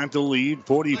has got the lead,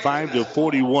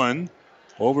 45-41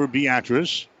 over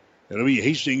Beatrice. It'll be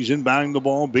Hastings inbounding the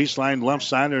ball, baseline left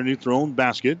side underneath their own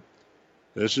basket.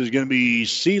 This is going to be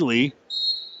Seeley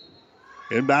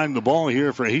inbounding the ball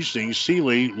here for Hastings.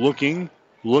 Seeley looking,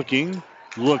 and a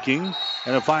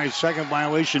 5-second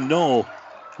violation, no.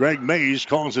 Greg Mays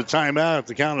calls a timeout at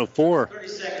the count of 4.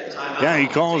 Yeah, he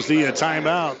calls the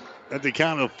timeout at the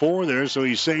count of 4 there, so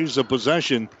he saves the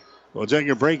possession. We'll take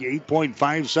a break,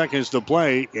 8.5 seconds to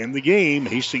play in the game.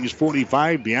 Hastings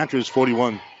 45, Beatrice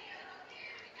 41.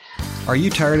 Are you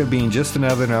tired of being just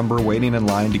another number waiting in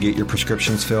line to get your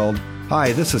prescriptions filled?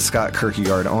 Hi, this is Scott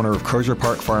Kierkegaard, owner of Crozier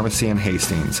Park Pharmacy in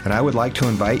Hastings, and I would like to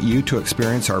invite you to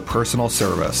experience our personal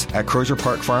service. At Crozier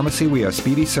Park Pharmacy, we have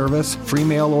speedy service, free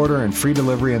mail order, and free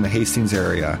delivery in the Hastings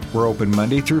area. We're open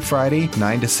Monday through Friday,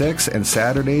 9 to 6, and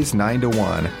Saturdays, 9 to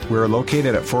 1. We are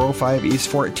located at 405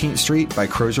 East 14th Street by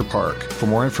Crozier Park. For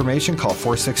more information, call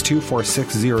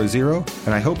 462-4600,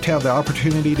 and I hope to have the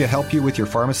opportunity to help you with your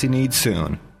pharmacy needs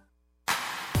soon.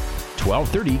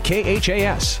 1230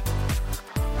 KHAS.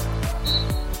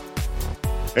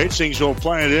 Hastings will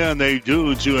play it in. They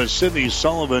do to a Sydney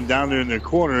Sullivan down there in the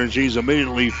corner, and she's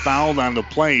immediately fouled on the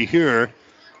play here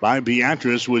by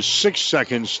Beatrice with 6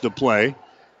 seconds to play.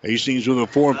 Hastings with a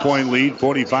 4-point lead,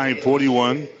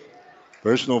 45-41.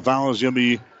 Personal foul is going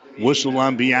to be whistled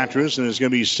on Beatrice, and it's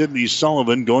going to be Sydney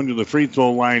Sullivan going to the free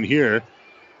throw line here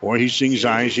for Hastings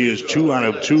High. She is 2 out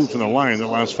of 2 from the line. The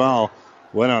last foul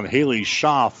went on Haley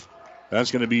Schaff.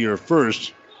 That's going to be her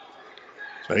first.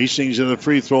 So Hastings in the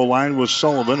free throw line with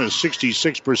Sullivan, a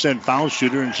 66% foul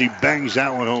shooter, and she bangs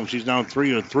that one home. She's now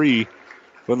 3 of 3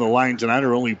 from the line tonight.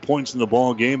 Her only points in the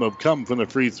ball game have come from the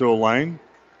free throw line.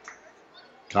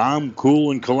 Calm,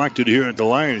 cool, and collected here at the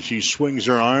line. She swings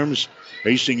her arms.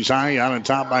 Hastings High out on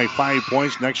top by 5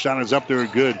 points. Next shot is up there,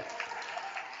 good.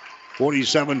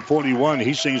 47-41.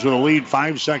 Hastings with a lead,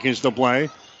 5 seconds to play.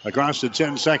 Across the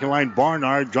 10-second line,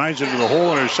 Barnard drives into the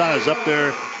hole, and her shot is up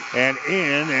there and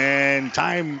in, and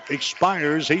time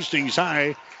expires. Hastings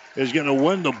High is going to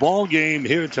win the ball game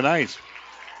here tonight.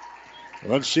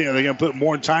 Let's see, are they going to put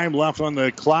more time left on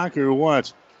the clock or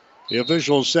what? The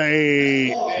officials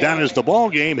say that is the ball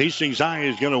game. Hastings High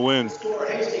is going to win.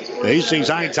 The Hastings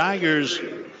High Tigers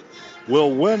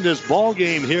will win this ball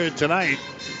game here tonight.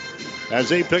 as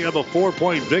they pick up a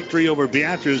 4-point victory over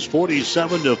Beatrice,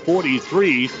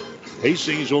 47-43.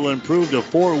 Hastings will improve to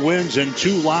 4 wins and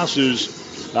 2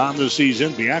 losses on the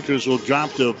season. Beatrice will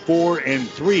drop to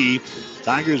 4-3.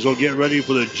 Tigers will get ready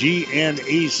for the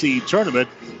GNAC tournament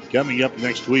coming up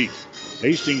next week.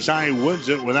 Hastings High wins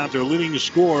it without their leading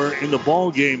scorer in the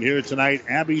ball game here tonight,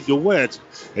 Abby DeWitt.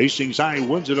 Hastings High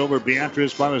wins it over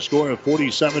Beatrice by a score of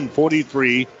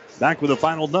 47-43. Back with the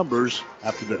final numbers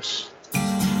after this.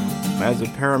 As a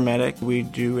paramedic, we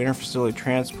do interfacility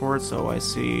transport, so I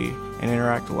see and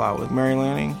interact a lot with Mary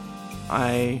Lanning.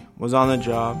 I was on the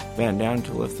job, bent down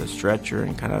to lift the stretcher,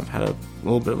 and kind of had a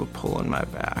little bit of a pull in my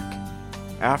back.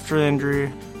 After the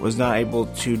injury, was not able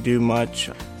to do much,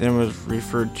 then was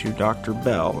referred to Dr.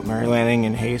 Bell, Mary Lanning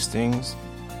in Hastings,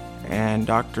 and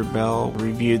Dr. Bell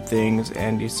reviewed things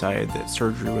and decided that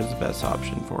surgery was the best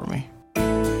option for me.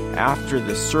 After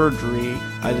the surgery,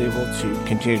 I was able to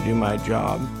continue to do my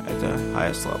job at the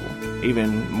highest level,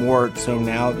 even more so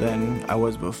now than I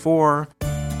was before.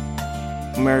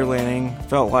 Mary Lanning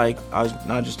felt like I was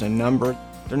not just a number.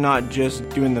 They're not just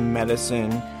doing the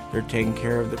medicine, they're taking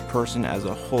care of the person as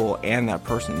a whole and that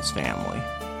person's family.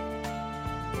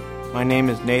 My name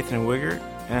is Nathan Wiggert,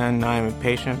 and I'm a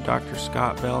patient of Dr.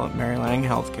 Scott Bell at Mary Lanning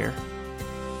Healthcare.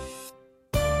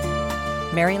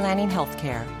 Mary Lanning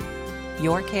Healthcare.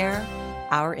 Your care,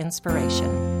 our inspiration.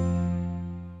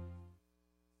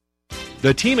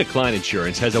 The team at Klein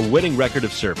Insurance has a winning record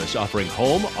of service, offering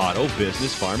home, auto,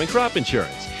 business, farm, and crop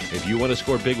insurance. If you want to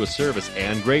score big with service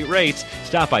and great rates,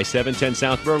 stop by 710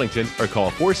 South Burlington or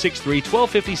call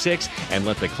 463-1256 and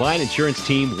let the Klein Insurance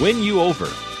team win you over.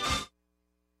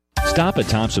 Stop at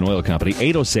Thompson Oil Company,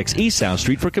 806 East South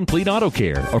Street for complete auto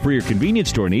care. Or for your convenience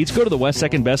store needs, go to the West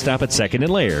 2nd Best Stop at 2nd and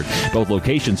Laird. Both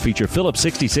locations feature Phillips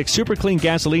 66 Super Clean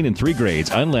gasoline in 3 grades,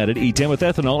 unleaded, E10 with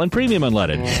ethanol, and premium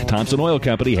unleaded. Thompson Oil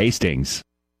Company, Hastings.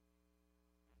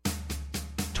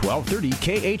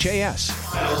 1230 KHAS.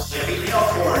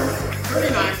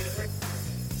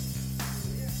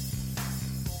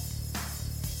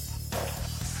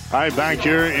 All right, back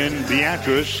here in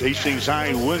Beatrice, Hastings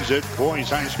High wins it. Boys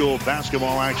high school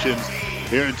basketball action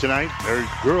here tonight. Or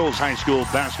girls high school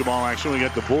basketball action. We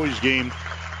got the boys game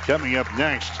coming up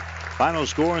next. Final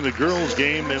score in the girls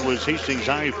game, it was Hastings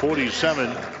High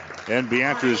 47 and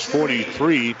Beatrice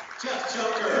 43.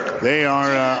 They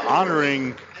are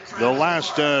honoring the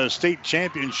last state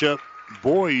championship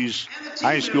boys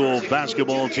high school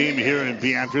basketball team here in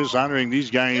Beatrice, honoring these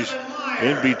guys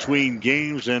in between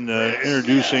games and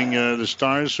introducing the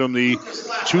stars from the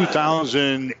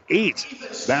 2008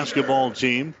 basketball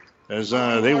team as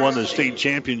they won the state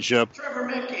championship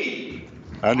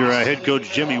under head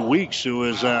coach Jimmy Weeks, who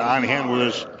is on hand with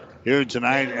us here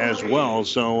tonight as well.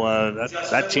 So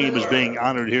that team is being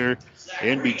honored here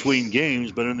in between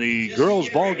games. But in the girls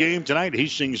ball game tonight,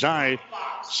 Hastings High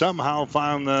somehow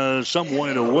found some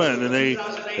way to win, and they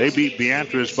beat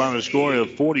Beatrice by a score of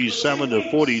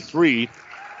 47-43.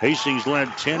 Hastings led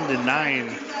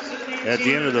 10-9 at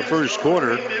the end of the first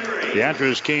quarter.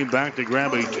 Beatrice came back to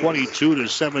grab a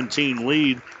 22-17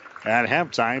 lead at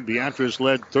halftime. Beatrice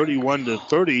led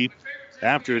 31-30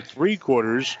 after 3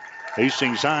 quarters.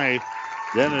 Hastings High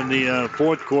then in the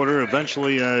fourth quarter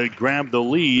eventually grabbed the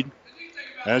lead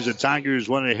as the Tigers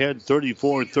went ahead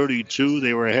 34-32.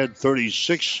 They were ahead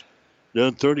 36-32,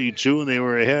 and they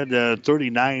were ahead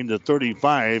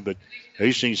 39-35. But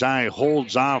Hastings High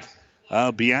holds off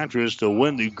Beatrice to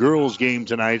win the girls game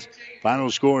tonight.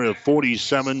 Final score of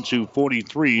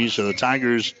 47-43. So the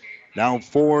Tigers now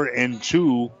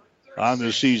 4-2 on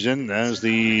the season, as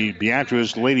the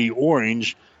Beatrice Lady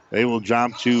Orange, they will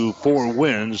drop to 4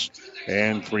 wins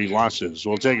and 3 losses.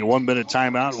 We'll take a 1-minute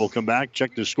timeout. We'll come back,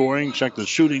 check the scoring, check the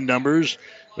shooting numbers.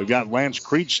 We've got Lance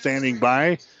Creech standing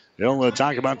by. They'll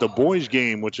talk about the boys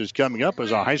game, which is coming up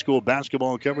as our high school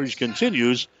basketball coverage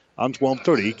continues on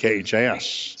 1230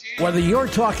 KHAS. Whether you're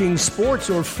talking sports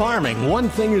or farming, one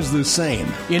thing is the same.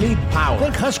 You need power.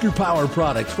 Think Husker Power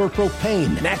products for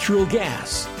propane, natural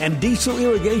gas, and diesel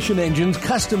irrigation engines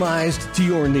customized to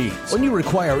your needs. When you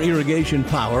require irrigation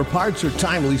power, parts, or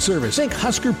timely service, think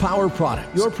Husker Power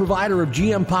products, your provider of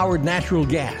GM-powered natural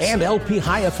gas and LP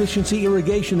high-efficiency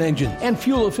irrigation engines and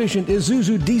fuel-efficient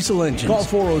Isuzu diesel engines. Call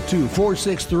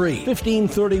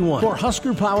 402-463-1531 for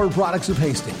Husker Power products of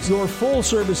Hastings, your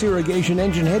full-service irrigation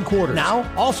engine headquarters.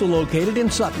 Now, also located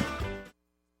in Sutton.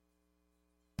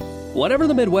 Whatever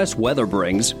the Midwest weather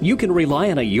brings, you can rely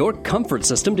on a York comfort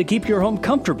system to keep your home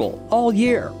comfortable all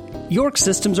year. York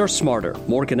systems are smarter,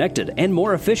 more connected, and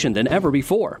more efficient than ever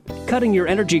before, cutting your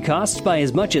energy costs by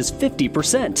as much as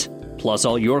 50%. Plus,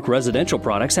 all York residential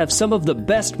products have some of the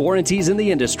best warranties in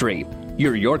the industry.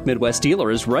 Your York Midwest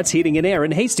dealer is Ruts Heating and Air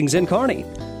in Hastings and Kearney.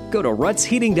 Go to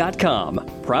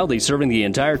rutsheating.com. Proudly serving the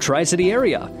entire Tri-City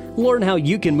area. Learn how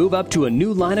you can move up to a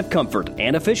new line of comfort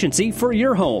and efficiency for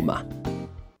your home.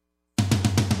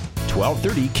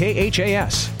 1230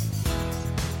 KHAS.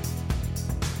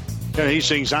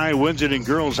 Hastings High wins it in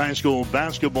girls high school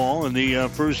basketball in the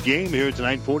first game here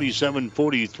tonight,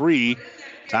 47-43.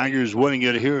 Tigers winning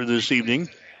it here this evening.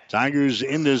 Tigers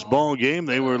in this ball game,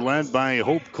 they were led by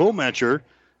Hope Kometcher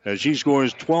as she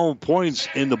scores 12 points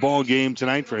in the ball game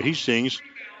tonight for Hastings.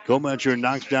 Kometcher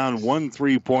knocks down 1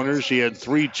 3-pointer. She had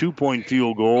 3 2-point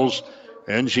field goals,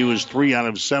 and she was 3 out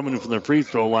of 7 from the free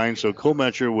throw line. So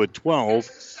Kometcher with 12.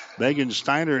 Megan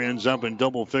Steiner ends up in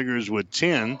double figures with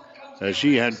 10.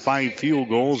 She had 5 field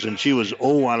goals, and she was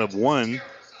 0 out of 1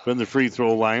 from the free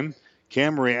throw line.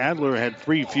 Camry Adler had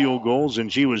 3 field goals,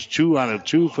 and she was 2 out of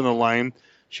 2 from the line.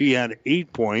 She had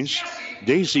 8 points.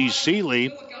 Daisy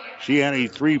Seeley, she had a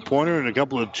 3-pointer and a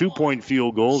couple of 2-point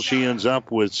field goals. She ends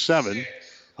up with 7.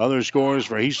 Other scores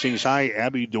for Hastings High,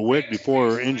 Abby DeWitt,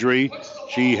 before her injury,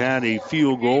 she had a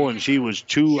field goal, and she was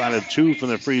 2 out of 2 from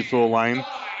the free throw line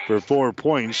for 4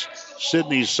 points.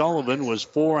 Sydney Sullivan was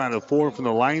 4 out of 4 from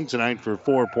the line tonight for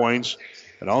 4 points.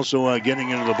 And also getting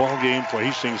into the ball game for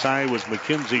Hastings High was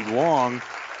Mackenzie Long,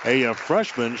 a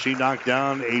freshman. She knocked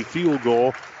down a field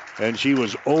goal, and she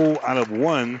was 0 out of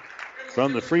 1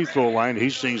 from the free throw line.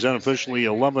 Hastings unofficially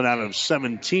 11 out of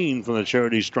 17 from the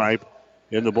charity stripe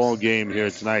in the ball game here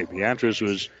tonight. Beatrice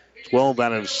was 12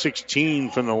 out of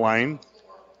 16 from the line.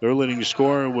 Their leading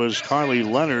scorer was Carly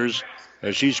Lenners,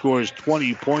 as she scores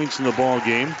 20 points in the ball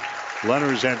game.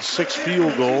 Lenners had 6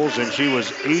 field goals, and she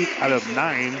was 8 out of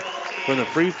 9 from the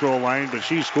free throw line, but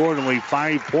she scored only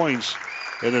 5 points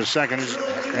in the second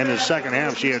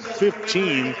half. She had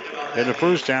 15 in the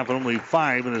first half and only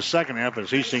 5 in the second half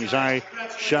as Hastings High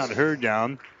shut her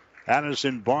down.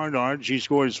 Addison Barnard, she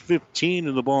scores 15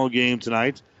 in the ball game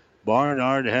tonight.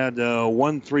 Barnard had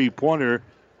 1 3-pointer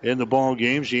in the ball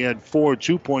game. She had 4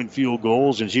 2-point field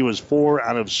goals, and she was 4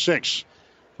 out of 6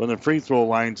 from the free throw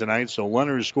line tonight. So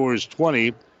Leonard scores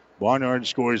 20. Barnard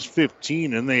scores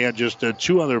 15, and they had just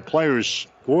 2 other players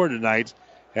score tonight.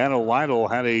 Hannah Lytle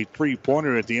had a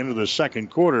 3-pointer at the end of the second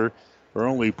quarter. Her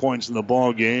only points in the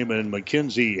ball game, and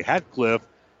Mackenzie Hatcliffe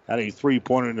had a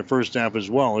 3-pointer in the first half as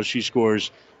well, as she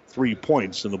scores 3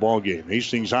 points in the ball game.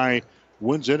 Hastings High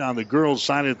wins it on the girls'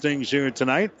 side of things here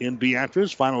tonight in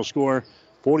Beatrice. Final score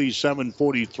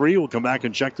 47-43. We'll come back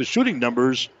and check the shooting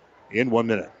numbers in 1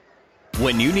 minute.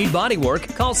 When you need body work,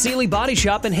 call Seeley Body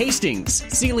Shop in Hastings.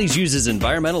 Seeley's uses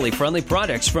environmentally friendly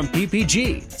products from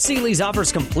PPG. Seeley's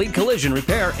offers complete collision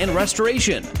repair and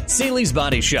restoration. Seeley's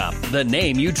Body Shop, the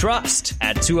name you trust,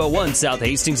 at 201 South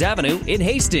Hastings Avenue in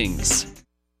Hastings.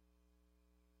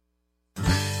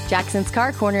 Jackson's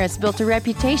Car Corner has built a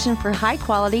reputation for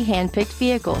high-quality hand-picked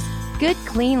vehicles. Good,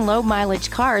 clean,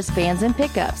 low-mileage cars, vans, and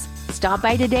pickups. Stop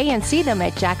by today and see them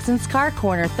at Jackson's Car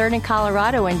Corner, 3rd and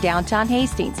Colorado in downtown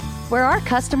Hastings, where our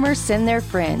customers send their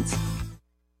friends.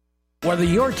 Whether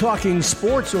you're talking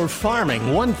sports or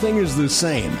farming, one thing is the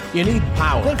same. You need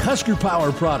power. Think Husker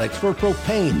Power products for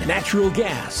propane, natural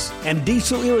gas, and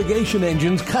diesel irrigation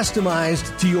engines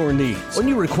customized to your needs. When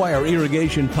you require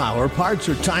irrigation power, parts,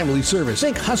 or timely service,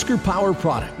 think Husker Power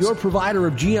product, your provider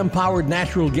of GM-powered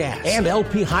natural gas and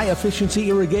LP high-efficiency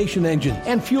irrigation engine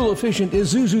and fuel-efficient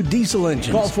Isuzu diesel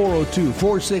engines. Call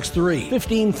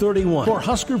 402-463-1531 for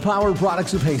Husker Power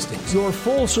Products of Hastings, your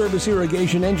full-service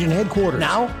irrigation engine headquarters.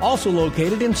 Now, also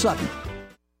located in Sutton.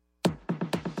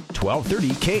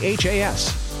 1230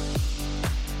 KHAS.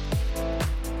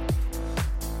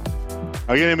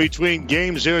 Again, in between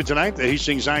games here tonight, the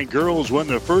Hastings High girls won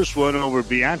the first one over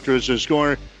Beatrice, a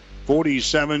score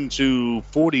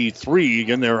 47-43.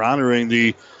 Again, they're honoring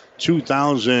the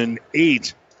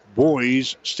 2008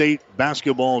 boys state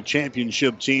basketball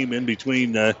championship team in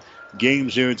between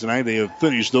games here tonight. They have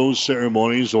finished those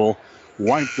ceremonies. We'll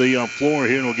wipe the floor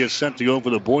here and we'll get set to go for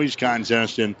the boys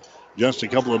contest in just a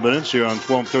couple of minutes here on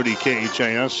 1230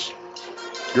 KHAS.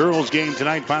 Girls game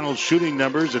tonight, final shooting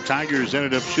numbers. The Tigers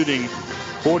ended up shooting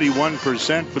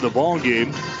 41% for the ball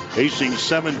game. Hastings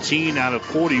 17 out of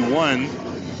 41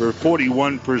 for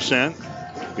 41%.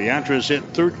 Beatrice hit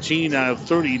 13 out of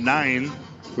 39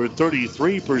 for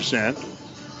 33%.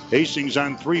 Hastings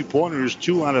on 3-pointers,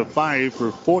 2 out of 5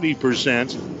 for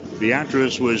 40%.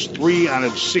 Beatrice was 3 out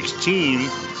of 16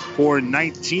 for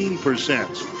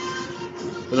 19%.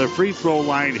 For the free throw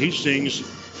line, Hastings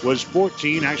was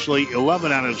 14, actually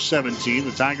 11 out of 17.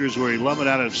 The Tigers were 11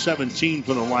 out of 17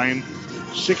 from the line,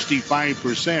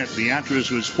 65%.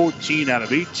 Beatrice was 14 out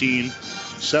of 18,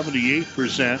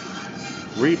 78%.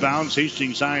 Rebounds,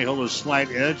 Hastings High held a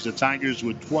slight edge. The Tigers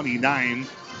with 29.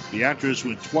 Beatrice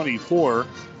with 24.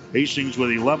 Hastings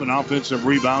with 11 offensive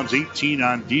rebounds, 18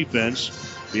 on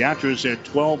defense. Beatrice had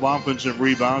 12 offensive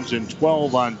rebounds and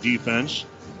 12 on defense.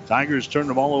 Tigers turned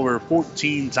the ball over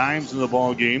 14 times in the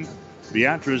ball game.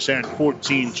 Beatrice had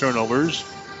 14 turnovers.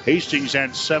 Hastings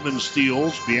had 7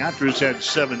 steals. Beatrice had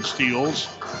 7 steals.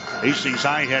 Hastings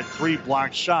High had 3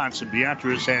 blocked shots, and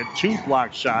Beatrice had 2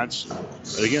 blocked shots.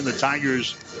 But again, the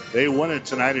Tigers, they won it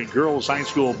tonight in girls high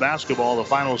school basketball. The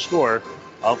final score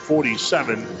of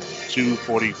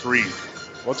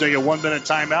 47-43. We'll take a 1-minute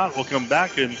timeout. We'll come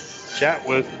back and chat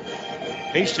with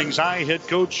Hastings High head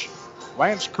coach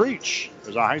Lance Creech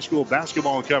as our high school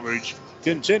basketball coverage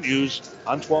continues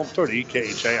on 1230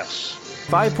 KHAS.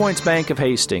 5 Points Bank of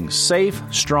Hastings, safe,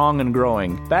 strong, and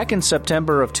growing. Back in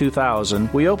September of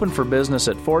 2000, we opened for business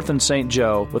at 4th and St.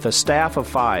 Joe with a staff of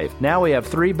 5. Now we have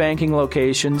 3 banking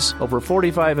locations, over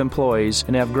 45 employees,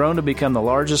 and have grown to become the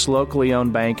largest locally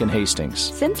owned bank in Hastings.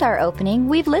 Since our opening,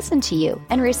 we've listened to you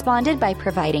and responded by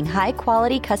providing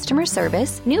high-quality customer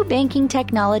service, new banking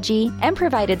technology, and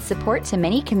provided support to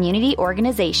many community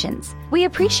organizations. We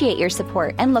appreciate your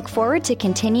support and look forward to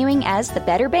continuing as the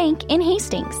better bank in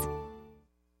Hastings.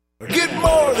 Get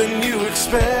more than you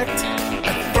expect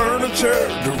at Furniture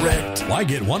Direct. Why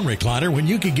get one recliner when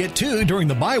you can get 2 during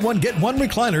the buy one, get one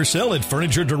recliner sale at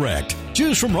Furniture Direct?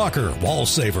 Choose from rocker, wall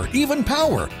saver, even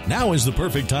power. Now is the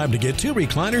perfect time to get 2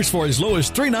 recliners for as low as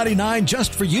 $399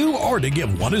 just for you, or to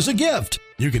give one as a gift.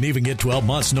 You can even get 12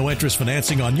 months no interest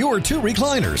financing on your 2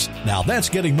 recliners. Now that's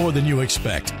getting more than you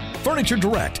expect. Furniture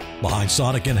Direct, behind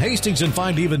Sonic and Hastings, and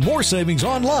find even more savings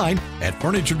online at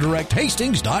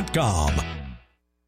FurnitureDirectHastings.com.